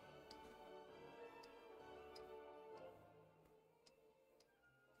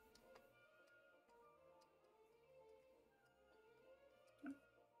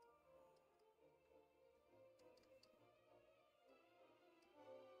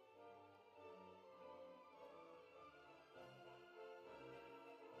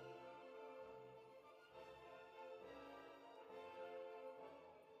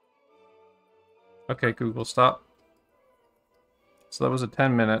 Okay, Google, stop. So that was a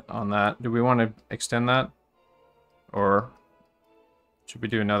 10-minute on that. Do we want to extend that? Or should we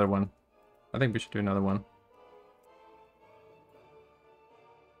do another one? I think we should do another one.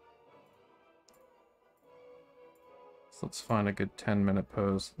 So let's find a good 10-minute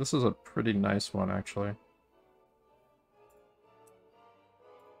pose. This is a pretty nice one, actually.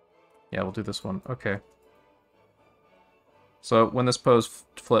 Yeah, we'll do this one. Okay. So when this pose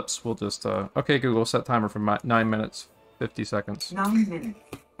flips, we'll just, okay, Google, set timer for 9 minutes, 50 seconds. 9 minutes,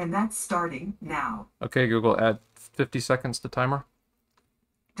 and that's starting now. Okay, Google, add 50 seconds to timer.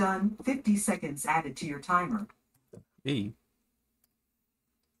 Done. 50 seconds added to your timer. E.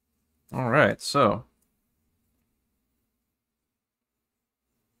 All right, so.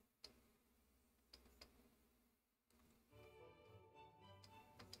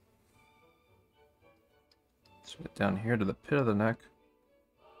 Get down here to the pit of the neck.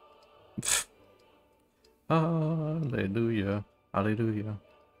 Hallelujah. Hallelujah.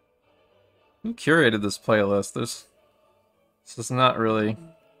 Who curated this playlist? This is not really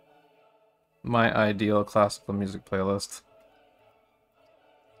my ideal classical music playlist.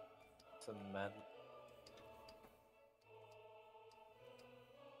 Cement.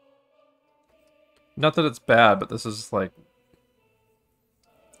 Not that it's bad, but this is like...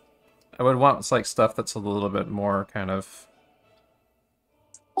 I would want like stuff that's a little bit more kind of...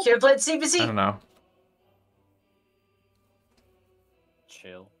 Should have played CBC. I don't know.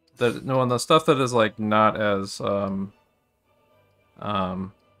 Chill. No, the stuff that is like not as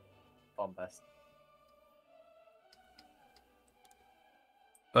Bombast.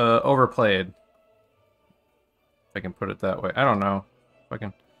 overplayed. If I can put it that way. I don't know. If I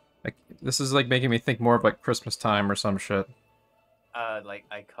can. Like, this is like making me think more of like Christmas time or some shit. Like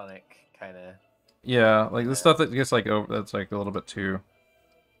iconic kind of. Yeah, like the stuff that gets like over. That's like a little bit too.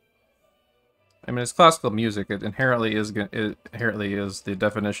 I mean, it's classical music. It inherently is the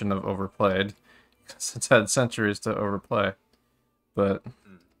definition of overplayed, since it's had centuries to overplay. but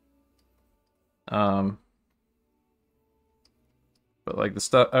but like the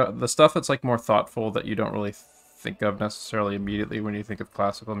stuff that's like more thoughtful that you don't really think of necessarily immediately when you think of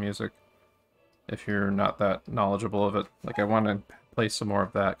classical music, if you're not that knowledgeable of it. Like I want to play some more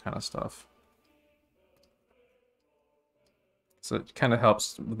of that kind of stuff. So it kind of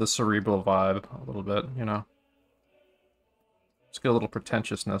helps with the cerebral vibe a little bit, you know. Just get a little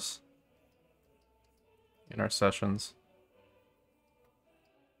pretentiousness in our sessions.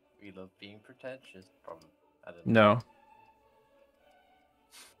 We love being pretentious. No.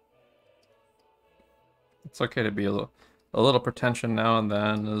 It's okay to be a little pretension now and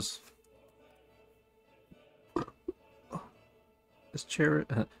then. Is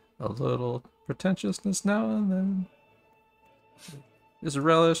a little pretentiousness now and then is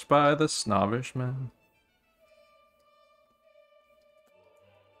relished by the snobbish man.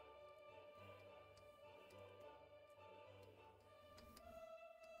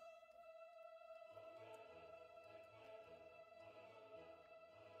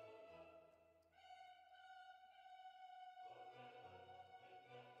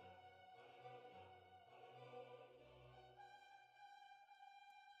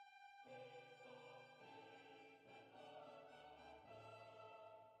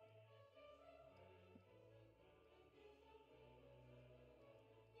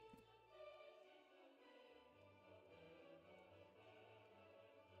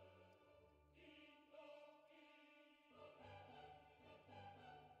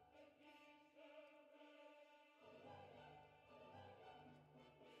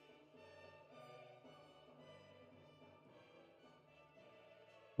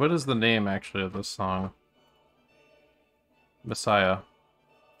 What is the name, actually, of this song? Messiah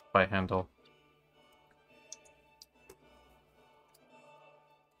by Handel.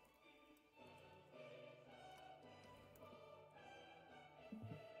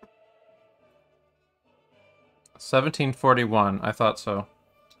 "1741, I thought so.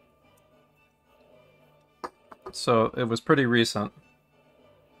 So it was pretty recent.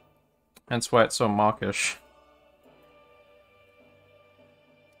 Hence why it's so mawkish.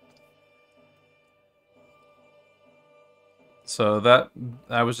 So that,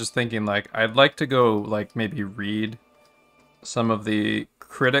 I was just thinking, like, I'd like to go, like, maybe read some of the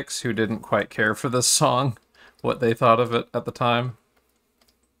critics who didn't quite care for this song, what they thought of it at the time.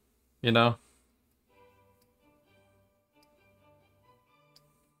 You know?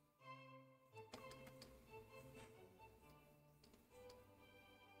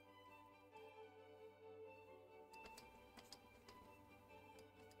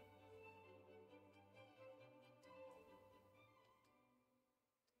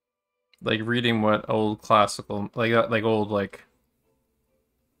 Like reading what old classical, like old, like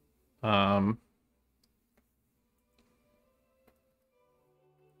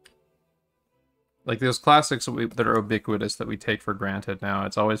those classics that are ubiquitous that we take for granted now.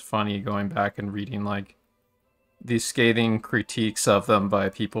 It's always funny going back and reading like these scathing critiques of them by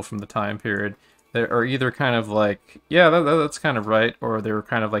people from the time period that are either kind of like, yeah, that's kind of right, or they were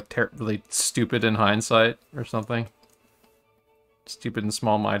kind of like terribly stupid in hindsight or something. Stupid and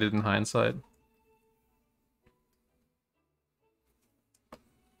small-minded in hindsight.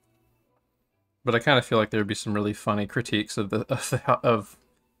 But I kind of feel like there'd be some really funny critiques of the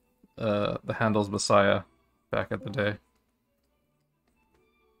Handel's Messiah back at the day.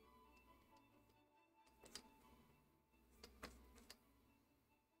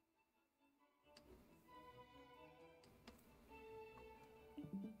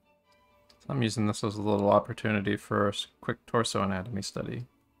 So I'm using this as a little opportunity for a quick torso anatomy study.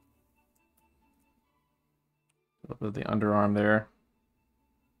 A little bit of the underarm there.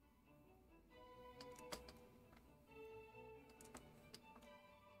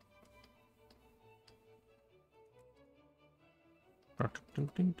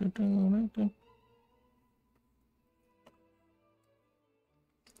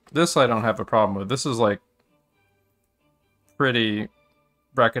 This I don't have a problem with. This is like pretty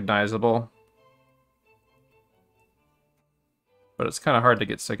recognizable. But it's kind of hard to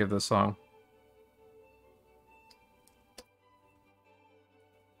get sick of this song.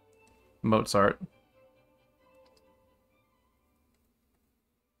 Mozart.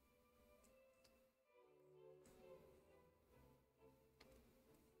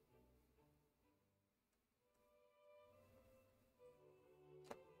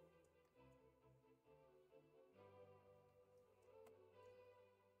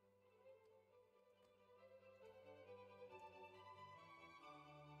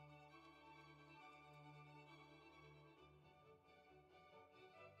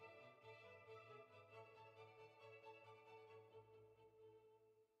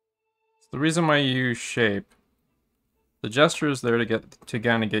 The reason why you use shape, the gesture is there to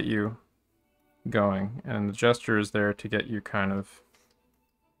kind of get you going, and the gesture is there to get you kind of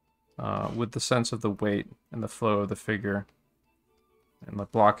with the sense of the weight and the flow of the figure and the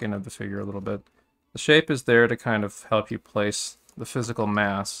blocking of the figure a little bit. The shape is there to kind of help you place the physical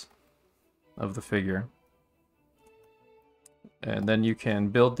mass of the figure. And then you can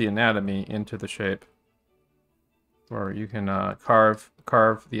build the anatomy into the shape. Or you can carve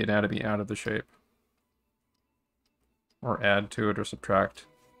the anatomy out of the shape. Or add to it or subtract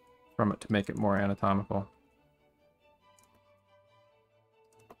from it to make it more anatomical.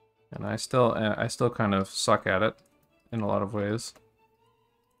 And I still kind of suck at it in a lot of ways.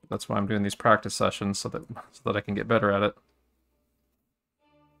 That's why I'm doing these practice sessions so that I can get better at it.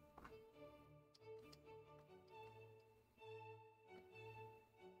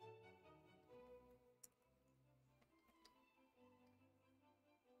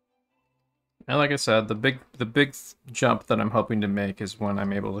 And like I said, the big jump that I'm hoping to make is when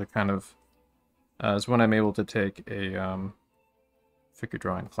I'm able to take a figure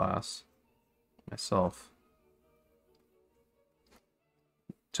drawing class myself.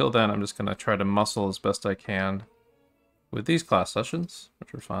 Till then, I'm just going to try to muscle as best I can with these class sessions,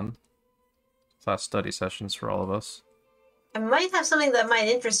 which are fun. Class study sessions for all of us. I might have something that might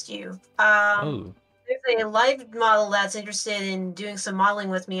interest you. Oh. There's a live model that's interested in doing some modeling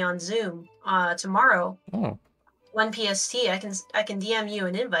with me on Zoom tomorrow. Oh. 1 PST. I can DM you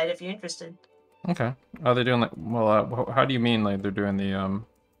an invite if you're interested. Okay. Are they doing like, well, how do you mean like they're doing the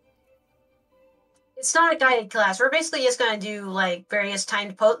It's not a guided class. We're basically just going to do like various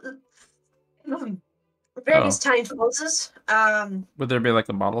timed poses. Timed poses. Would there be like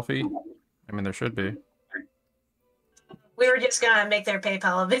a model fee? I mean, there should be. We were just gonna make their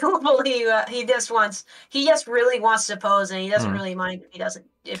PayPal available. He just really wants to pose, and he doesn't really mind if he doesn't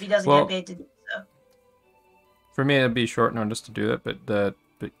get paid to do so. For me, it'd be short notice to do that, but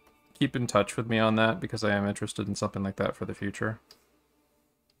keep in touch with me on that because I am interested in something like that for the future.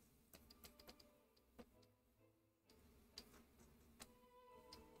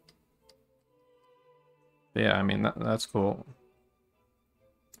 But yeah, I mean that's cool.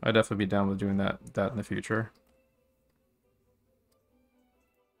 I'd definitely be down with doing that in the future.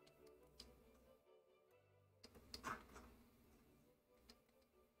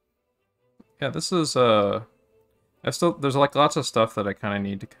 Yeah, this is there's like lots of stuff that I kind of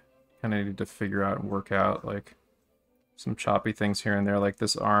need to figure out and work out, like some choppy things here and there, like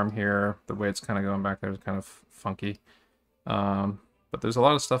this arm here, the way it's kind of going back there is kind of funky. But there's a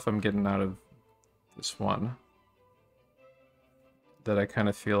lot of stuff I'm getting out of this one that I kind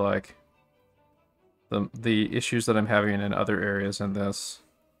of feel like the issues that I'm having in other areas in this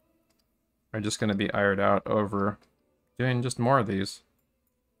are just going to be ironed out over doing just more of these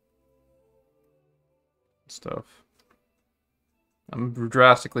stuff. I'm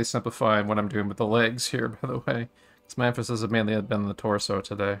drastically simplifying what I'm doing with the legs here, by the way, because my emphasis has mainly been on the torso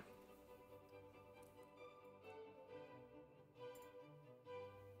today.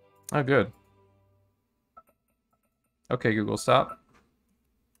 Oh, good. Okay, Google, stop.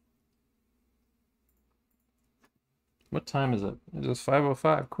 What time is it? It is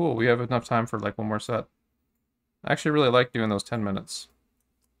 5:05. Cool, we have enough time for like one more set. I actually really like doing those 10 minutes.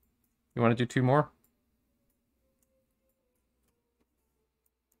 You want to do 2 more?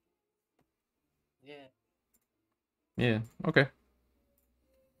 Yeah, okay.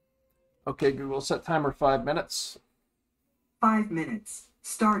 Okay, Google, set timer 5 minutes. 5 minutes,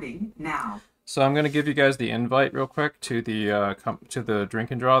 starting now. So I'm going to give you guys the invite real quick to the drink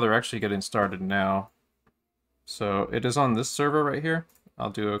and draw. They're actually getting started now. So it is on this server right here.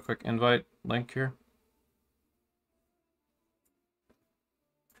 I'll do a quick invite link here.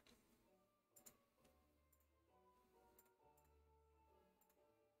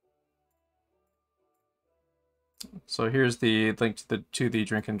 So here's the link to the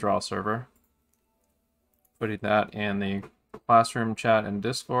drink and draw server. Putting that in the classroom chat and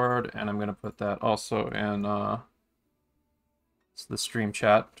Discord, and I'm going to put that also in the stream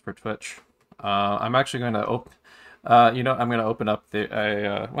chat for Twitch. I'm actually going to open, I'm going to open up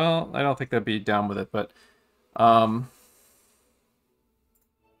the, well, I don't think they'd be down with it, but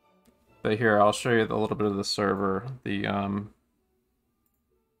here, I'll show you a little bit of the server.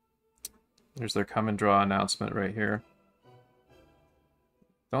 There's their come and draw announcement right here.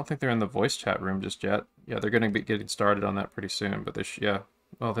 Don't think they're in the voice chat room just yet. Yeah, they're going to be getting started on that pretty soon, but yeah,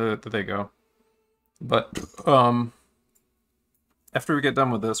 well, there they go. But after we get done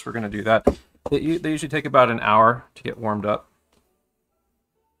with this, we're going to do that. They usually take about an hour to get warmed up.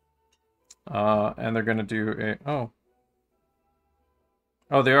 And they're going to do a...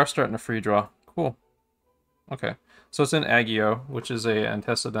 Oh, they are starting a free draw. Cool. Okay. So it's in Agio, which is a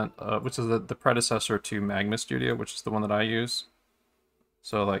antecedent, which is the predecessor to Magma Studio, which is the one that I use.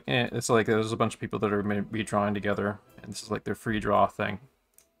 So like, it's like there's a bunch of people that are maybe drawing together, and this is like their free draw thing.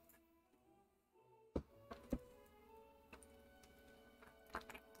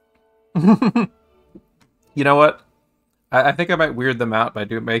 You know what? I think I might weird them out by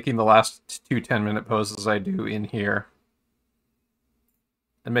making the last 2 10-minute poses I do in here.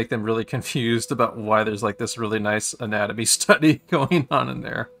 And make them really confused about why there's like this really nice anatomy study going on in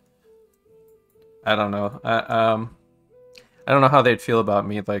there. I don't know. I don't know how they'd feel about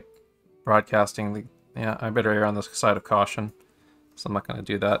me like broadcasting the... Yeah, I better err on the side of caution. So I'm not going to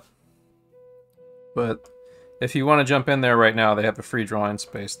do that. But if you want to jump in there right now, they have a free drawing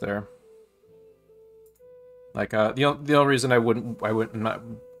space there. Like the only reason I don't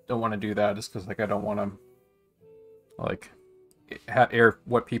want to do that is because like I don't want to like air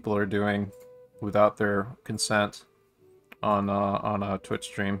what people are doing without their consent on a Twitch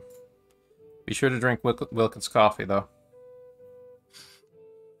stream. Be sure to drink Wilkins coffee though.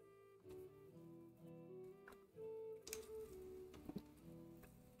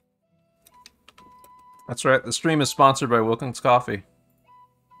 That's right. The stream is sponsored by Wilkins Coffee.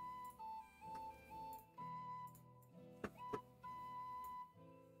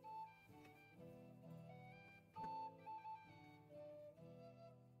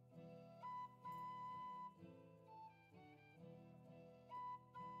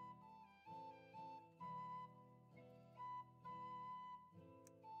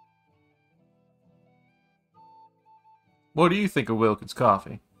 What do you think of Wilkins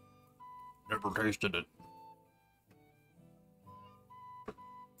Coffee? Never tasted it.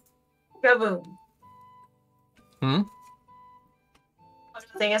 Kaboom. Hmm? I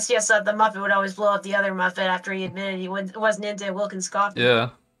think it's just that the Muppet would always blow up the other Muppet after he admitted he wasn't into Wilkins coffee. Yeah.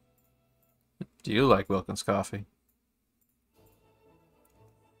 Do you like Wilkins Coffee?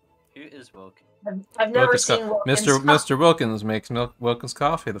 Who is Wilkins? I've never seen Wilkins. Mr. Wilkins makes Wilkins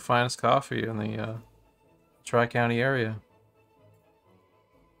Coffee, the finest coffee in the Tri-County area.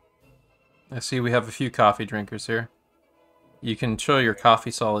 I see we have a few coffee drinkers here. You can show your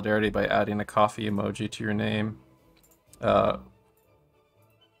coffee solidarity by adding a coffee emoji to your name. Or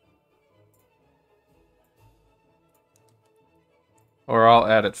I'll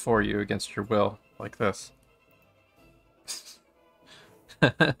add it for you against your will, like this.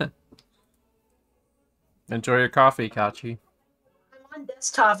 Enjoy your coffee, Kachi. I'm on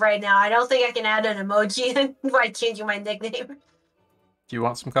desktop right now. I don't think I can add an emoji by changing my nickname. Do you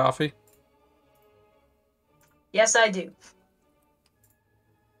want some coffee? Yes, I do.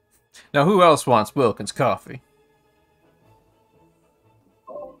 Now, who else wants Wilkins Coffee?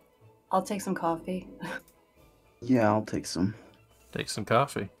 I'll take some coffee. Yeah, I'll take some. Take some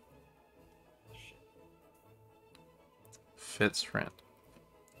coffee. Fitz rant.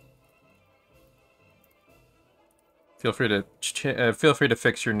 Feel free to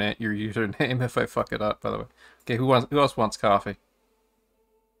fix your username if I fuck it up. By the way, okay. Who else wants coffee?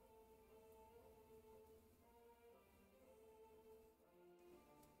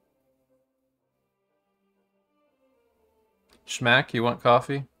 Schmack, you want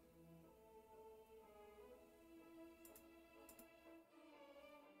coffee?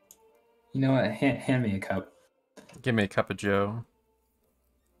 You know what? Hand me a cup. Give me a cup of Joe.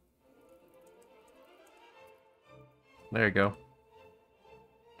 There you go.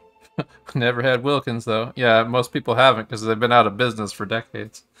 Never had Wilkins, though. Yeah, most people haven't because they've been out of business for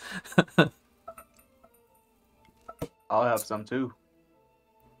decades. I'll have some too.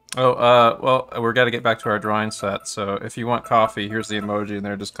 Oh, well, we're got to get back to our drawing set, so if you want coffee, here's the emoji, and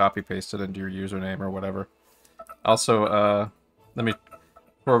there, just copy-paste it into your username or whatever. Also, let me,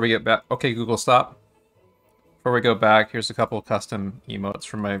 before we get back, okay, Google, stop. Before we go back, here's a couple of custom emotes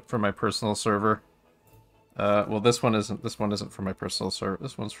from my personal server. Well, this one isn't from my personal server.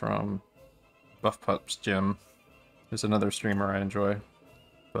 This one's from Buff Pups Jim, who's another streamer I enjoy.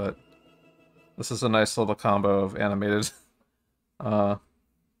 But this is a nice little combo of animated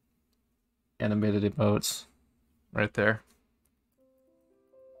emotes right there.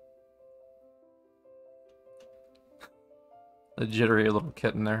 A jittery little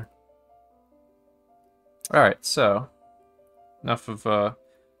kitten there. Alright, so enough of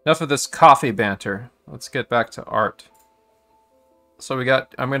this coffee banter. Let's get back to art. So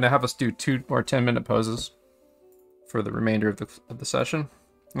I'm gonna have us do 2 more 10-minute poses for the remainder of the session.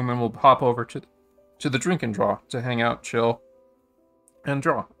 And then we'll hop over to the drink and draw to hang out, chill, and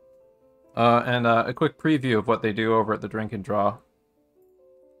draw. And a quick preview of what they do over at the drink and draw.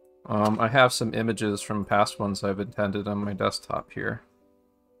 I have some images from past ones I've intended on my desktop here.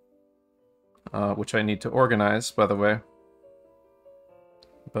 which I need to organize, by the way.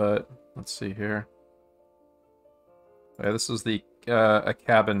 But let's see here. Okay, this is the a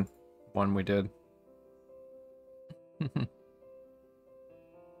cabin one we did.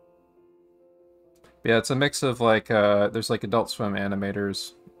 Yeah, it's a mix of like there's like Adult Swim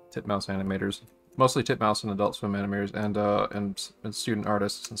animators, Titmouse animators, mostly Titmouse and Adult Swim animators, and student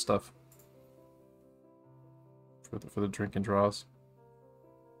artists and stuff for the drink and draws.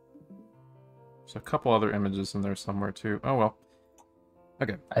 There's a couple other images in there somewhere too. Oh well.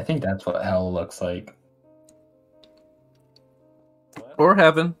 Okay. I think that's what hell looks like. Or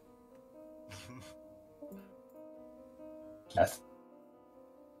heaven. Yes.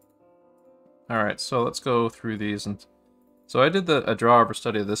 Alright, so let's go through these. And so I did a draw over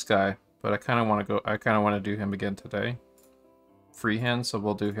study of this guy, but I kind of want to do him again today. Freehand, so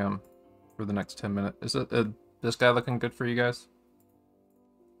we'll do him for the next 10 minutes. Is it this guy looking good for you guys?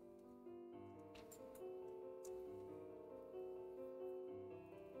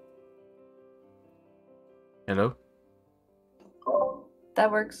 Hello?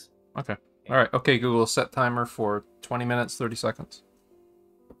 That works. Okay. Alright, okay, Google, set timer for 20 minutes, 30 seconds.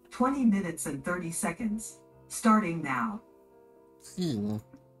 20 minutes and 30 seconds. Starting now.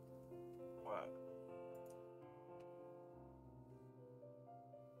 What?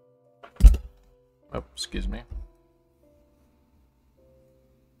 Oh, excuse me.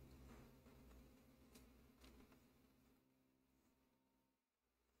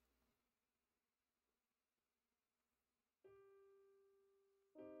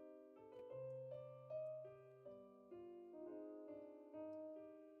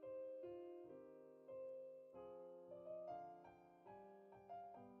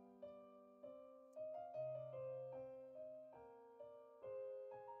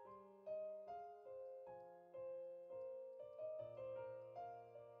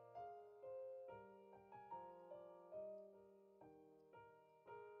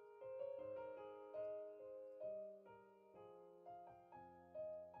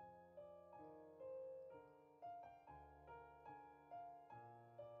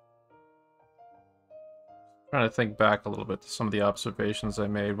 Trying to think back a little bit to some of the observations I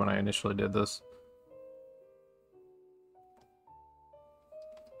made when I initially did this.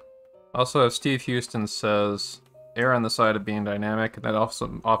 Also, Steve Houston says, err on the side of being dynamic, and that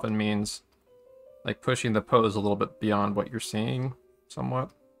also often means like pushing the pose a little bit beyond what you're seeing,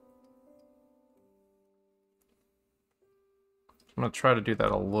 somewhat. I'm going to try to do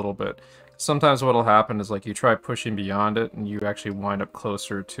that a little bit. Sometimes what'll happen is like you try pushing beyond it, and you actually wind up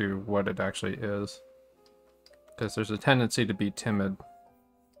closer to what it actually is. Because there's a tendency to be timid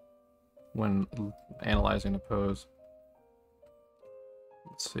when analyzing a pose.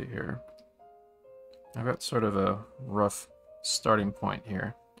 Let's see here. I've got sort of a rough starting point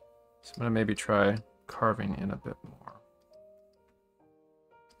here. So I'm going to maybe try carving in a bit more.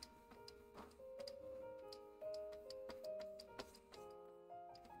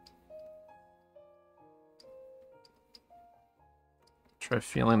 Try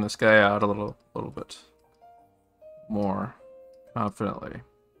feeling this guy out a little bit more confidently.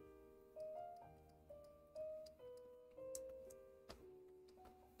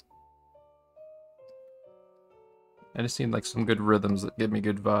 I just need like some good rhythms that give me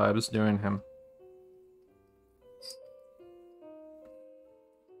good vibes doing him.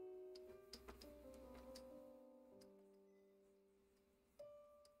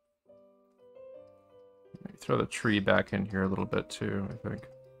 Maybe throw the tree back in here a little bit too, I think.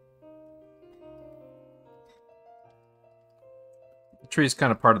 The tree's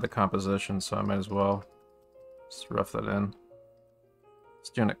kind of part of the composition, so I might as well just rough that in.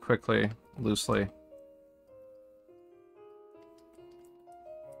 Just doing it quickly, loosely.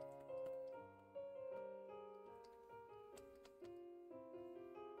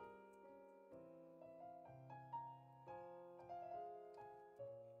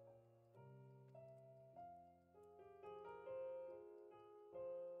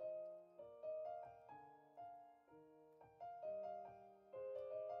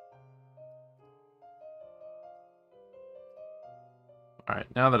 Alright,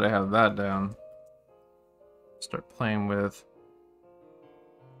 now that I have that down, start playing with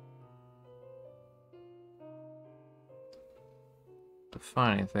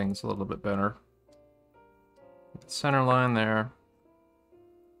defining things a little bit better. Center line there.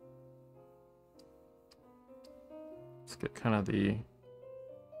 Let's get kind of the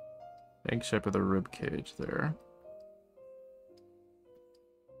egg shape of the rib cage there.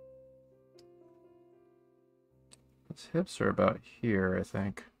 His hips are about here, I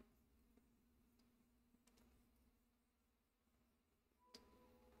think.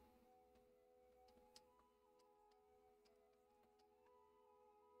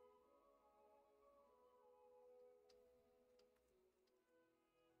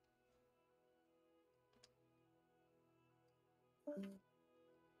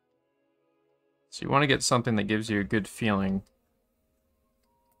 So you want to get something that gives you a good feeling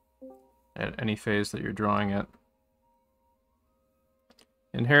at any phase that you're drawing it.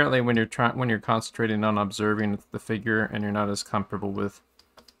 Inherently, when you're concentrating on observing the figure and you're not as comfortable with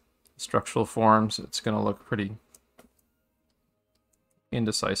structural forms, it's going to look pretty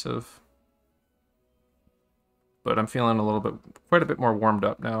indecisive. But I'm feeling quite a bit more warmed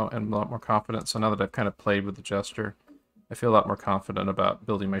up now and a lot more confident. So now that I've kind of played with the gesture, I feel a lot more confident about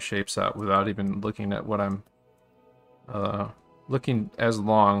building my shapes out without even looking at what I'm looking as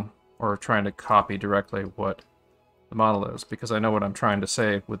long or trying to copy directly what the model is, because I know what I'm trying to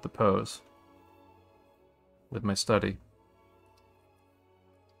say with the pose, with my study.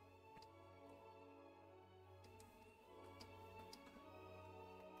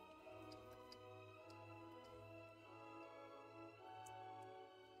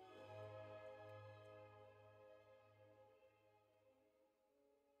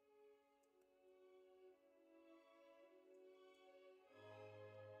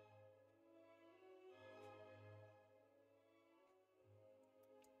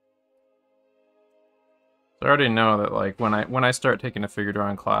 I already know that, like, when I start taking a figure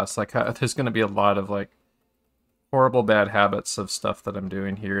drawing class, like, there's going to be a lot of, like, horrible bad habits of stuff that I'm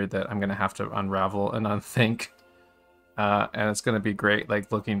doing here that I'm going to have to unravel and unthink. And it's going to be great,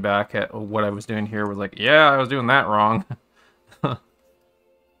 like, looking back at what I was doing here was like, yeah, I was doing that wrong.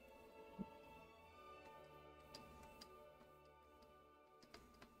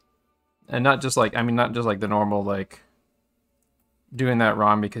 And not just like, I mean, not just like the normal, like, doing that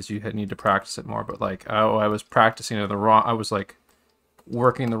wrong because you need to practice it more, but like, oh, I was practicing it I was like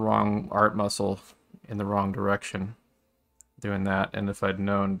working the wrong art muscle in the wrong direction doing that, and if I'd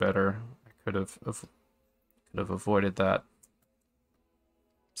known better, I could have avoided that.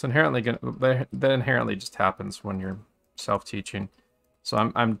 It's inherently that inherently just happens when you're self-teaching. So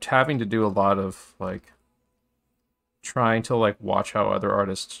I'm having to do a lot of like trying to like watch how other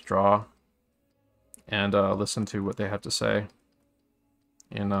artists draw and listen to what they have to say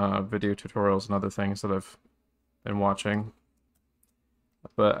in video tutorials and other things that I've been watching.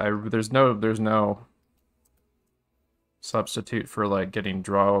 But there's no substitute for like getting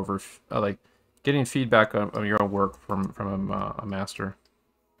getting feedback on your own work from a master.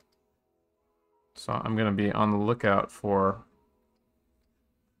 So I'm gonna be on the lookout for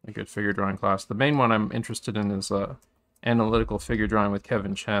a good figure drawing class. The main one I'm interested in is analytical figure drawing with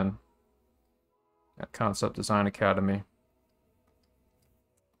Kevin Chen at Concept Design Academy.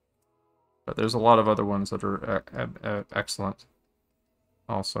 But there's a lot of other ones that are excellent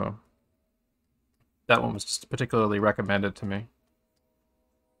also. That one was just particularly recommended to me.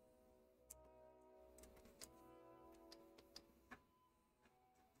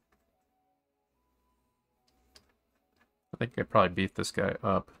 I think I probably beat this guy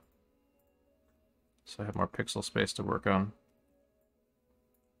up, so I have more pixel space to work on.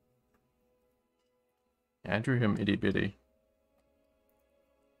 Yeah, I drew him itty bitty.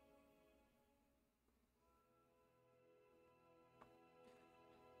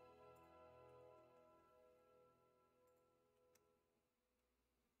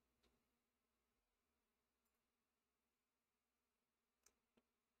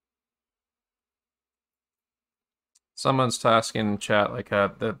 Someone's tasking in chat, like,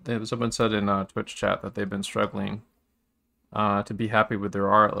 someone said in Twitch chat that they've been struggling to be happy with their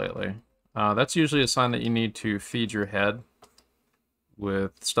art lately. That's usually a sign that you need to feed your head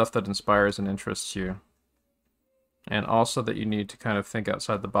with stuff that inspires and interests you. And also that you need to kind of think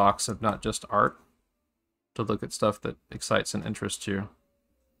outside the box of not just art, to look at stuff that excites and interests you,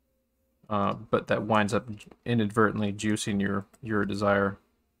 but that winds up inadvertently juicing your desire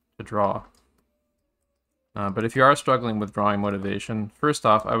to draw. But if you are struggling with drawing motivation, first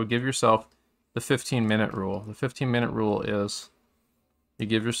off, I would give yourself the 15-minute rule. The 15-minute rule is you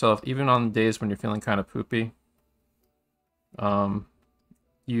give yourself, even on days when you're feeling kind of poopy,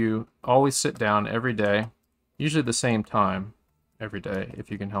 you always sit down every day, usually the same time every day,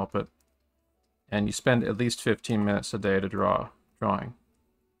 if you can help it, and you spend at least 15 minutes a day to drawing.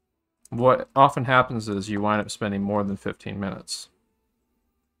 What often happens is you wind up spending more than 15 minutes.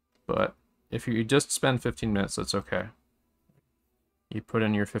 But if you just spend 15 minutes, that's okay. You put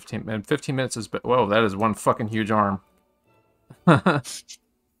in your 15 minutes is, whoa, that is one fucking huge arm. I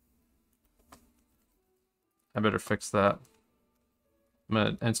better fix that.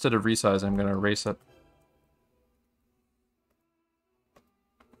 Instead of resize, I'm gonna erase it.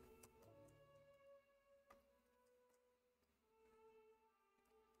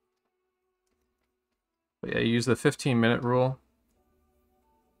 But yeah, use the 15-minute rule.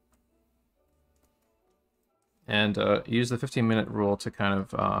 and use the 15-minute rule to kind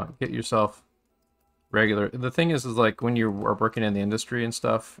of get yourself regular. The thing is like when you are working in the industry and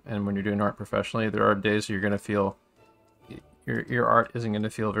stuff, and when you're doing art professionally, there are days you're going to feel your art isn't going to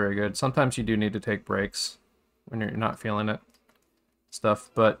feel very good. Sometimes you do need to take breaks when you're not feeling it, stuff.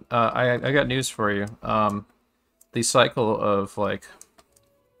 But I got news for you. The cycle of like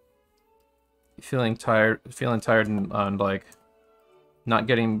feeling tired and like not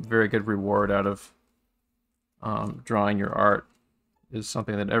getting very good reward out of drawing your art is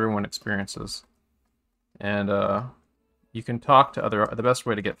something that everyone experiences. And you can talk to the best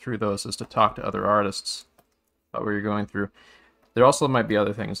way to get through those is to talk to other artists about what you're going through. There also might be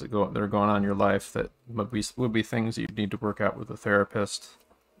other things that are going on in your life that would be things that you need to work out with a therapist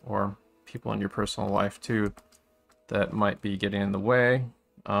or people in your personal life too that might be getting in the way.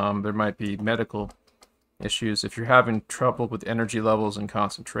 There might be medical issues. If you're having trouble with energy levels and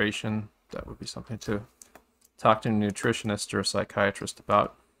concentration, that would be something to talk to a nutritionist or a psychiatrist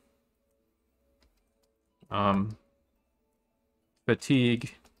about.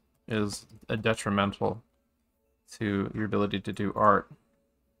 Fatigue is detrimental to your ability to do art.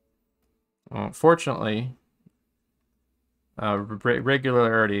 Fortunately,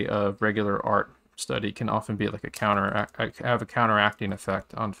 regularity of regular art study can often be like have a counteracting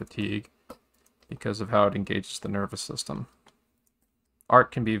effect on fatigue because of how it engages the nervous system. Art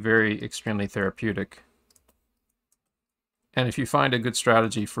can be extremely therapeutic. And if you find a good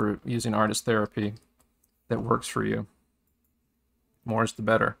strategy for using art as therapy that works for you, more is the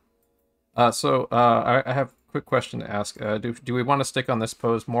better. So I have a quick question to ask. Do we want to stick on this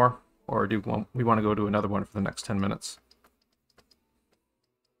pose more, or do we want to go to another one for the next 10 minutes?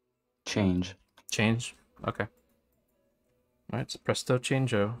 Change. Change? Okay. All right, so presto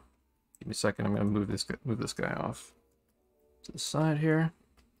changeo. Give me a second. I'm going to move this guy off to the side here.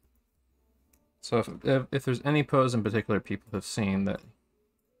 So if there's any pose in particular people have seen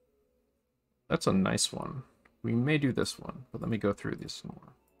that's a nice one. We may do this one, but let me go through these some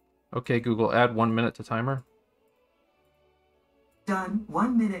more. Okay, Google, add 1 minute to timer. Done.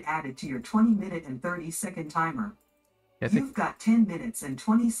 1 minute added to your 20-minute and 30-second timer. Yeah, You've got 10 minutes and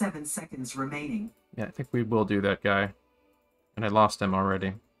 27 seconds remaining. Yeah, I think we will do that guy. And I lost him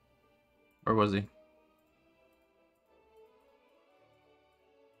already. Or was he?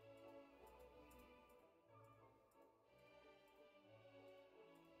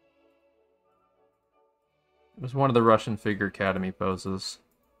 It was one of the Russian Figure Academy poses.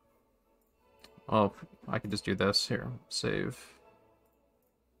 Oh, I could just do this here. Save.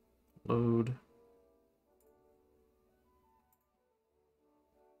 Load.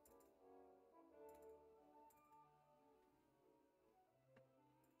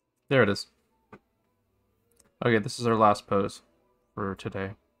 There it is. Okay, this is our last pose for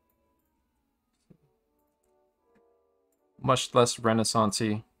today. Much less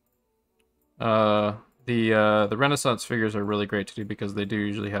Renaissance-y. The Renaissance figures are really great to do because they do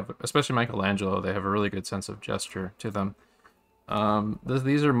usually have, especially Michelangelo, they have a really good sense of gesture to them.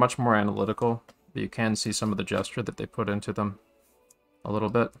 These are much more analytical, but you can see some of the gesture that they put into them a little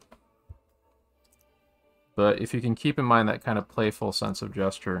bit. But if you can keep in mind that kind of playful sense of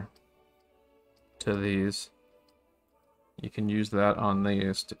gesture to these, you can use that on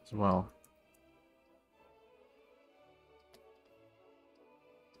these as well.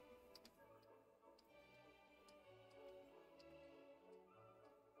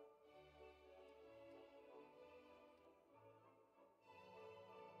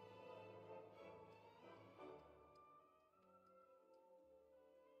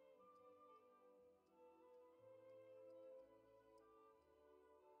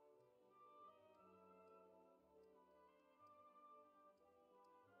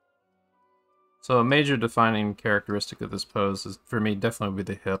 So a major defining characteristic of this pose is, for me, definitely would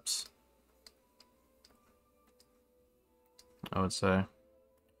be the hips. I would say.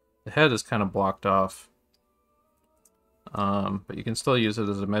 The head is kind of blocked off. But you can still use it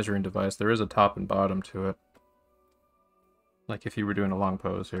as a measuring device. There is a top and bottom to it. Like if you were doing a long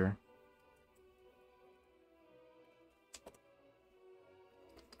pose here.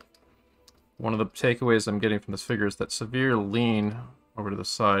 One of the takeaways I'm getting from this figure is that severe lean over to the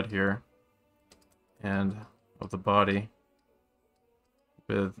side here. And of the body,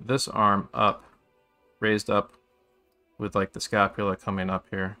 with this arm up, raised up, with like the scapula coming up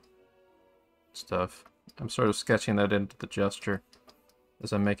here, stuff. I'm sort of sketching that into the gesture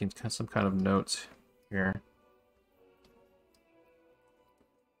as I'm making some kind of notes here.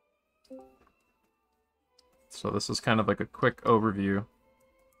 So this is kind of like a quick overview,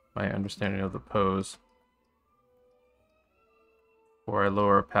 my understanding of the pose, before I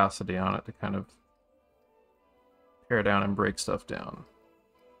lower opacity on it to kind of pare down and break stuff down.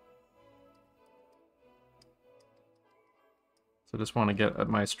 So just want to get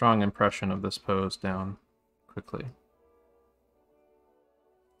my strong impression of this pose down quickly.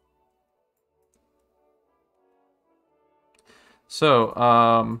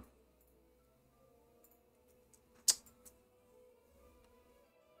 So,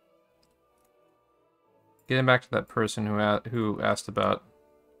 getting back to that person who asked about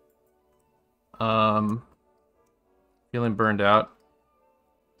feeling burned out.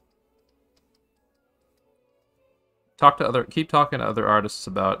 Keep talking to other artists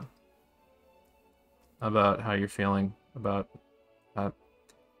about how you're feeling about that.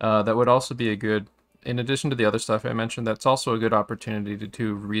 That would also be a good, in addition to the other stuff I mentioned, that's also a good opportunity to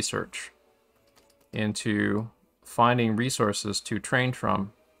do research into finding resources to train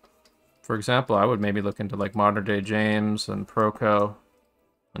from. For example, I would maybe look into like Modern Day James and Proco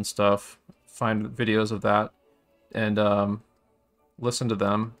and stuff, find videos of that, and listen to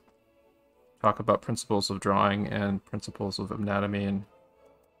them talk about principles of drawing and principles of anatomy and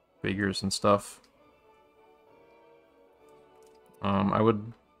figures and stuff. I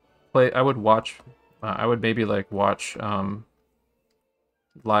would maybe like watch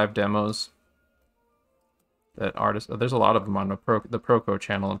live demos that artists, there's a lot of them on the Proco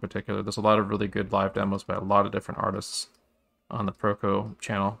channel in particular. There's a lot of really good live demos by a lot of different artists on the Proco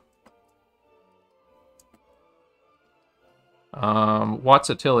channel. Watts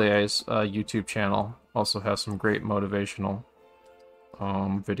Atelier's YouTube channel also has some great motivational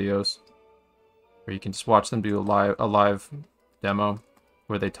videos where you can just watch them do a live demo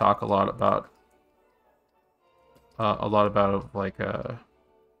where they talk a lot about like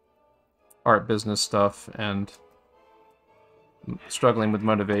art business stuff and struggling with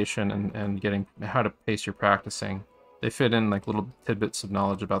motivation and getting how to pace your practicing. They fit in like little tidbits of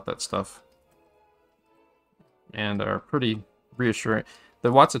knowledge about that stuff and are pretty reassuring.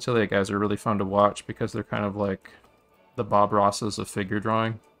 The Watts Atelier guys are really fun to watch because they're kind of like the Bob Rosses of figure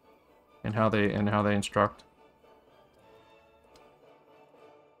drawing and how they instruct.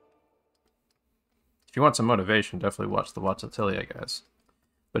 If you want some motivation, definitely watch the Watts Atelier guys.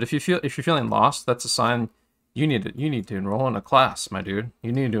 But if you're feeling lost, that's a sign you need to enroll in a class, my dude.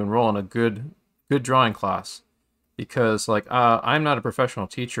 You need to enroll in a good drawing class, because like I'm not a professional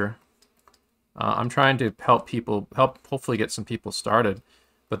teacher. I'm trying to help hopefully get some people started,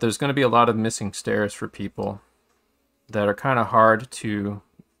 but there's going to be a lot of missing stairs for people that are kind of hard to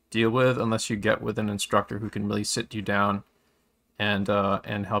deal with unless you get with an instructor who can really sit you down and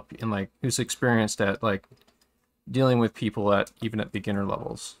help you, and like who's experienced at like dealing with people even at beginner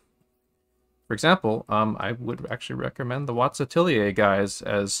levels. For example, I would actually recommend the Watts Atelier guys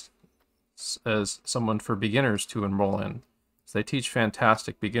as someone for beginners to enroll in. So they teach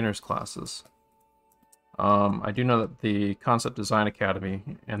fantastic beginners classes. I do know that the Concept Design Academy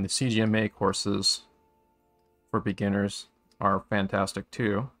and the CGMA courses for beginners are fantastic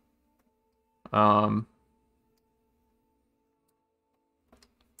too. But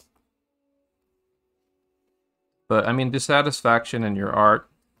I mean, dissatisfaction in your art.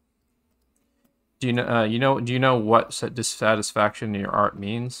 Do you know what dissatisfaction in your art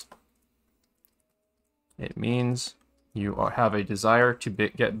means? It means you have a desire to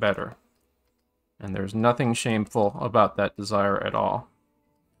get better. And there's nothing shameful about that desire at all.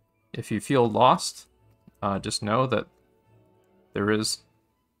 If you feel lost, just know that there is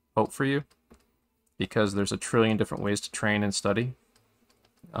hope for you, because there's a trillion different ways to train and study.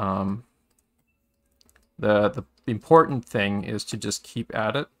 The important thing is to just keep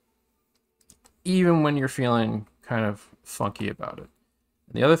at it, even when you're feeling kind of funky about it.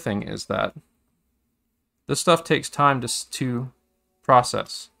 And the other thing is that this stuff takes time to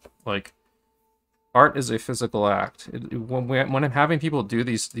process. Like, art is a physical act. When I'm having people do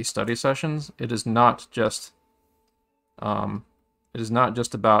these study sessions, it is not just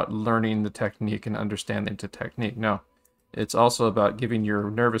about learning the technique and understanding the technique. No, it's also about giving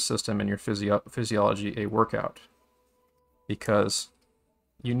your nervous system and your physiology a workout, because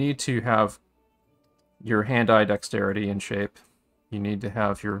you need to have your hand-eye dexterity in shape. You need to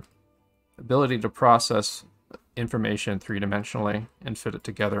have your ability to process information three-dimensionally and fit it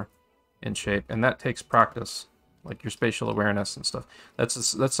together in shape, and that takes practice, like your spatial awareness and stuff.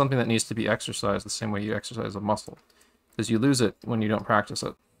 That's something that needs to be exercised the same way you exercise a muscle, because you lose it when you don't practice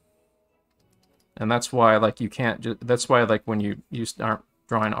it. And that's why like you can't that's why like when you start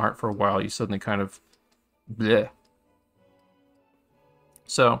drawing art for a while, you suddenly kind of bleh.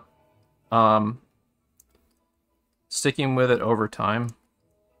 So sticking with it over time,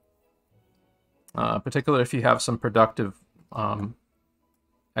 particularly if you have some productive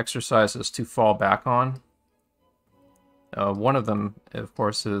exercises to fall back on, One of them, of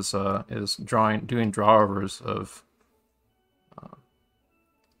course, is doing drawovers of.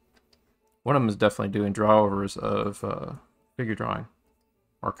 One of them is definitely doing drawovers of figure drawing,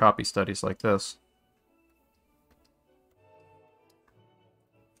 or copy studies like this.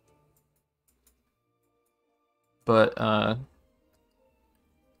 But the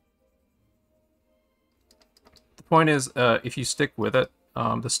point is, if you stick with it,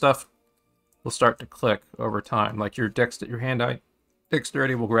 the stuff will start to click over time. Like your hand-eye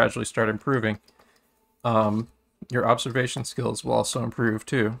dexterity will gradually start improving. Your observation skills will also improve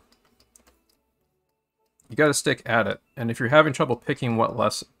too. You got to stick at it, and if you're having trouble picking what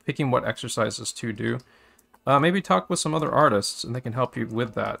exercises to do, maybe talk with some other artists, and they can help you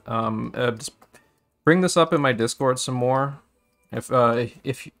with that. Just bring this up in my Discord some more. If I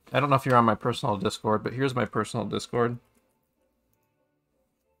don't know if you're on my personal Discord, but here's my personal Discord.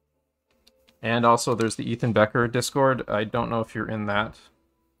 And also there's the Ethan Becker Discord. I don't know if you're in that.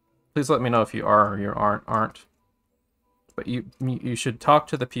 Please let me know if you are or you aren't. But you should talk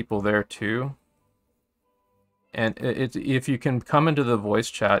to the people there too. And if you can come into the voice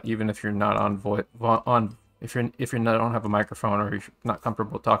chat, even if you're not if you don't have a microphone or you're not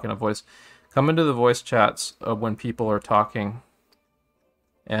comfortable talking a voice, come into the voice chats when people are talking,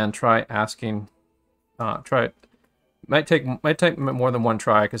 and try asking. Might take more than one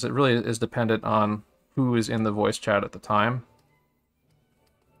try, because it really is dependent on who is in the voice chat at the time.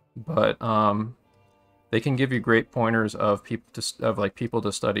 But they can give you great pointers of people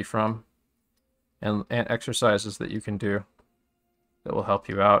to study from. And exercises that you can do that will help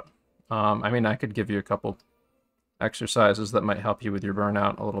you out. I mean, I could give you a couple exercises that might help you with your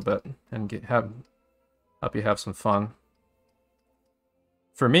burnout a little bit and help you have some fun.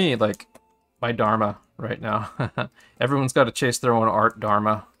 For me, like, my dharma right now, everyone's got to chase their own art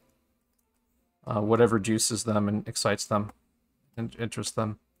dharma. Whatever juices them and excites them and interests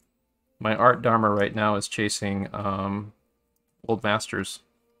them. My art dharma right now is chasing old masters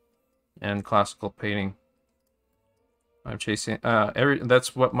and classical painting. I'm chasing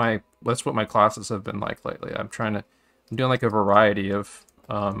that's what my classes have been like lately. I'm doing like a variety of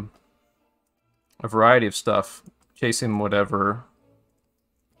stuff, chasing whatever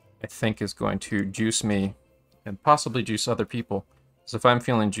I think is going to juice me and possibly juice other people. So if I'm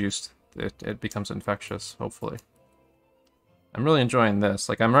feeling juiced, it becomes infectious, hopefully. I'm really enjoying this.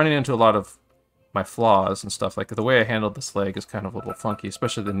 Like, I'm running into a lot of my flaws and stuff. Like, the way I handled this leg is kind of a little funky,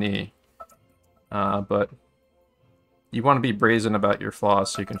 especially the knee. But you want to be brazen about your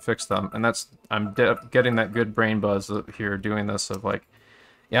flaws so you can fix them. And I'm getting that good brain buzz here doing this of like,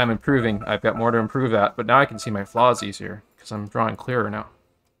 yeah, I'm improving. I've got more to improve at, but now I can see my flaws easier because I'm drawing clearer now.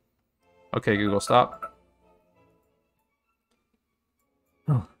 Okay, Google, stop.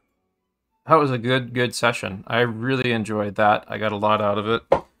 Oh. That was a good session. I really enjoyed that. I got a lot out of it.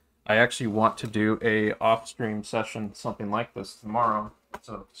 I actually want to do a off-stream session, something like this tomorrow.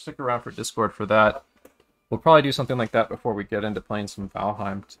 So stick around for Discord for that. We'll probably do something like that before we get into playing some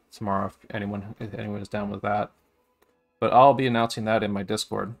Valheim tomorrow, if anyone is down with that. But I'll be announcing that in my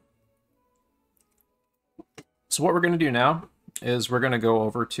Discord. So what we're going to do now is we're going to go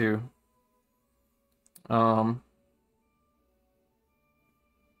over to oh,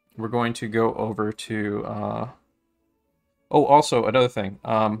 also another thing,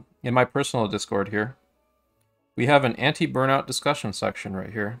 in my personal Discord here, we have an anti-burnout discussion section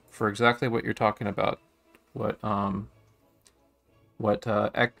right here for exactly what you're talking about. What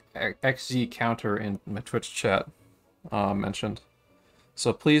XZ Counter in my Twitch chat mentioned.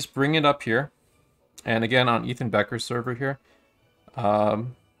 So please bring it up here. And again, on Ethan Becker's server here.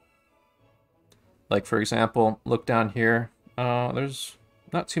 Like, for example, look down here. There's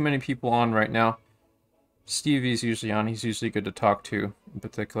not too many people on right now. Stevie's usually on. He's usually good to talk to in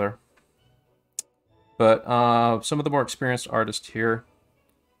particular. But some of the more experienced artists here,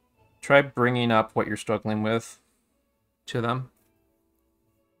 try bringing up what you're struggling with to them.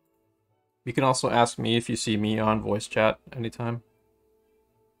 You can also ask me if you see me on voice chat anytime.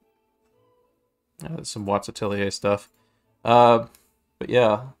 Some Watts Atelier stuff. But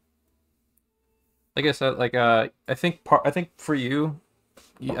yeah, like I said, like I think for you,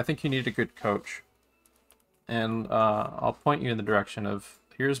 I think you need a good coach, and I'll point you in the direction of,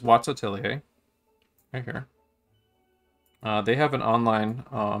 here's Watts Atelier, right here. They have an online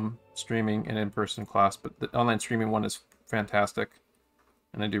streaming and in-person class, but the online streaming one is fantastic,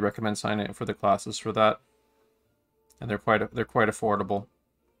 and I do recommend signing up for the classes for that. And they're quite affordable.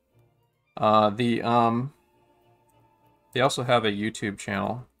 They also have a YouTube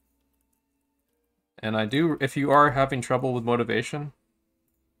channel, and if you are having trouble with motivation,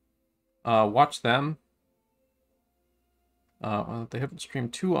 watch them. They haven't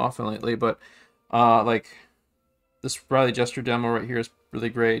streamed too often lately, but like this Riley Jester demo right here is really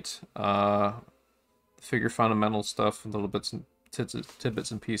great. The figure fundamental stuff, little bits and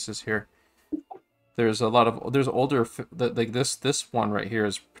tidbits and pieces here. There's a lot of older like this one right here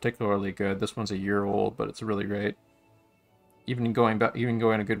is particularly good. This one's a year old, but it's really great. Even going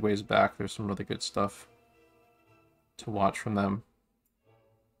a good ways back, there's some really good stuff to watch from them.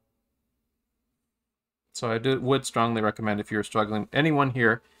 So I would strongly recommend, if you're struggling, anyone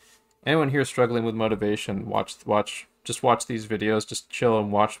here struggling with motivation, just watch these videos, just chill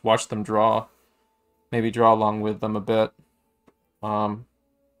and watch them draw. Maybe draw along with them a bit.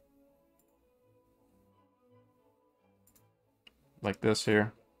 Like this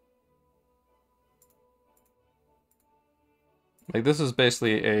here. Like this is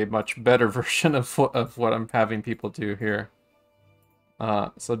basically a much better version of what I'm having people do here.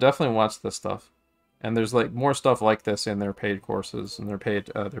 So definitely watch this stuff. And there's like more stuff like this in their paid courses and their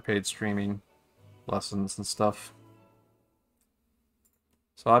paid streaming lessons and stuff.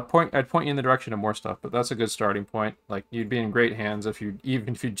 So I'd point you in the direction of more stuff, but that's a good starting point. Like you'd be in great hands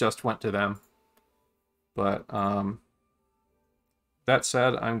even if you just went to them. But that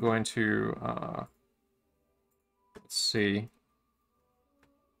said, I'm going to let's see.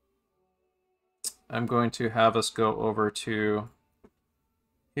 I'm going to have us go over to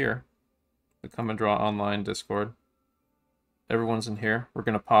here. The Come and Draw Online Discord. Everyone's in here. We're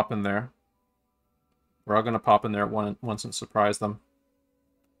going to pop in there. We're all going to pop in there once and surprise them.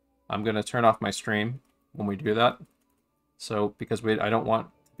 I'm going to turn off my stream when we do that. So because I don't want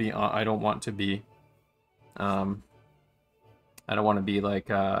to be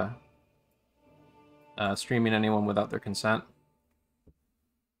like streaming anyone without their consent.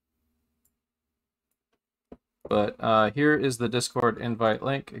 But here is the Discord invite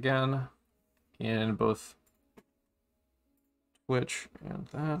link again. In both Twitch and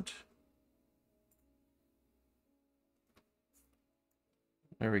that.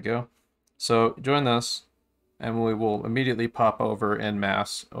 There we go. So join this, and we will immediately pop over en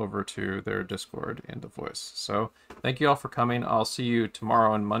masse over to their Discord and the voice. So thank you all for coming. I'll see you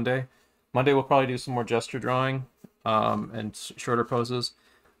tomorrow and Monday. Monday we'll probably do some more gesture drawing and shorter poses.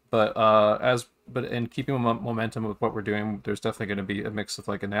 But in keeping momentum with what we're doing, there's definitely going to be a mix of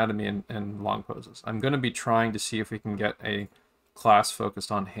like anatomy and long poses. I'm going to be trying to see if we can get a class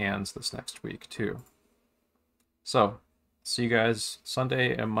focused on hands this next week too. So, see you guys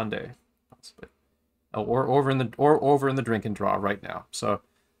Sunday and Monday, possibly, or over in the drink and draw right now. So I'm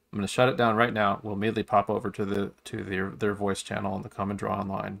going to shut it down right now. We'll immediately pop over to their voice channel on the Come and Draw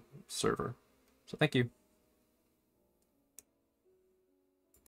Online server. So thank you.